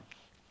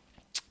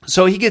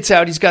 so he gets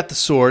out. He's got the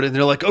sword, and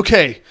they're like,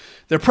 okay,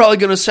 they're probably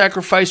going to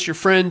sacrifice your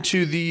friend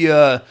to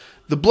the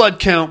blood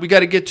count. We got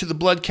to get to the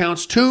blood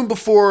count's tomb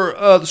before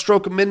the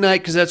stroke of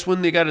midnight because that's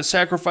when they got to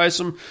sacrifice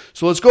him.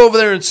 So let's go over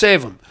there and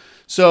save him.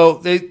 So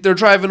they're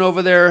driving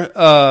over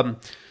there.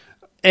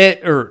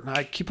 Ed, or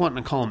I keep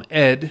wanting to call him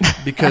Ed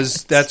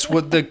because that's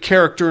what the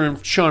character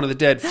in Shaun of the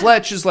Dead.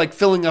 Fletch is like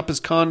filling up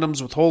his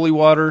condoms with holy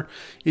water.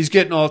 He's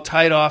getting all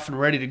tied off and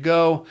ready to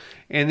go.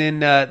 And then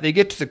they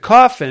get to the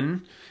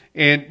coffin,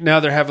 and now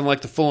they're having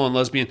like the full-on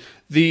lesbian.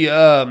 The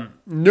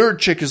nerd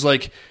chick is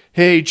like,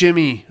 hey,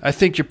 Jimmy, I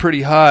think you're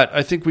pretty hot.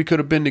 I think we could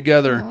have been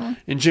together. Aww.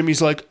 And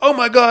Jimmy's like, oh,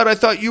 my God, I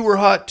thought you were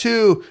hot,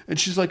 too. And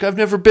she's like, I've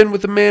never been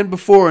with a man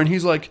before. And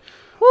he's like,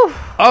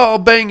 I'll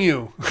bang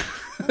you.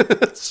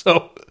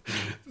 So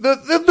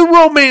the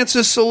romance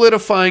is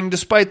solidifying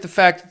despite the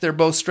fact that they're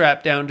both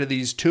strapped down to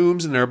these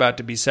tombs and they're about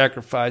to be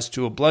sacrificed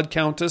to a blood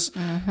countess,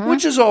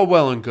 which is all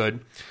well and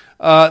good.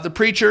 The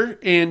preacher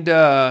and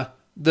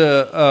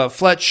the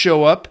Fletch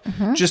show up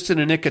just in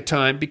a nick of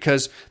time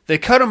because they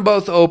cut them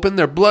both open.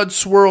 Their blood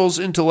swirls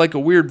into like a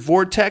weird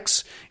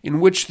vortex in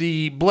which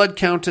the blood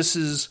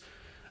countess's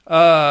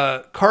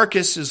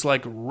carcass is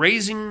like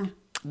raising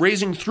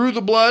through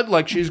the blood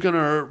like she's going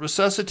to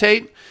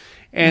resuscitate.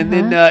 And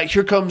then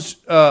here comes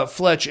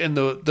Fletch and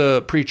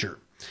the preacher.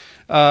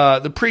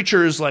 The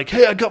preacher is like,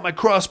 hey, I got my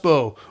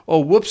crossbow. Oh,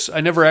 whoops, I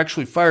never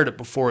actually fired it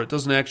before. It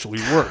doesn't actually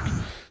work.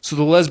 So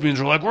the lesbians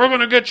are like, we're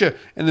going to get you.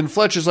 And then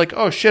Fletch is like,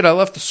 oh, shit, I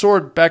left the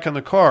sword back in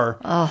the car.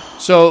 Oh.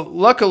 So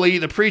luckily,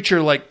 the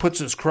preacher like puts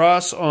his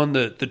cross on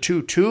the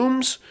two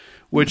tombs,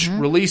 which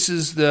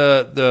releases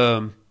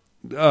the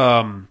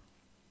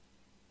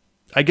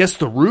I guess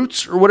the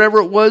roots or whatever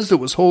it was that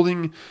was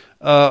holding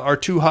our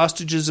two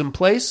hostages in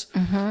place.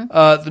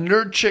 The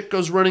nerd chick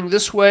goes running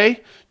this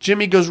way.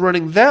 Jimmy goes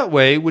running that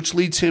way, which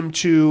leads him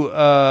to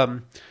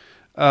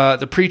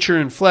the preacher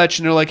and Fletch.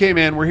 And they're like, hey,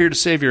 man, we're here to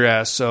save your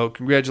ass. So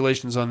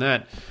congratulations on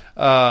that.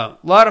 A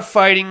lot of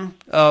fighting,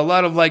 a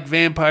lot of like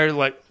vampire,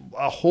 like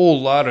a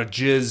whole lot of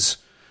jizz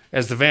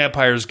as the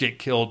vampires get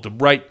killed. The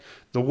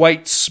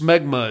white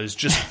smegma is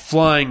just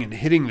flying and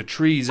hitting the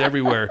trees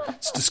everywhere.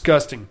 It's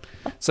disgusting.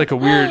 It's like a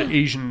weird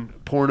Asian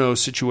porno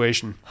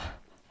situation.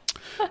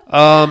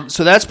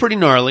 So that's pretty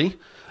gnarly.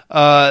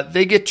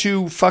 They get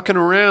to fucking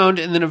around,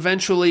 and then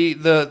eventually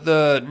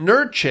the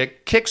nerd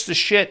chick kicks the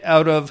shit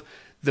out of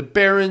the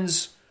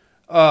Baron's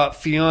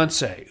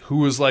fiance, who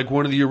was like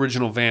one of the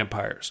original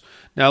vampires.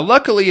 Now,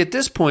 luckily, at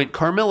this point,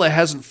 Carmilla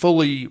hasn't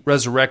fully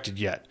resurrected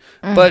yet,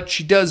 but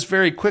she does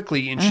very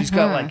quickly, and she's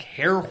got like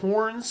hair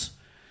horns,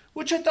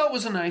 which I thought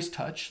was a nice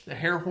touch. The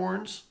hair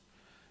horns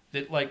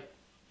that like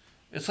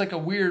it's like a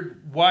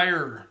weird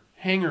wire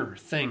hanger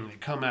thing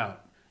that come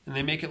out. And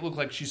they make it look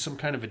like she's some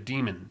kind of a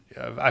demon,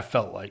 I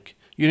felt like.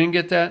 You didn't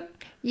get that?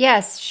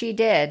 Yes, she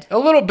did. A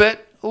little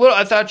bit.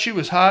 I thought she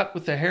was hot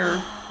with the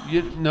hair.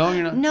 No,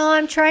 you're not? No,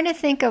 I'm trying to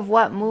think of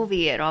what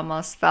movie it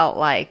almost felt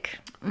like.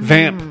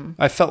 Vamp.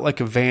 I felt like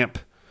a vamp.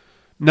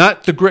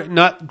 Not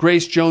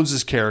Grace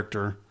Jones's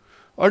character.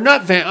 Or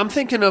not vamp. I'm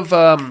thinking of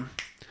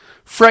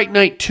Fright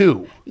Night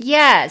 2.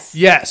 Yes.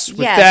 Yes, with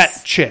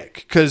that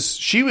chick. Because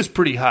she was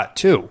pretty hot,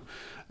 too.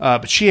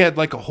 But she had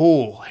like a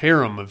whole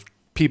harem of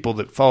people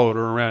that followed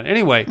her around.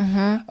 Anyway,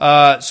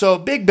 so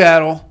big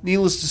battle,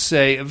 needless to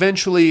say.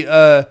 Eventually,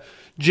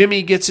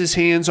 Jimmy gets his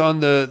hands on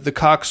the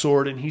cock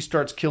sword and he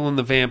starts killing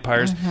the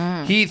vampires.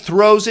 He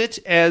throws it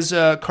as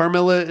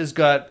Carmilla has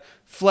got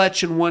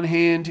Fletch in one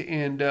hand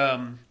and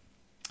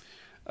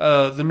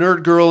the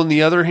nerd girl in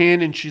the other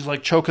hand, and she's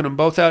like choking them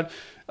both out.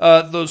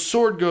 The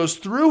sword goes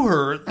through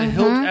her. The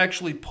hilt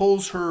actually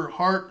pulls her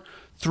heart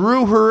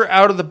through her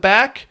out of the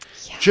back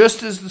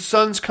just as the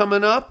sun's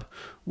coming up,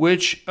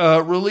 which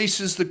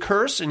releases the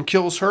curse and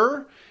kills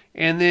her.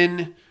 And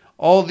then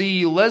all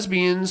the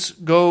lesbians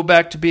go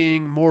back to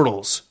being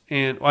mortals.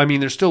 And I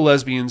mean, they're still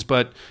lesbians,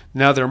 but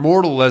now they're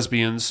mortal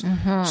lesbians,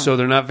 so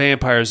they're not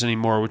vampires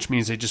anymore, which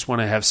means they just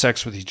want to have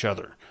sex with each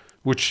other,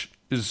 which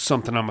is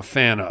something I'm a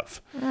fan of.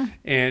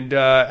 And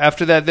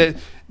after that,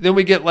 then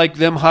we get like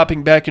them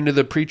hopping back into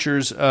the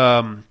preacher's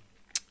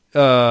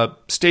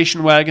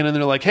station wagon, and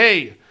they're like,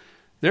 hey,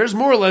 there's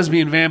more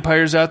lesbian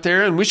vampires out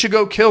there, and we should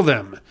go kill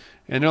them.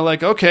 And they're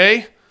like,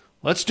 okay,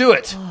 let's do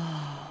it.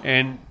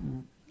 And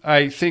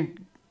I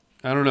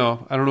don't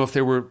know if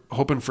they were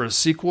hoping for a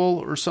sequel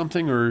or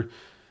something, or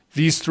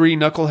these three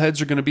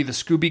knuckleheads are going to be the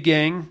Scooby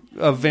Gang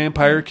of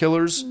vampire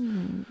killers.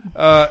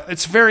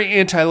 It's very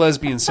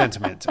anti-lesbian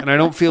sentiment, and I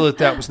don't feel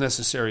that was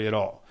necessary at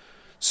all.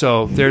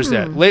 So there's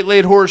that.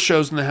 Late horror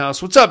shows in the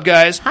house. What's up,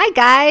 guys? Hi,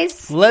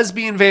 guys.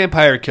 Lesbian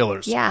Vampire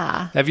Killers.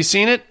 Yeah. Have you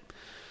seen it?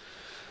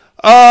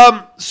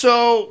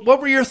 So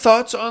what were your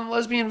thoughts on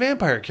Lesbian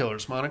Vampire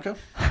Killers, Monica?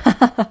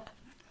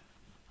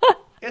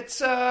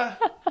 It's I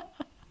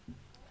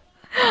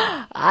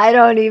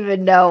don't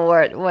even know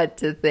what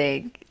to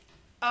think.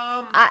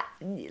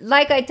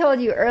 Like I told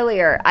you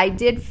earlier, I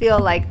did feel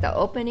like the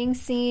opening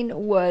scene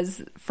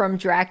was from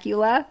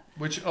Dracula.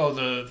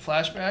 The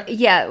flashback?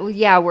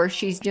 Yeah, where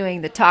she's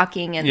doing the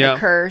talking and the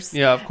curse.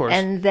 Yeah, of course.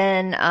 And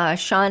then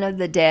Shaun of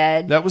the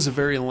Dead. That was a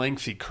very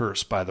lengthy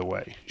curse, by the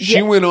way.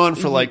 She went on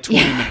for like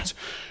 20 minutes.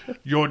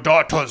 Your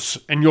daughters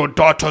and your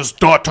daughters'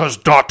 daughters'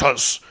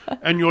 daughters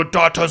and your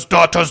daughters'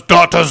 daughters'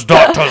 daughters'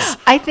 daughters.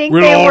 I think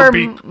will they all were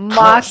be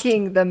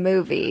mocking the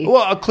movie.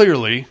 Well,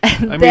 clearly.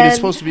 I mean, it's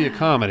supposed to be a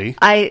comedy.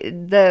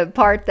 The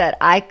part that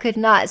I could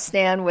not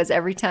stand was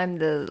every time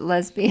the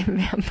lesbian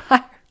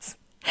vampires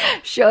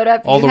showed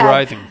up. All you the had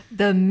writhing.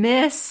 The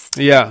mist.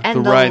 Yeah,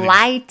 and the writhing.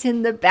 light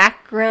in the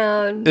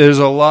background. There's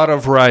a lot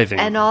of writhing.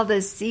 And all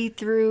the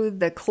see-through,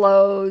 the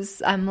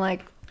clothes. I'm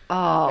like,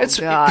 oh,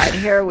 God,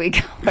 here we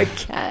go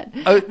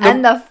again.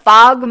 And the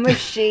fog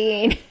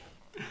machine.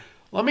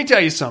 Let me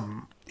tell you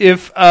something.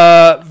 If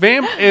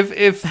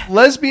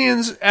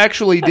lesbians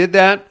actually did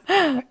that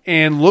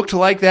and looked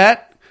like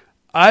that,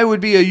 I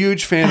would be a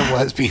huge fan of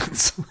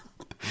lesbians.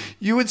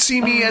 You would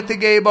see me at the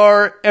gay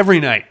bar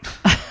every night,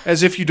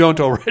 as if you don't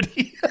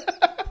already.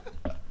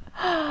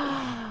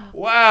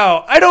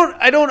 Wow, I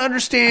don't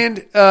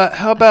understand.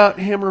 How about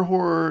Hammer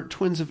Horror,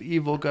 Twins of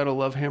Evil? Gotta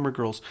love Hammer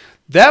Girls.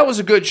 That was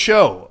a good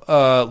show.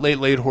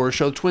 Late horror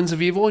show, Twins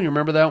of Evil. You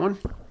remember that one?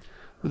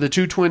 With the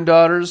two twin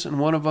daughters, and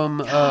one of them.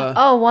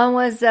 One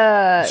was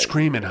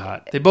screaming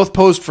hot. They both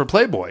posed for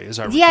Playboy, as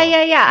I recall.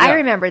 Yeah. I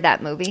remember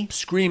that movie.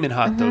 Screaming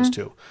hot, those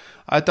two.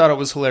 I thought it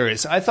was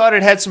hilarious. I thought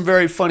it had some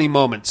very funny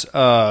moments.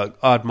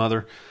 Odd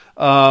Mother.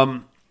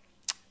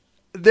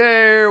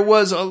 There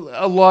was a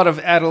lot of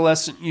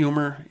adolescent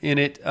humor in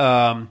it.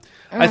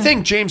 I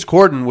think James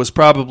Corden was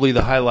probably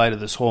the highlight of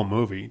this whole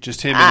movie.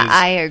 Just him and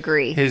I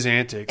agree. His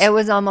antics. It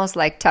was almost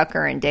like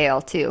Tucker and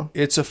Dale, too.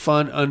 It's a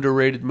fun,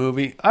 underrated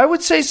movie. I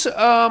would say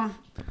I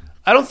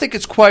don't think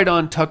it's quite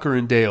on Tucker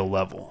and Dale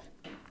level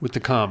with the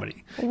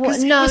comedy. Well,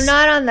 no,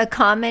 not on the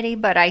comedy,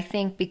 but I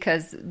think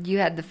because you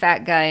had the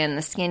fat guy and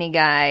the skinny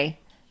guy.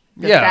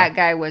 The fat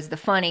guy was the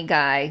funny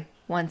guy.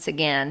 Once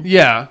again.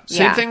 Yeah.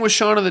 Same thing with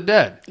Shaun of the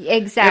Dead.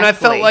 Exactly. And I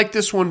felt like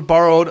this one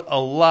borrowed a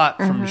lot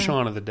from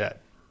Shaun of the Dead.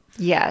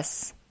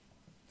 Yes.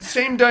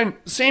 Same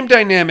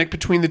dynamic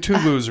between the two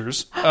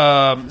losers.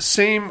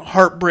 Same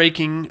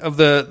heartbreaking of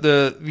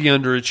the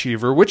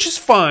underachiever, which is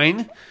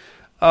fine.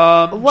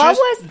 What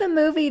was the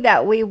movie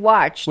that we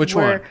watched? Which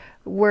one?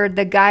 Where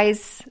the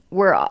guys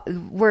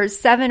where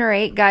 7 or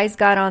 8 guys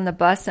got on the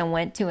bus and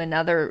went to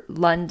another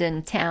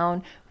London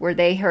town where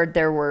they heard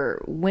there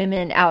were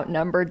women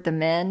outnumbered the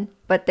men,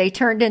 but they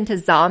turned into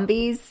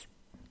zombies.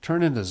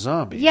 Turned into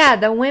zombies? Yeah,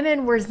 the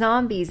women were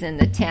zombies in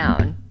the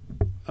town.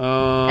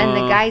 And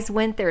the guys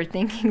went there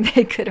thinking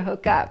they could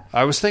hook up.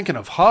 I was thinking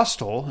of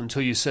Hostel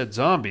until you said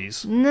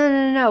zombies.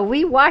 No.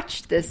 We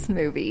watched this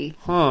movie.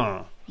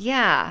 Huh.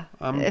 Yeah.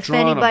 If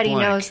drawing a anybody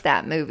blank. knows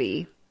that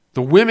movie.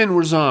 The women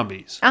were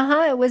zombies.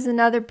 It was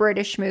another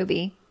British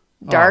movie.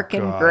 Dark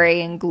and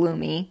gray and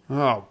gloomy.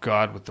 Oh,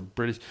 God, with the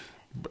British.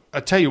 I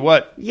tell you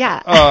what.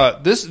 Yeah.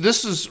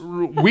 This is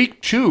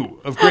week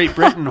 2 of Great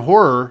Britain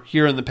horror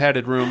here in the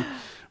padded room.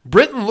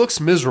 Britain looks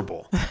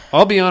miserable.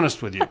 I'll be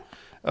honest with you.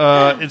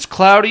 It's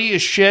cloudy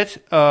as shit.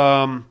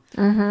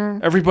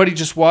 Everybody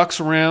just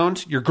walks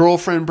around. Your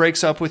girlfriend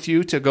breaks up with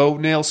you to go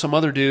nail some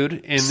other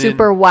dude. And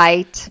super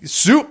white.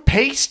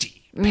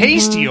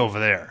 Pasty over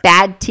there.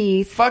 Bad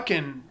teeth.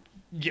 Fucking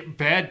Yeah,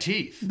 bad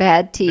teeth.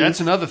 Bad teeth.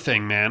 That's another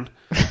thing, man.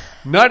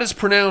 Not as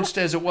pronounced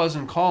as it was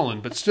in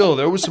Colin, but still,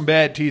 there was some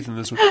bad teeth in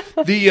this one.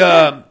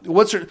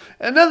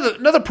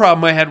 Another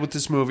problem I had with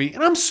this movie,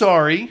 and I'm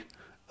sorry,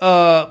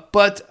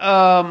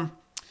 but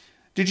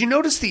did you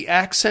notice the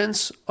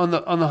accents on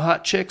the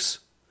hot chicks?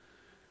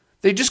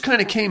 They just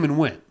kind of came and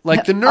went.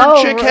 Like the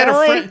nerd chick had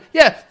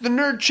the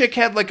nerd chick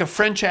had like a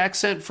French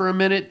accent for a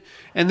minute,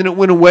 and then it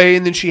went away,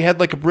 and then she had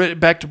like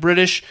back to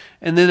British,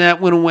 and then that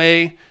went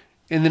away,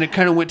 and then it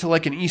kind of went to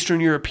like an Eastern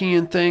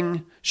European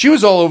thing. She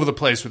was all over the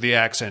place with the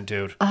accent,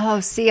 dude.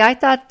 Oh, see, I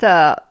thought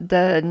the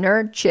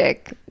nerd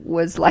chick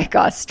was like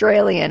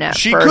Australian at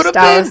she first. Could have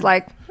been. I was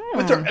like,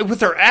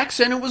 with her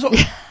accent, it was.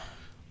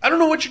 I don't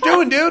know what you're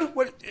doing, dude.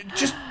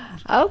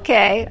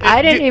 Okay,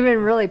 I didn't even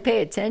really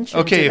pay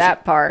attention to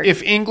that part.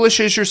 If English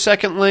is your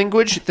second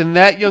language, then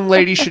that young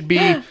lady should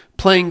be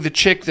playing the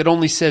chick that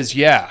only says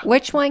yeah.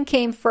 Which one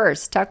came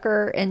first,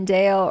 Tucker and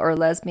Dale or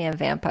Lesbian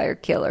Vampire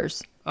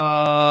Killers?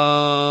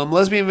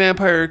 Lesbian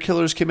Vampire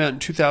Killers came out in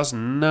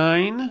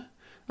 2009.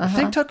 I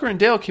think Tucker and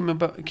Dale came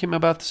about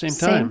the same time.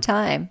 Same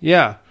time.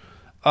 Yeah.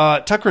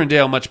 Tucker and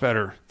Dale much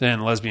better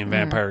than Lesbian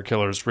Vampire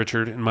Killers,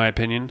 Richard, in my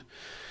opinion.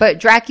 But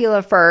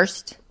Dracula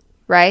first,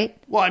 right?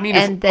 Well, I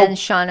mean, then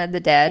Shaun of the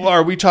Dead. Well,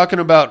 are we talking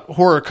about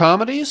horror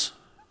comedies?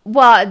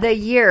 Well, the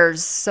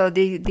years, so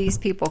these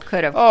people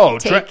could have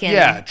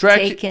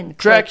taken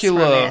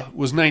Dracula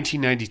was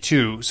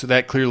 1992, so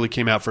that clearly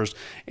came out first.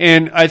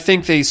 And I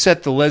think they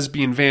set the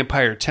lesbian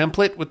vampire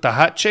template with the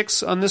hot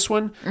chicks on this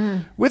one.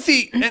 With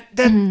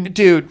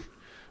dude,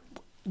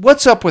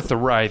 what's up with the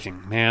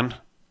writhing, man?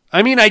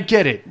 I mean, I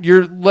get it.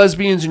 You're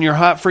lesbians and you're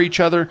hot for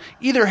each other.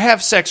 Either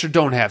have sex or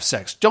don't have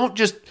sex. Don't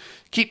just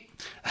keep...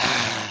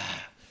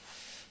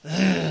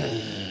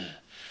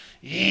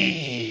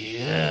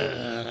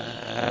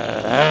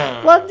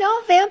 Well,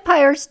 don't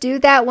vampires do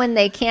that when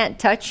they can't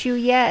touch you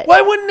yet?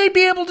 Why wouldn't they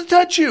be able to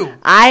touch you?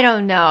 I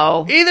don't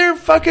know. Either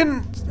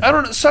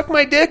suck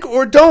my dick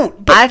or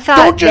don't. But I thought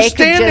don't just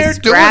they could stand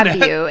just there grab doing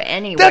that. you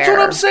anywhere. That's what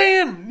I'm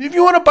saying. If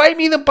you want to bite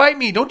me, then bite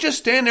me. Don't just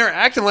stand there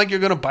acting like you're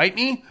going to bite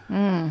me.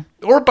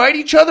 Or bite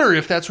each other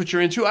if that's what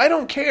you're into. I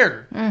don't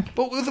care.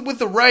 But with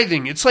the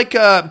writhing, it's like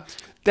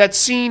that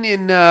scene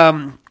in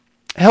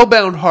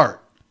Hellbound Heart.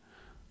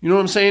 You know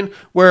what I'm saying?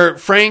 Where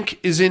Frank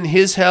is in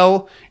his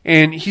hell,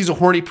 and he's a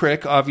horny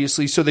prick,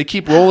 obviously, so they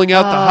keep rolling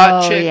out the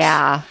hot chicks.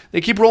 Yeah.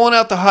 They keep rolling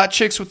out the hot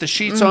chicks with the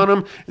sheets on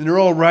them, and they're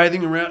all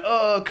writhing around.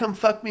 Oh, come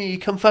fuck me,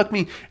 come fuck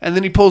me. And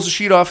then he pulls the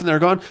sheet off, and they're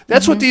gone.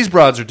 That's what these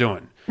broads are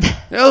doing.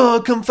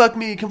 Oh, come fuck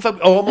me, come fuck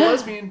me. Oh, I'm a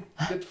lesbian.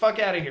 Get the fuck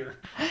out of here.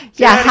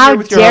 How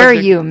dare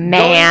you,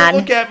 man.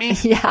 Don't even look at me.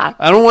 Yeah.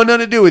 I don't want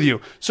nothing to do with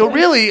you. So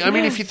really, I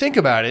mean, if you think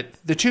about it,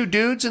 the two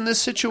dudes in this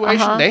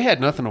situation, they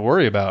had nothing to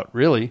worry about,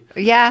 really.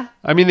 Yeah.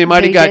 I mean, they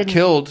might have got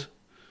killed,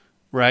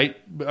 right?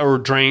 Or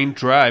drained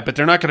dry, but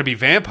they're not going to be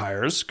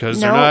vampires because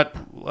they're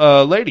not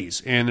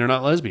ladies and they're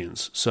not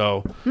lesbians.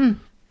 So...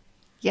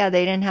 Yeah,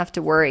 they didn't have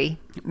to worry.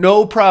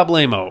 No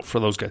problemo for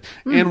those guys.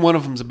 And one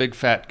of them's a big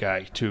fat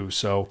guy, too,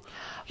 so...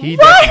 What is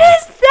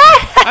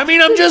that? I mean,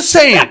 I'm just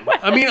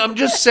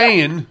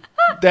saying.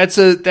 That's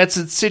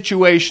a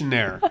situation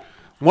there.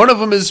 One of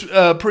them is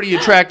a pretty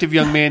attractive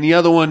young man. The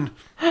other one,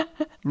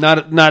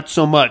 not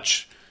so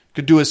much.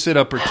 Could do a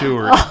sit-up or two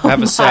or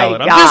have a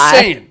salad. I'm just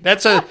saying.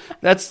 That's a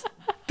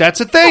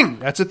thing.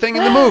 That's a thing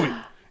in the movie.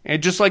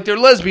 And just like they're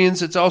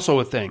lesbians, it's also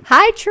a thing.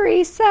 Hi,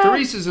 Teresa.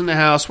 Teresa's in the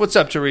house. What's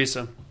up,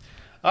 Teresa?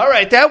 All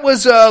right, that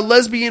was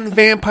Lesbian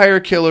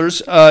Vampire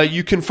Killers.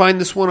 You can find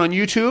this one on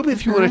YouTube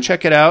if you want to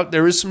check it out.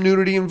 There is some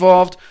nudity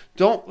involved.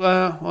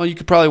 You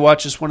could probably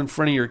watch this one in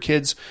front of your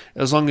kids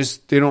as long as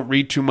they don't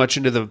read too much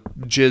into the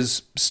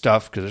jizz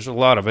stuff because there's a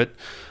lot of it.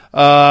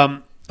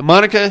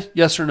 Monica,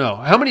 yes or no?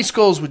 How many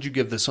skulls would you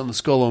give this on the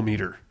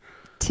Skull-O-Meter?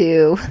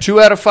 2.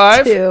 2 out of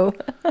 5? 2.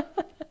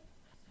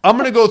 I'm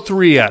going to go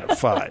 3 out of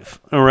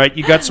 5. All right,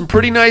 you got some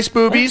pretty nice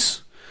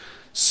boobies.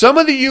 Some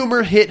of the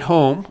humor hit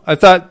home. I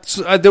thought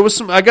I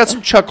got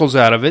some chuckles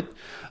out of it.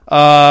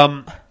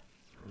 Not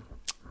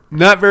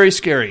very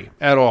scary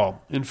at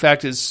all. In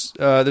fact, it's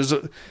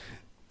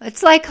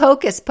like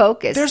Hocus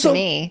Pocus to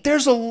me.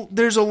 There's a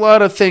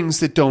lot of things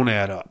that don't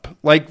add up.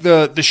 Like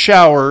the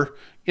shower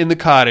in the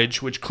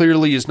cottage, which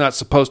clearly is not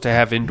supposed to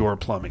have indoor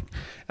plumbing.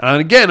 And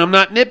again, I'm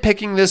not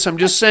nitpicking this. I'm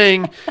just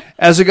saying,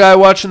 as a guy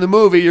watching the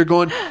movie, you're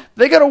going,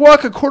 they got to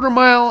walk a quarter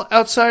mile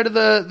outside of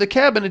the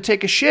cabin to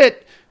take a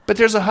shit. But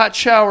there's a hot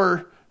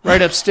shower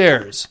right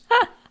upstairs.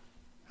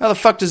 How the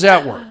fuck does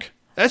that work?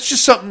 That's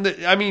just something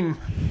that, I mean,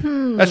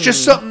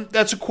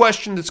 that's a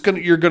question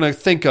you're going to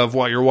think of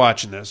while you're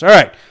watching this. All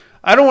right.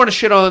 I don't want to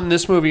shit on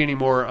this movie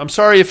anymore. I'm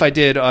sorry if I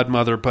did, Odd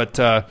Mother, but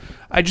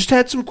I just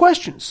had some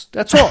questions.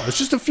 That's all. It's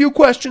just a few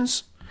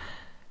questions.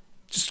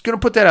 Just going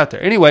to put that out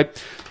there. Anyway,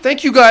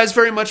 thank you guys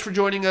very much for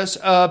joining us.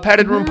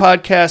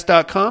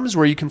 PaddedRoomPodcast.com is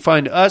where you can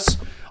find us.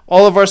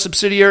 All of our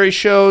subsidiary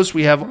shows,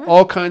 we have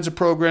all kinds of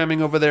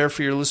programming over there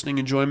for your listening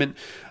enjoyment.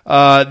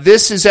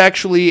 This is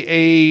actually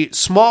a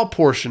small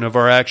portion of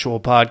our actual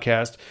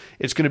podcast.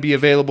 It's going to be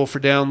available for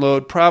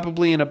download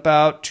probably in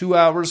about 2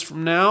 hours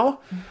from now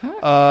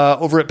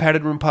over at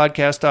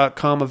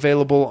paddedroompodcast.com,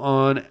 available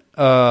on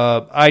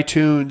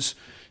iTunes,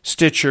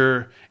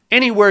 Stitcher,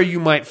 anywhere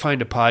you might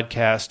find a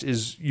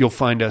podcast, you'll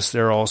find us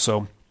there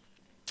also.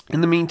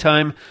 In the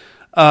meantime,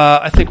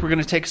 I think we're going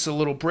to take us a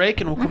little break,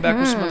 and we'll come back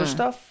with some other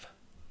stuff.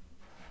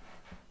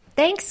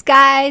 Thanks,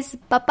 guys.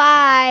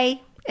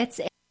 Bye-bye.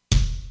 It's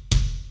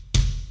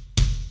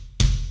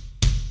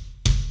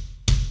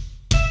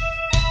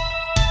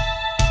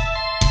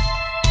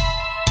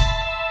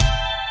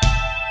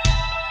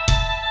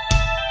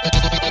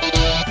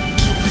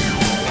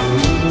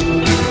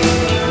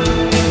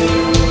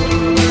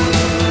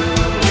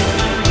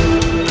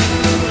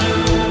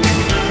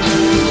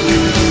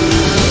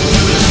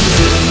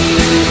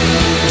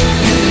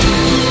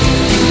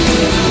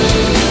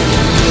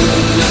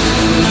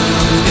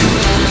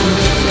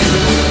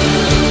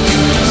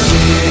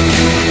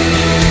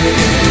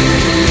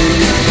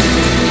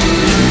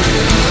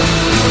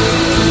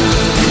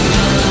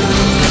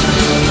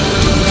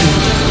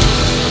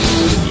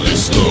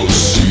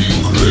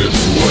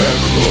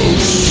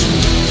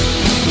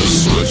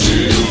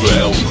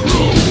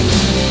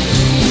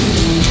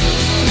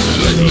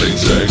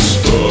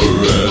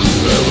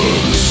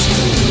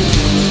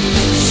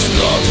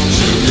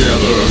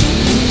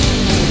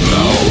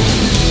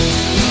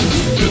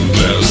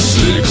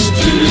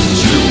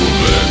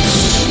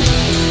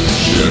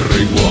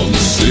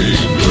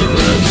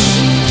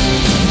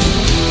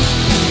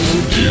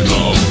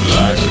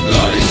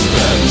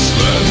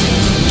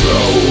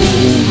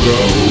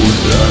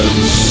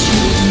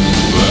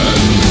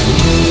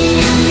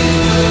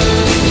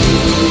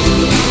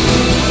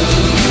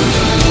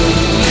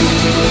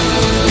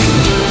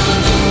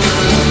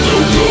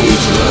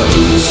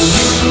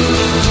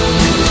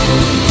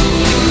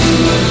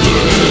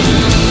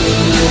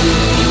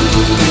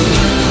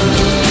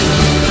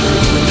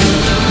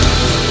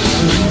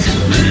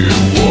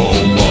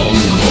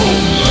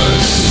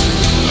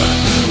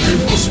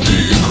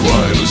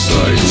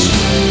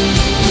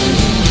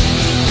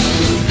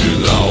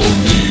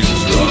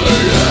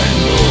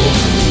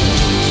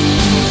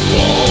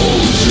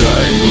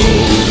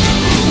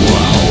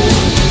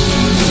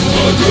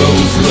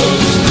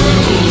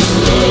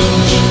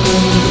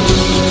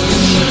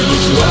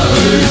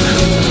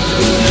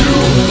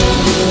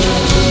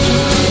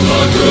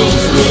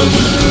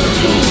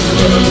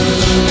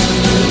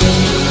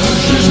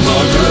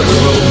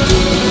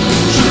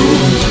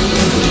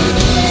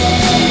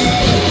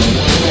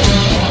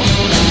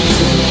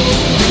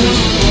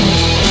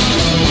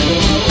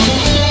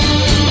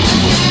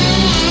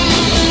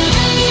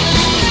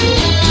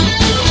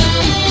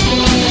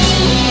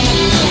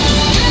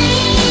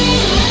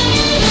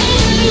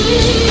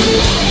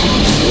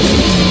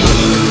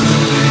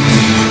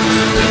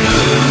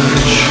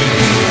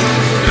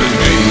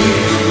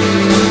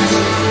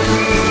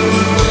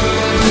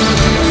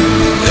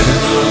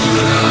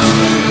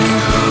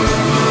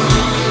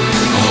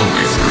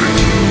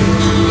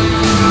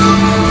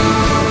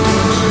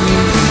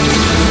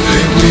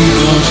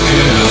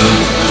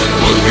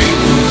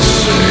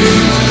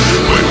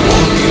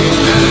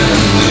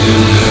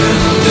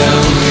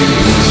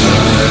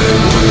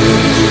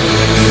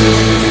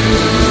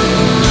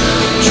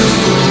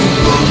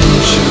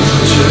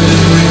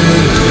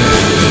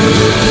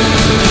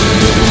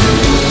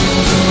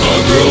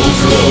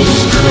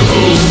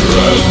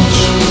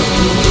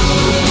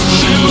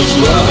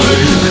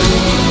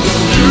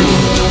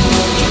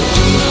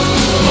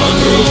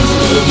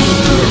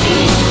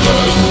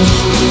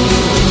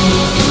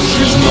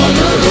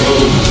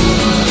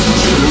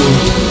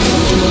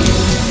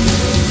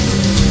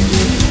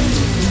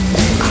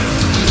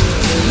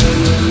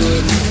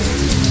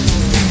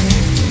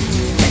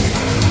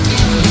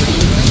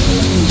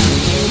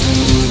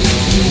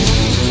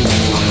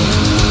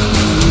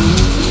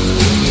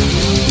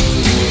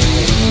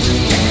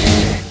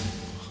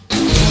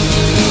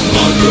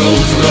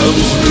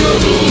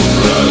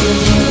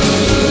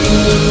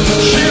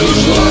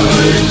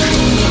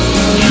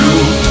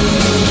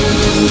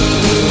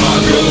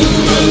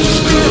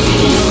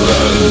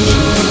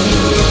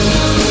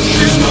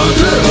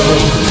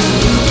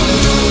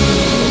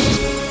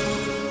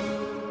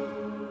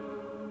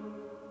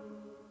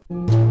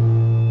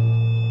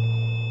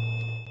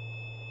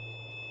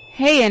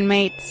Hey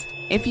inmates,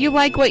 if you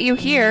like what you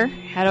hear,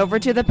 head over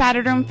to the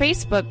Padded Room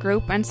Facebook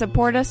group and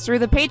support us through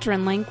the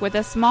Patreon link with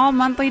a small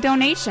monthly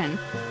donation.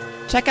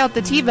 Check out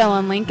the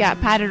T-Villain link at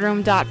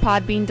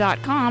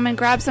paddedroom.podbean.com and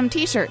grab some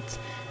t-shirts.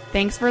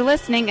 Thanks for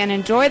listening and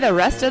enjoy the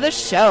rest of the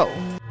show.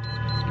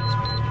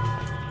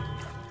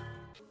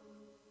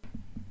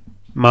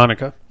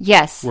 Monica.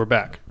 Yes. We're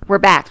back. We're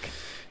back.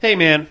 Hey,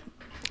 man.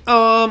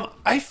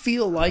 I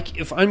feel like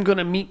if I'm going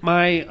to meet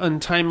my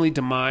untimely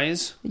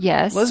demise,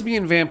 Yes.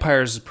 Lesbian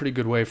Vampires is a pretty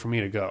good way for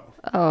me to go.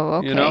 Oh,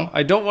 okay. You know,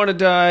 I don't want to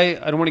die.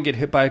 I don't want to get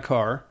hit by a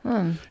car.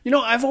 You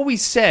know, I've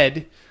always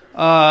said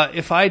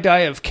if I die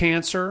of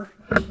cancer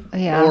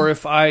Yeah. or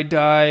if I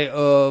die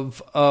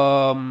of,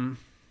 I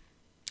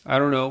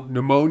don't know,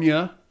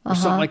 pneumonia, or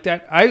something like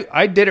that,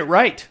 I did it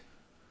right.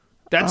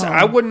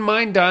 I wouldn't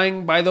mind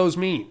dying by those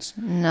means.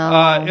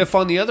 No. If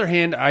on the other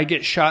hand I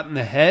get shot in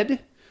the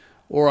head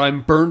or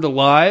I'm burned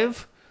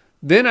alive,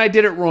 then I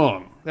did it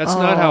wrong. That's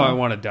not how I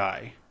want to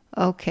die.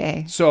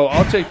 Okay. So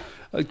I'll take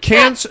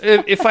cancer.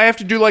 If I have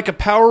to do like a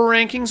power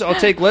rankings, I'll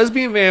take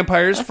lesbian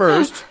vampires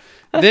first,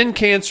 then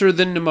cancer,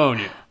 then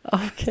pneumonia.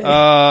 Okay.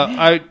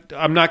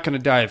 I'm not going to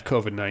die of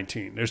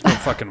COVID-19. There's no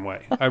fucking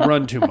way. I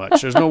run too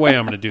much. There's no way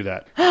I'm going to do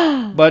that.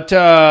 But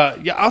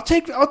yeah, I'll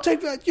take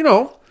that. You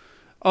know,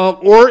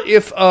 or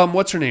if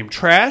what's her name,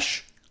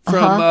 Trash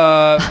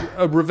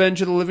from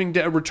Revenge of the Living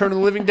Dead, Return of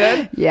the Living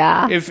Dead.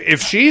 Yeah.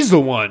 If she's the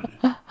one,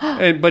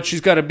 but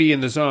she's got to be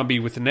in the zombie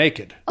with the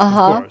naked. Of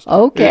course.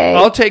 Okay.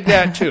 I'll take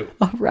that too.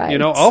 All right. You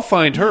know, I'll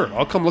find her.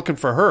 I'll come looking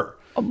for her.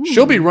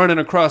 She'll be running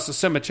across the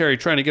cemetery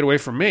trying to get away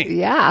from me.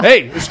 Yeah.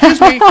 Hey,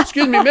 excuse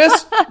me,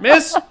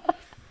 miss.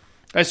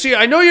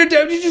 I know you're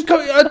dead. You just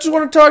come. I just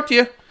want to talk to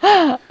you.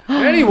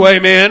 Anyway,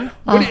 man,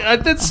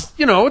 that's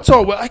it's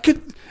all. I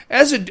could.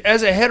 As a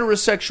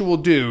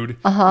heterosexual dude,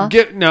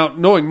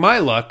 knowing my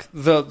luck,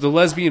 the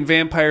lesbian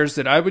vampires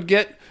that I would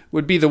get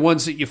would be the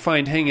ones that you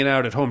find hanging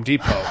out at Home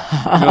Depot.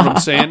 You know what I'm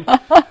saying?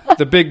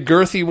 The big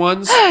girthy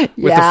ones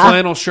with the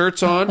flannel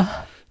shirts on.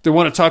 They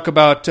want to talk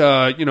about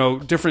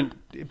different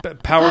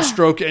power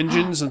stroke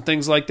engines and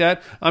things like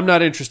that. I'm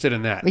not interested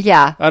in that.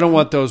 Yeah. I don't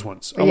want those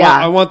ones.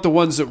 I want the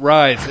ones that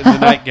writhe in the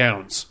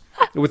nightgowns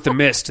with the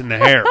mist and the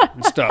hair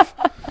and stuff.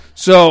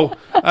 So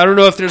I don't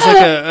know if there's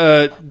like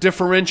a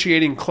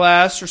differentiating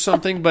class or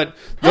something, but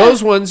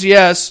those ones,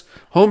 yes.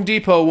 Home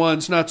Depot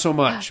ones, not so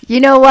much. You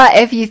know what?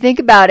 If you think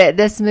about it,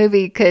 this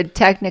movie could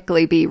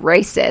technically be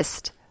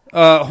racist.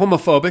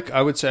 Homophobic,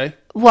 I would say.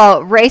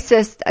 Well,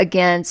 racist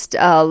against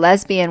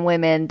lesbian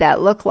women that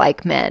look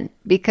like men,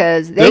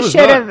 because they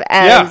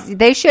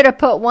should have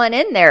put one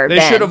in there.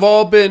 They should have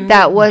all been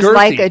that was girthy.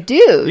 Like a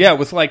dude. Yeah,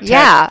 with like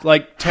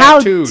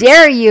tattoos. How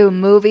dare you,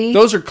 movie?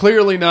 Those are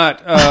clearly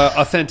not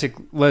authentic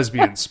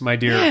lesbians, my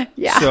dear.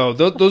 Yeah. So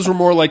those were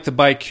more like the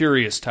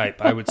bi-curious type,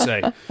 I would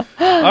say.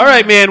 All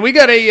right, man, we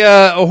got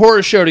a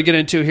horror show to get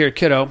into here,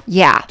 kiddo.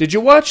 Yeah. Did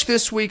you watch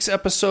this week's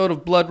episode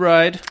of Blood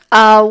Ride?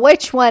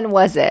 Which one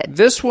was it?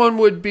 This one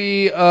would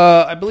be,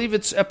 I believe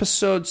it's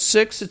episode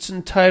 6. It's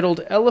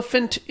entitled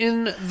Elephant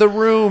in the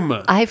Room.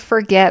 I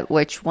forget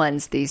which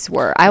ones these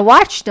were. I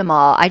watched them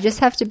all. I just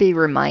have to be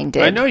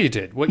reminded. I know you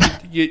did. What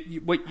you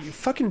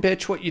fucking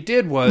bitch, what you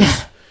did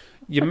was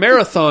you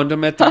marathoned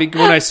them at the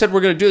beginning. When I said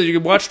we're going to do this, you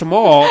watched them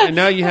all, and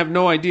now you have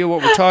no idea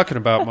what we're talking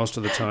about most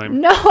of the time.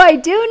 No, I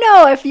do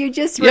know if you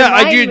just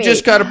remind me.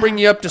 Just got to bring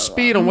you up to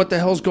speed on what the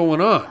hell's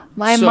going on.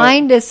 My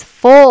mind is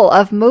full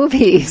of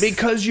movies.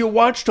 Because you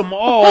watched them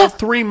all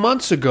 3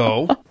 months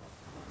ago.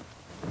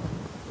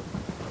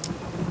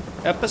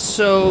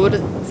 Episode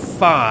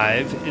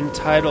 5,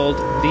 entitled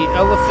The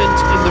Elephant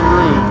in the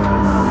Room,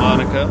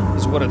 Monica,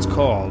 is what it's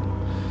called.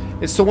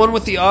 It's the one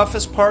with the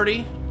office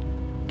party.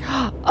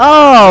 Oh.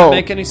 Does that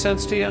make any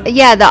sense to you?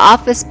 Yeah, the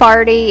office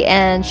party,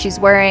 and she's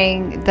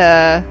wearing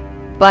the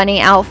bunny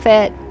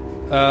outfit.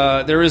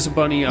 There is a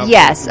bunny outfit.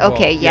 Yes,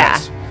 okay,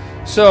 yeah. Yes.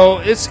 So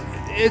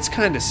it's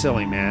kind of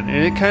silly, man.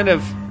 And it kind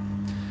of...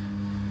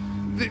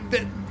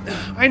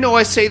 I know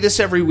I say this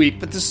every week,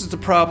 but this is the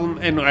problem,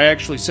 and I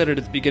actually said it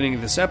at the beginning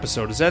of this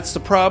episode, is that's the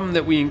problem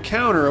that we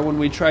encounter when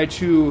we try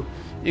to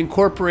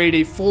incorporate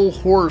a full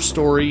horror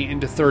story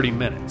into 30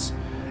 minutes.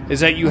 Is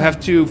that you have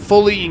to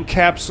fully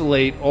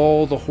encapsulate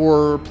all the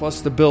horror,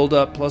 plus the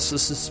build-up, plus the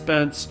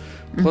suspense,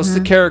 plus the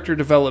character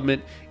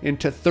development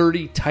into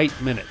 30 tight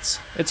minutes.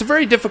 It's a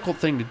very difficult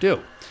thing to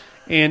do.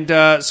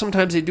 And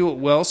sometimes they do it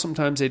well,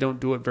 sometimes they don't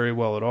do it very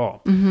well at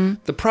all. Mm-hmm.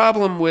 The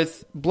problem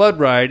with Blood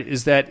Ride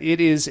is that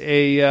it is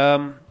a,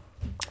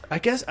 I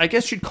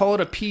guess you'd call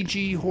it a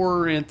PG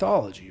horror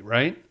anthology,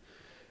 right?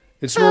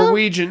 It's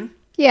Norwegian.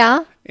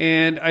 Yeah.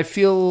 And I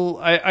feel,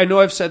 I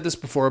know I've said this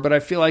before, but I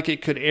feel like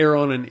it could air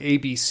on an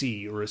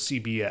ABC or a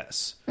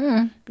CBS.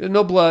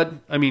 No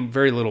blood. I mean,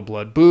 very little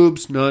blood.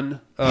 Boobs, none.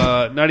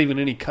 Not even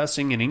any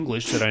cussing in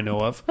English that I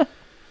know of.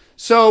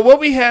 So what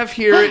we have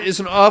here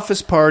is an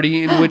office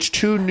party in which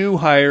 2 new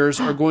hires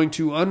are going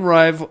to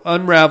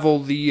unravel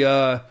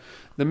the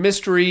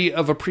mystery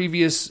of a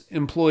previous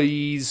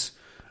employee's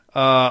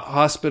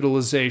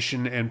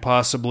hospitalization and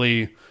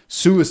possibly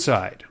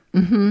suicide.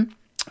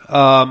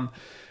 Mm-hmm.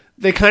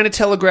 They kind of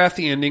telegraph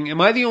the ending.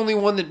 Am I the only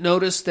one that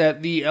noticed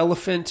that the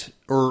elephant,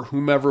 or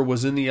whomever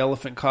was in the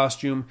elephant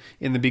costume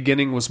in the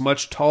beginning, was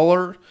much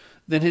taller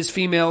than his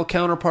female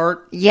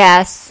counterpart?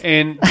 Yes.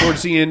 And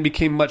towards the end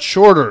became much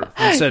shorter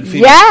than said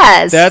female.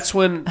 Yes. That's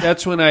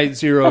when I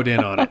zeroed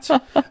in on it.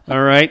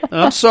 All right.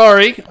 I'm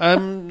sorry. I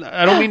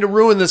don't mean to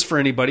ruin this for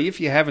anybody if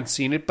you haven't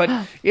seen it, but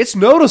it's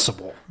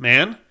noticeable,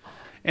 man.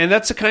 And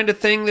that's the kind of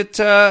thing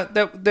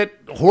that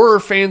horror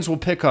fans will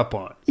pick up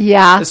on.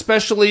 Yeah.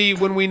 Especially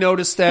when we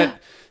notice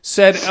that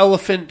said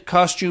elephant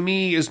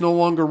costumee is no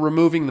longer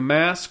removing the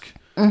mask.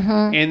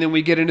 Mm-hmm. And then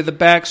we get into the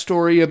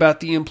backstory about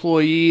the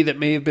employee that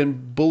may have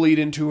been bullied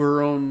into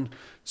her own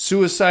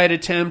suicide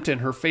attempt,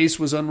 and her face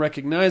was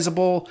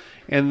unrecognizable,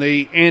 and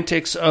the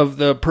antics of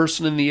the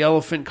person in the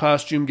elephant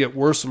costume get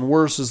worse and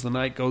worse as the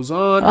night goes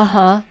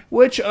on.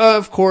 Which,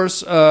 of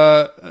course,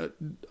 I'm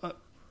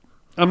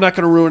not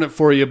going to ruin it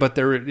for you, but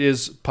there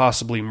is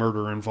possibly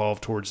murder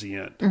involved towards the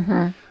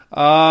end.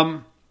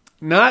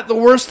 Not the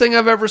worst thing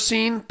I've ever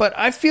seen, but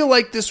I feel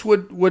like this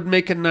would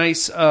make a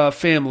nice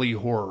family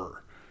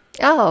horror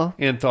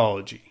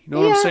anthology. You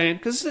know what I'm saying?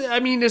 Because, I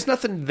mean, there's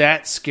nothing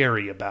that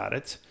scary about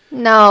it.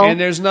 No. And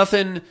there's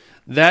nothing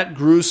that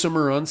gruesome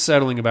or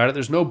unsettling about it.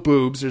 There's no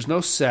boobs. There's no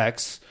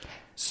sex.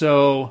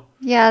 So...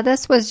 yeah,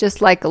 this was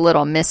just like a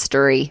little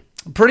mystery.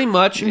 Pretty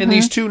much. And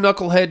these two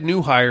knucklehead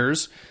new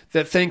hires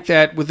that think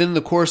that within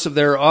the course of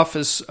their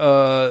office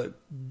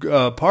party,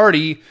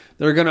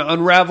 they're going to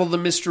unravel the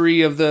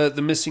mystery of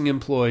the missing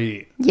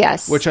employee.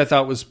 Yes. Which I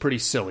thought was pretty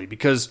silly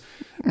because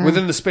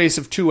within the space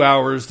of 2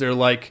 hours, they're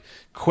like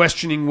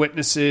questioning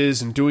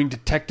witnesses and doing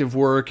detective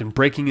work and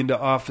breaking into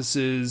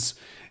offices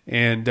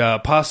and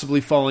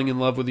possibly falling in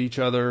love with each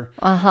other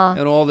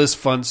and all this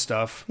fun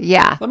stuff.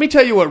 Yeah. Let me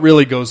tell you what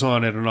really goes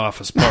on at an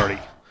office party.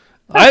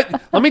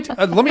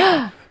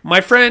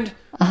 My friend,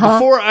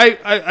 before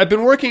I've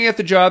been working at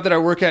the job that I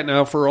work at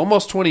now for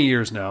almost 20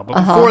 years now.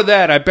 But before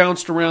that, I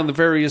bounced around the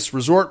various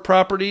resort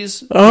properties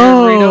here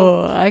in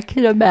Reno. I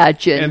can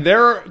imagine. And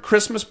their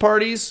Christmas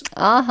parties,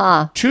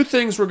 two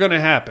things were going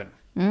to happen.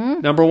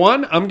 Number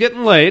one, I'm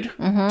getting laid.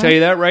 Tell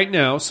you that right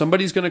now.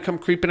 Somebody's going to come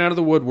creeping out of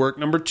the woodwork.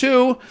 Number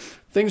two,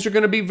 things are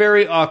going to be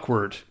very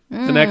awkward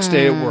the next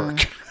day at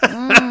work.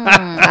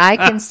 I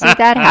can see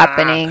that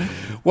happening.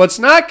 What's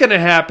not going to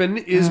happen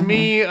is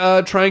me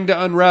trying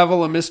to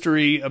unravel a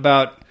mystery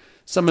about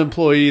some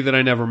employee that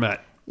I never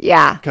met.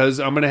 Yeah. Because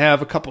I'm going to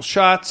have a couple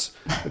shots,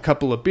 a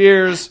couple of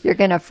beers. You're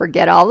going to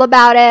forget all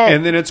about it.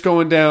 And then it's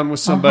going down with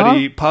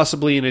somebody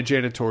possibly in a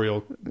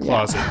janitorial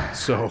closet. Yeah.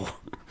 So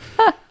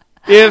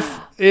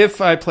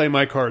if I play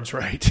my cards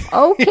right.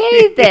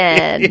 Okay,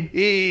 then.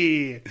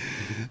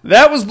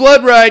 That was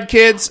Blood Ride,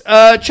 kids.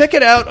 Check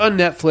it out on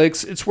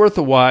Netflix. It's worth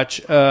a watch.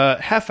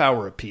 Half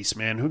hour a piece,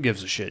 man. Who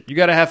gives a shit? You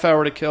got a half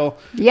hour to kill?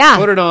 Yeah.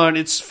 Put it on.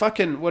 It's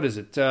fucking, what is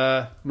it?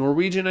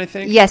 Norwegian, I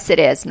think? Yes, it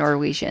is.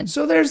 Norwegian.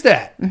 So there's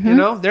that. You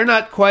know, they're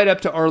not quite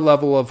up to our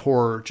level of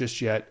horror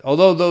just yet.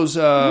 Although those,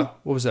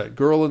 what was that?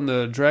 Girl in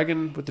the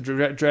dragon with the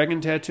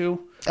dragon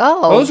tattoo?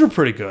 Oh. Those were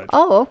pretty good.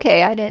 Oh,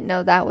 okay. I didn't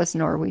know that was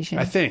Norwegian.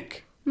 I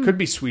think. Could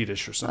be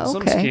Swedish or something.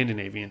 Okay. Some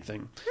Scandinavian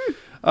thing.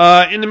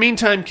 In the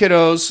meantime,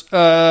 kiddos,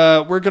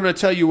 we're going to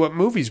tell you what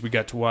movies we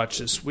got to watch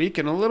this week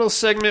in a little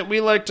segment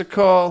we like to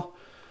call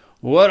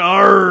What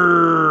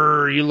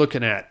Are You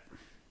Looking At?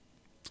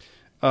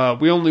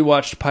 We only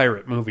watched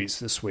pirate movies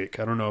this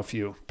week. I don't know if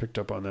you picked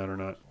up on that or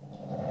not.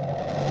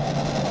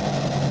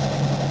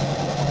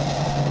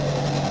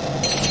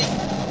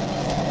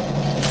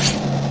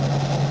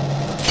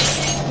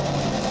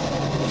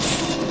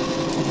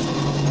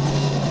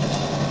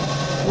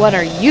 What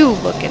are you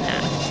looking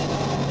at?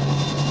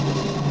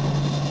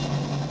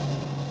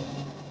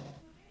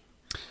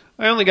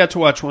 I only got to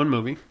watch one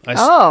movie. I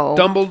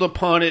stumbled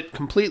upon it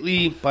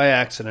completely by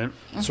accident,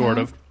 sort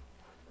of.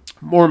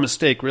 More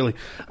mistake, really.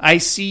 I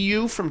See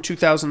You from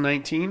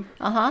 2019.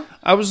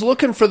 I was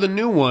looking for the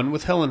new one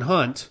with Helen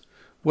Hunt.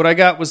 What I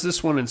got was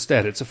this one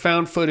instead. It's a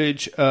found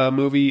footage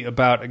movie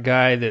about a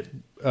guy that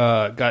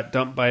got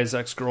dumped by his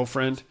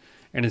ex-girlfriend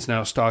and is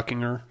now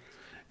stalking her.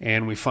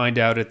 And we find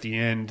out at the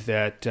end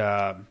that,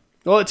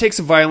 it takes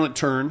a violent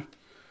turn.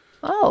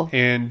 Oh.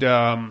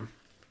 And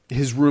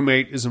his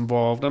roommate is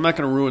involved. I'm not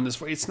going to ruin this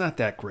for you. It's not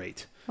that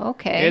great.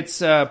 Okay. It's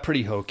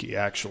pretty hokey,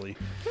 actually.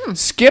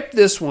 Skip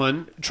this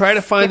one. Try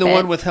to find the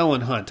one with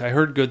Helen Hunt. I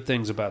heard good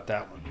things about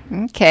that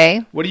one.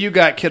 Okay. What do you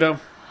got,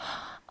 kiddo?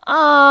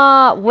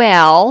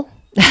 Well,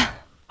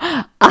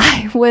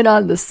 I went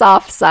on the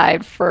soft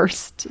side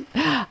first.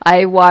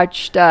 I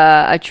watched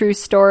a true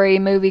story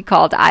movie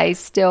called I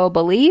Still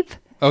Believe.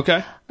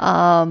 Okay.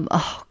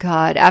 Oh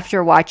God.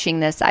 After watching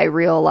this, I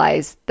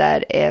realized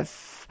that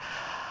if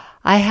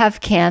I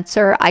have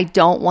cancer, I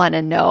don't want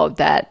to know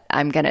that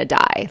I'm going to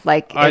die.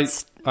 Like I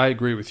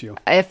agree with you.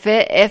 If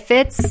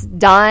it's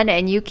done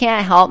and you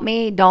can't help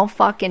me, don't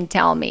fucking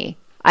tell me.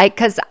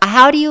 Cause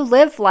how do you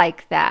live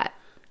like that?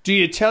 Do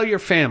you tell your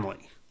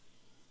family?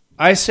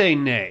 I say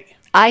nay.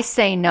 I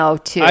say no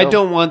too. I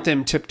don't want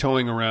them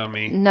tiptoeing around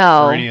me.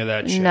 No. Or any of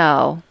that shit.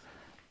 No.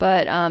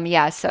 But,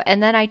 yeah,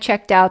 and then I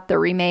checked out the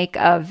remake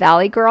of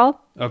Valley Girl.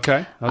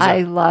 Okay.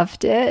 I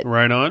loved it.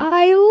 Right on.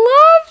 I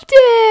loved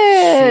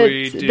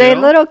it. Sweet deal. The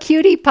little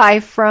cutie pie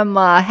from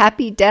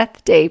Happy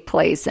Death Day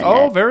plays in it.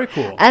 Oh, very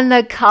cool. And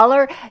the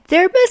color,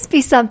 there must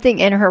be something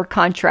in her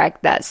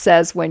contract that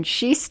says when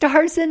she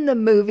stars in the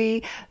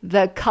movie,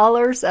 the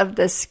colors of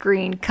the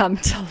screen come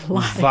to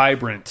life.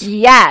 Vibrant.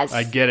 Yes.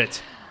 I get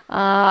it.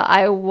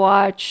 I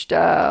watched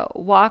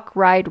Walk,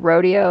 Ride,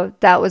 Rodeo.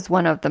 That was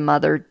one of the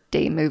Mother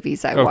Day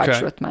movies I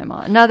watched with my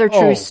mom. Another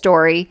true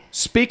story.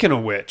 Speaking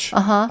of which,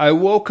 I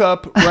woke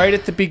up right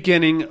at the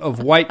beginning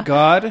of White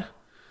God,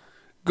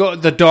 Go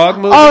the dog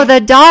movie. Oh, the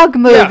dog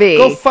movie. Yeah,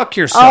 go fuck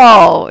yourself.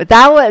 Oh,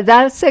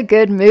 that's a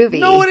good movie.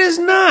 No, it is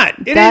not.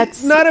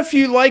 It's not if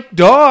you like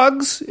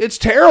dogs. It's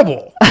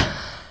terrible.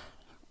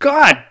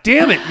 God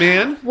damn it,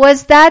 man.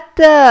 Was that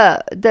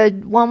the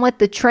one with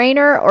the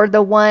trainer or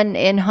the one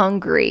in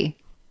Hungary?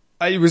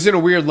 It was in a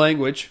weird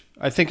language.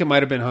 I think it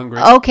might have been Hungary.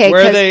 Okay,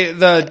 where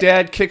the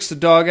dad kicks the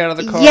dog out of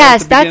the car.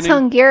 Yes, at the that's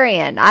beginning.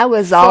 Hungarian. I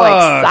was all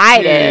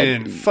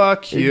excited.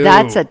 Fuck you.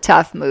 That's a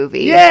tough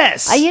movie.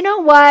 Yes. You know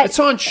what? It's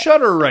on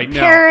Shudder right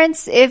now.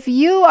 Parents, if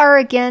you are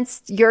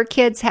against your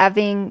kids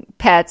having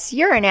pets,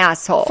 you're an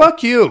asshole.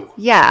 Fuck you.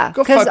 Yeah,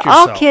 Go because fuck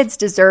all yourself. kids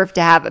deserve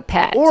to have a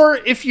pet. Or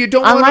if you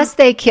don't unless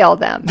they kill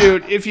them.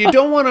 Dude, if you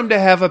don't want them to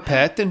have a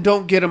pet, then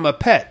don't get them a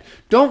pet.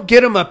 Don't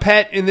get them a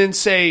pet and then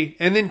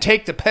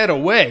take the pet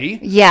away.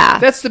 Yeah.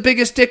 That's the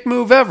biggest dick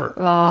move ever.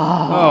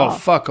 Oh,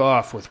 fuck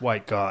off with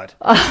White God.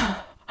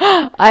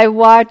 I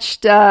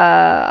watched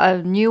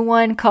a new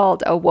one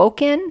called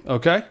Awoken.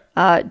 Okay.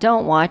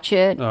 Don't watch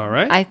it. All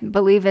right. I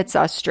believe it's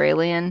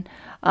Australian.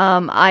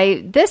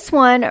 This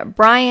one,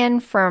 Brian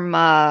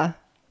from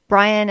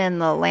Brian and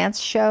the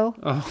Lance Show.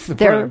 Oh,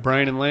 the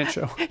Brian and Lance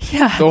Show.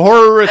 Yeah. The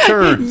Horror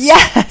Returns.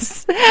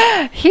 Yes.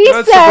 He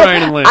That's the said,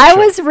 Brian and Lance I Show.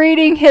 was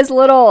reading his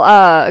little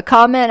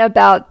comment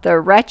about the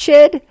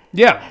Wretched.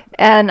 Yeah.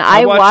 And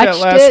I watched that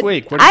last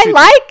week. What did I you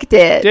liked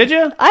it. Did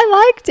you?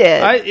 I liked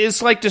it.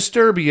 It's like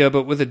Disturbia,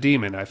 but with a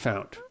demon, I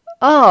found.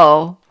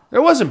 Oh. It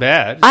wasn't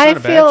bad. It's I not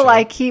a bad feel show.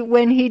 like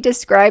when he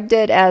described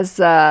it as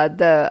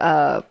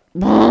what's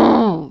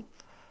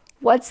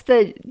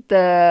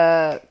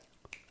the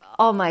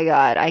oh my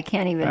God, I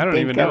can't even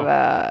think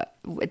of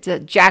it's a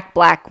Jack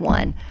Black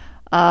one.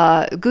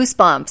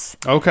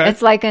 Goosebumps. Okay.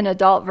 It's like an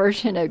adult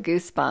version of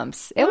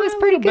Goosebumps. It was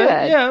pretty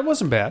good. Yeah, it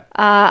wasn't bad.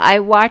 I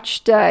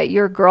watched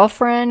your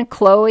girlfriend,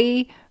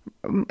 Chloe.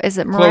 Is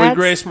it Moretz? Chloe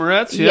Grace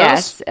Moretz,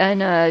 yes.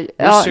 And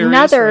serious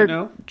another right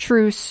now?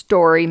 true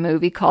story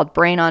movie called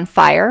Brain on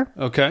Fire.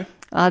 Okay.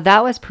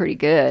 That was pretty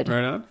good.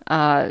 Right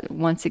on.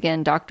 Once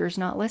again, doctor's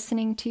not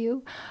listening to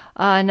you.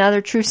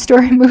 Another true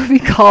story movie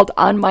called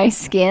On My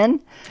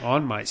Skin.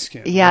 On My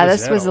Skin. Yeah,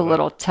 this was a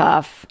little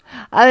tough.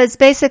 It's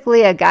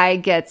basically a guy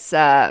gets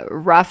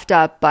roughed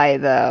up by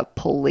the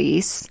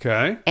police.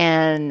 Okay.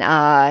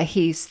 And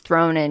he's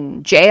thrown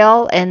in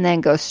jail and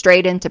then goes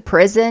straight into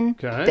prison.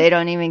 Okay. They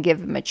don't even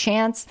give him a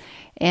chance.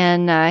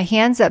 And he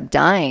ends up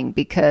dying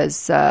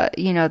because,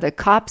 the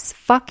cops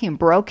fucking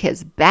broke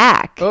his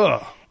back.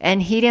 Ugh. And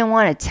he didn't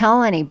want to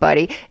tell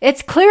anybody.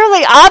 It's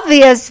clearly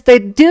obvious the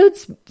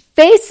dude's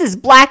face is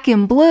black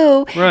and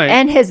blue, right.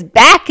 And his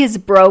back is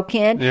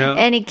broken, yeah.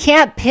 And he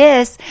can't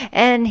piss.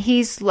 And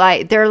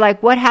they're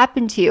like, "What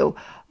happened to you?"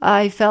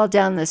 I fell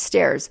down the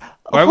stairs.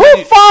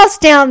 Who falls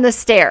down the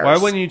stairs? Why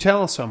wouldn't you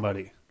tell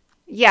somebody?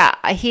 Yeah,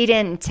 he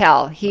didn't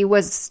tell. He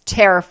was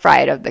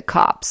terrified of the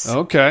cops.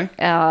 Okay.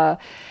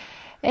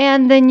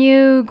 And the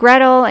new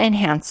Gretel and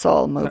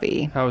Hansel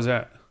movie. How was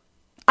that?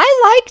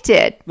 I liked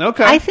it.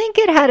 Okay. I think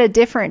it had a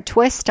different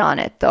twist on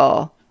it,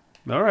 though.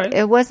 All right.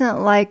 It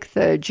wasn't like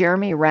the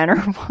Jeremy Renner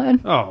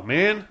one. Oh,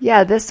 man.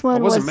 Yeah, this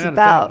one was mad at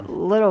about that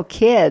little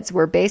kids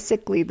where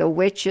basically the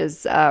witch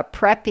is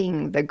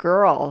prepping the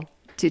girl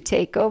to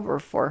take over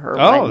for her one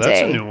day. Oh,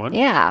 that's a new one.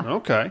 Yeah.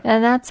 Okay.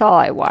 And that's all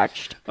I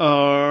watched.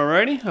 All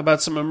righty. How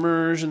about some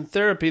immersion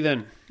therapy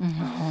then?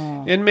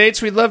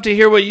 Inmates, we'd love to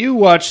hear what you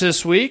watched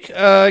this week.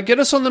 Get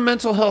us on the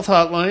mental health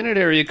hotline at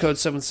area code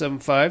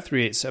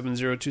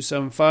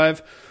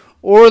 775-387-0275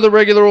 or the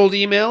regular old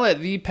email at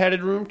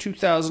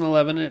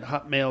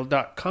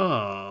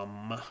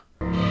thepaddedroom2011@hotmail.com.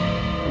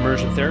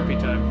 Immersion therapy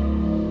time.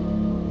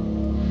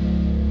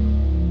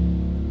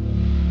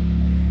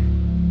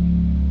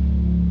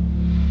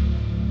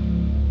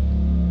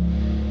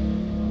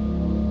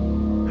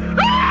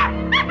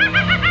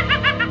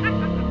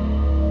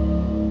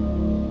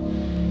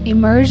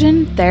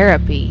 Immersion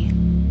therapy.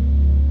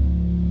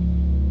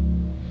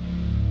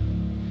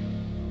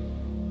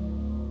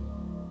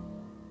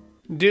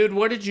 Dude,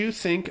 what did you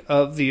think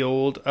of the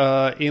old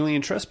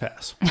Alien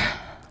Trespass?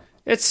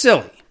 It's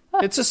silly.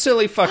 It's a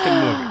silly fucking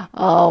movie.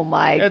 Oh,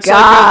 my God. It's like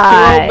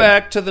a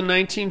throwback to the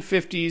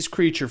 1950s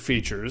creature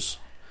features.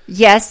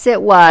 Yes,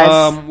 it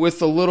was.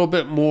 With a little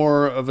bit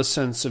more of a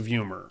sense of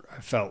humor, I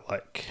felt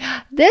like.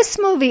 This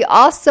movie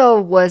also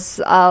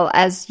was,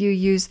 as you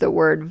use the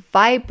word,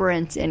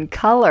 vibrant in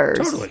colors.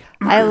 Totally.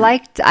 I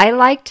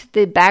liked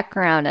the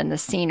background and the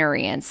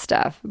scenery and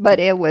stuff, but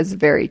it was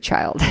very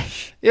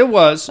childish. It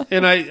was,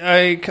 and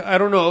I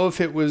don't know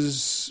if it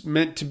was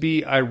meant to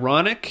be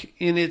ironic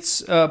in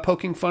its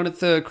poking fun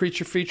at the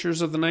creature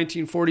features of the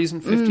 1940s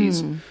and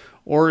 50s,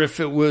 or if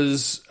it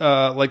was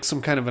like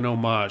some kind of an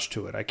homage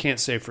to it. I can't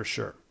say for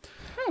sure.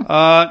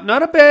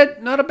 Not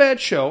a bad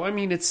show. I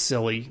mean, it's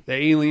silly. The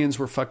aliens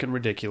were fucking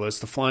ridiculous.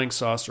 The flying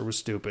saucer was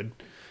stupid.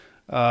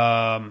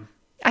 I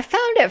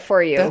found it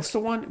for you. That's the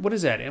one. What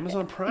is that?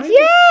 Amazon Prime?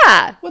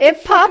 Yeah,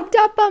 it popped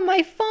up on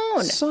my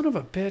phone. Son of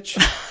a bitch.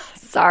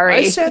 Sorry.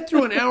 I sat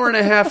through an hour and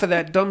a half of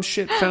that dumb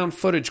shit found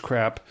footage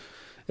crap,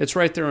 It's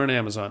right there on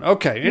Amazon.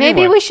 Okay. Anyway,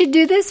 Maybe we should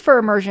do this for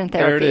immersion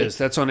therapy. There it is.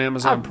 That's on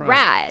Amazon Prime.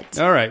 Right.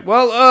 All right.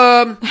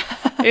 Well,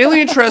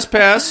 Alien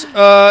Trespass,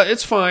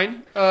 it's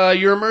fine.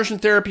 Your immersion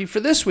therapy for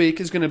this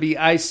week is going to be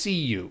I See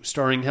You,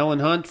 starring Helen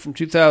Hunt from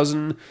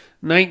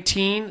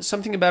 2019.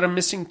 Something about a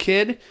missing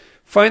kid.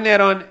 Find that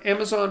on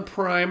Amazon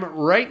Prime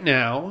right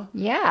now.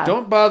 Yeah.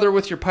 Don't bother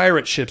with your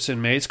pirate ships,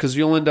 inmates, because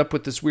you'll end up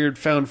with this weird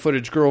found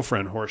footage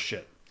girlfriend horse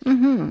shit.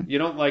 Mm-hmm. You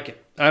don't like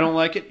it. I don't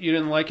like it. You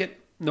didn't like it.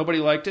 Nobody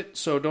liked it,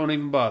 so don't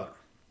even bother.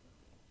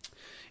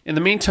 In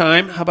the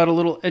meantime, how about a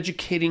little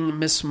educating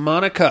Miss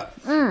Monica?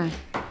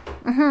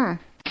 Mm-hmm.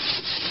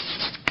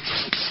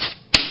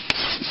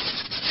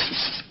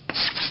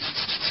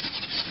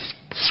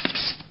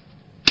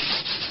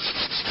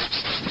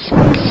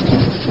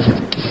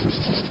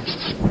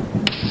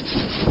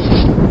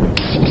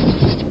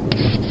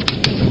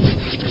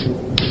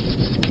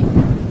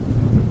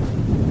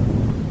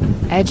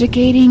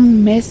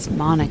 Educating Miss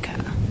Monica.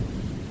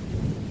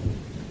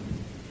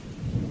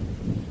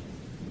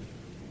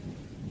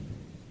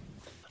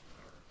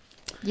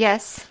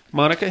 Yes.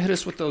 Monica, hit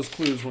us with those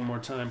clues one more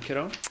time,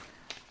 kiddo.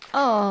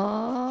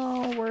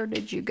 Oh, where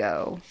did you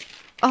go?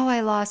 Oh,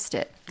 I lost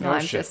it. No, Oh,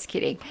 I'm shit. just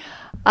kidding.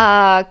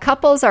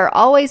 Couples are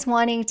always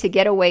wanting to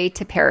get away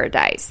to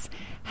paradise.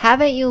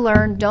 Haven't you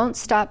learned? Don't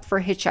stop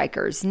for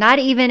hitchhikers, not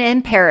even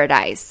in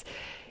paradise.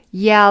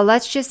 Yeah,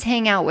 let's just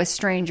hang out with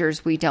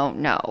strangers we don't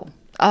know.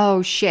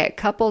 Oh, shit.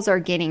 Couples are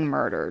getting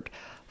murdered.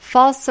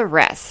 False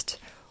arrest.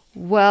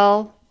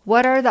 Well,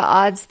 what are the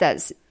odds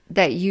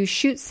that you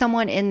shoot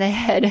someone in the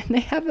head and they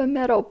have a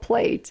metal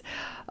plate?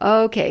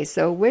 Okay,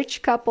 so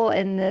which couple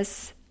in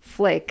this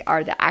flick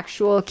are the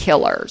actual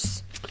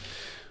killers?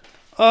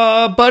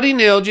 Buddy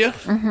nailed you.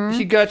 Mm-hmm.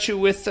 He got you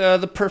with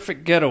The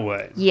Perfect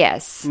Getaway.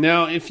 Yes.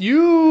 Now, if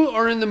you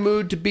are in the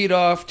mood to beat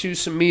off to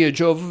some Mia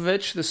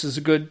Jovovich, this is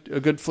a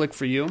good flick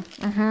for you.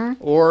 Mm-hmm.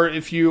 Or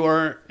if you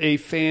are a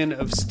fan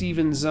of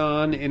Steven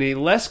Zahn in a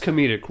less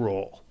comedic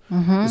role,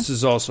 this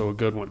is also a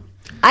good one.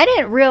 I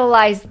didn't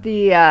realize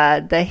the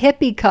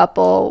hippie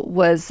couple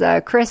was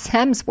Chris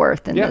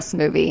Hemsworth in this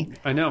movie.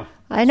 I know.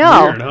 I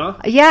know. It's weird, huh?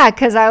 Yeah,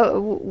 because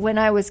when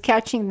I was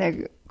catching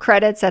the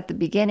credits at the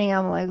beginning,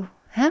 I'm like,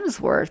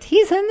 Hemsworth,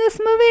 he's in this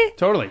movie?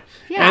 Totally.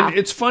 Yeah. And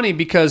it's funny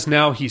because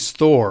now he's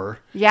Thor.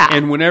 Yeah.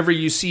 And whenever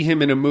you see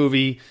him in a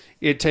movie,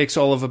 it takes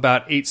all of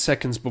about 8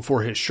 seconds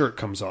before his shirt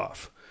comes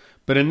off.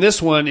 But in this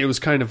one, it was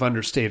kind of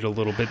understated a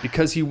little bit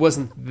because he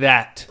wasn't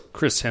that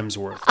Chris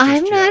Hemsworth.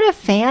 I'm not a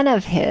fan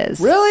of his.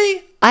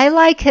 Really? I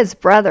like his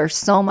brother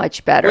so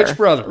much better. Which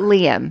brother?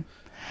 Liam.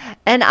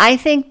 And I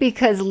think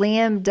because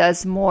Liam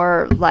does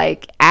more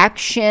like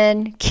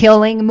action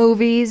killing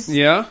movies.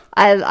 Yeah.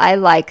 I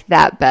like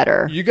that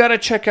better. You got to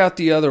check out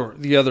the other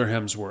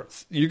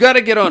Hemsworth. You got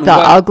to get on The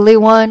ugly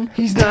one.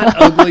 He's not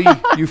ugly,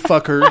 you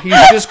fucker.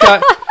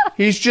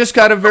 He's just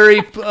got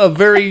a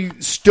very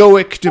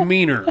stoic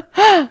demeanor.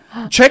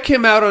 Check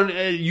him out on.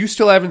 You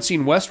still haven't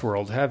seen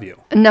Westworld, have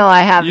you? No,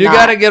 I have You not.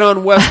 got to get on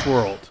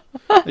Westworld.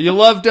 You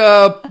loved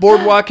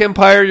Boardwalk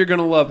Empire. You're going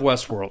to love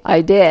Westworld.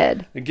 I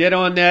did. Get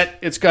on that.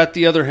 It's got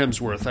the other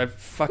Hemsworth.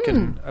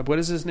 What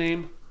is his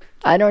name?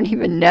 I don't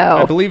even know.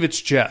 I believe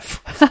it's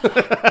Jeff.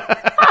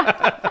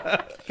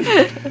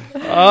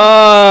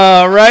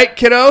 All right,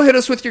 kiddo. Hit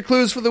us with your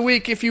clues for the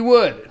week, if you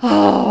would.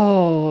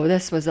 Oh,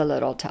 this was a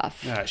little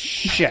tough. Ah,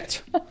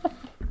 shit.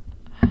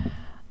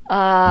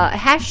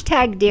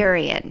 Hashtag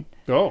Darian.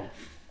 Oh.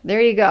 There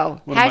you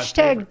go. One of my Hashtag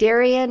favorite.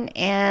 Darian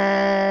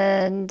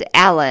and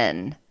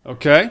Alan.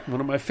 Okay,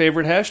 one of my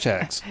favorite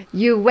hashtags.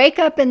 You wake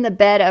up in the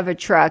bed of a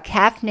truck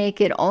half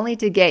naked only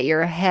to get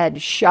your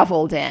head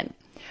shoveled in.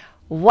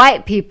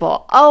 White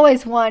people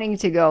always wanting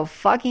to go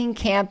fucking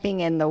camping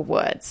in the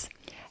woods.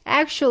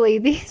 Actually,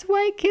 these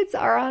white kids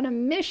are on a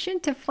mission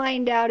to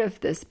find out if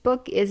this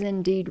book is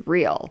indeed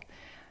real.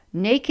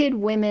 Naked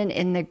women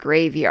in the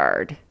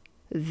graveyard.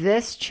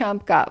 This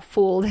chump got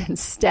fooled and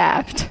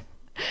stabbed.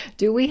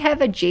 Do we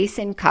have a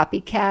Jason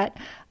copycat?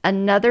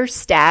 Another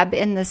stab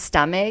in the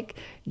stomach?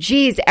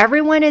 Geez,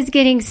 everyone is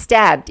getting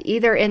stabbed,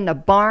 either in the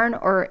barn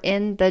or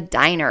in the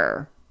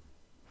diner.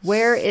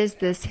 Where is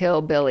this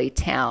hillbilly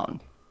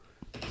town?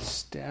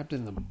 Stabbed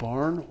in the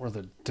barn or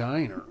the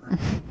diner?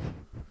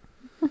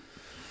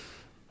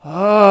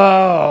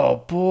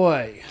 Oh,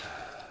 boy.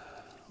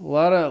 A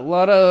lot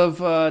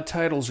of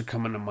titles are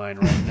coming to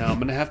mind right now. I'm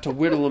going to have to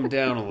whittle them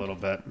down a little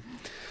bit.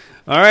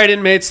 All right,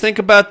 inmates, think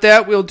about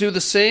that. We'll do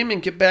the same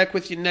and get back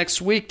with you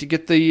next week to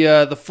get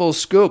the full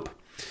scoop.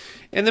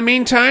 In the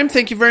meantime,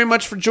 thank you very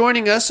much for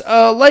joining us.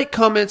 Like,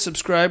 comment,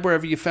 subscribe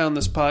wherever you found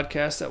this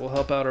podcast. That will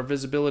help out our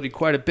visibility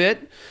quite a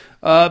bit.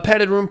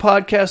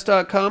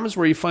 PaddedRoomPodcast.com is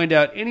where you find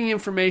out any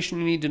information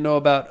you need to know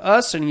about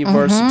us, any of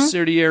our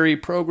subsidiary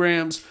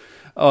programs.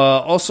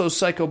 Also,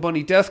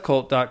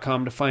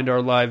 PsychoBunnyDeathCult.com to find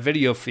our live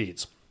video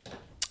feeds.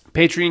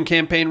 Patreon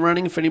campaign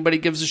running, if anybody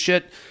gives a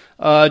shit.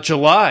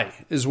 July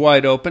is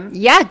wide open.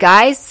 Yeah,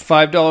 guys.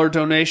 $5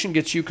 donation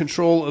gets you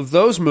control of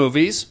those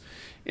movies.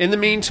 In the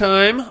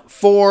meantime,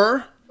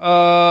 for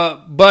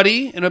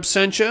Buddy and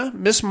Absentia,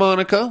 Miss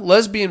Monica,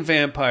 Lesbian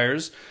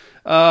Vampires,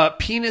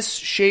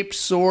 penis-shaped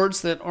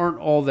swords that aren't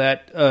all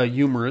that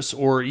humorous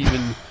or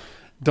even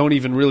don't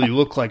even really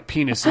look like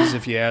penises,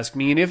 if you ask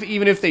me. And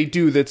even if they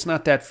do, that's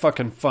not that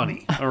fucking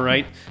funny, all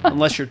right?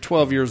 Unless you're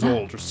 12 years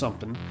old or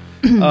something.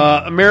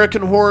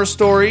 American Horror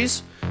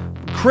Stories.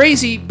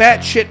 Crazy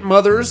batshit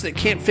mothers that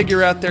can't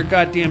figure out their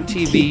goddamn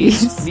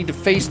TVs. Need to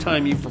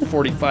FaceTime you for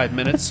 45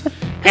 minutes.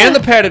 And the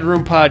Padded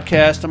Room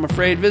Podcast. I'm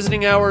afraid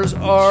visiting hours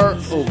are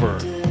over.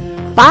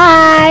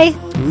 Bye.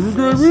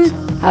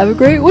 Have a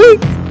great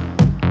week.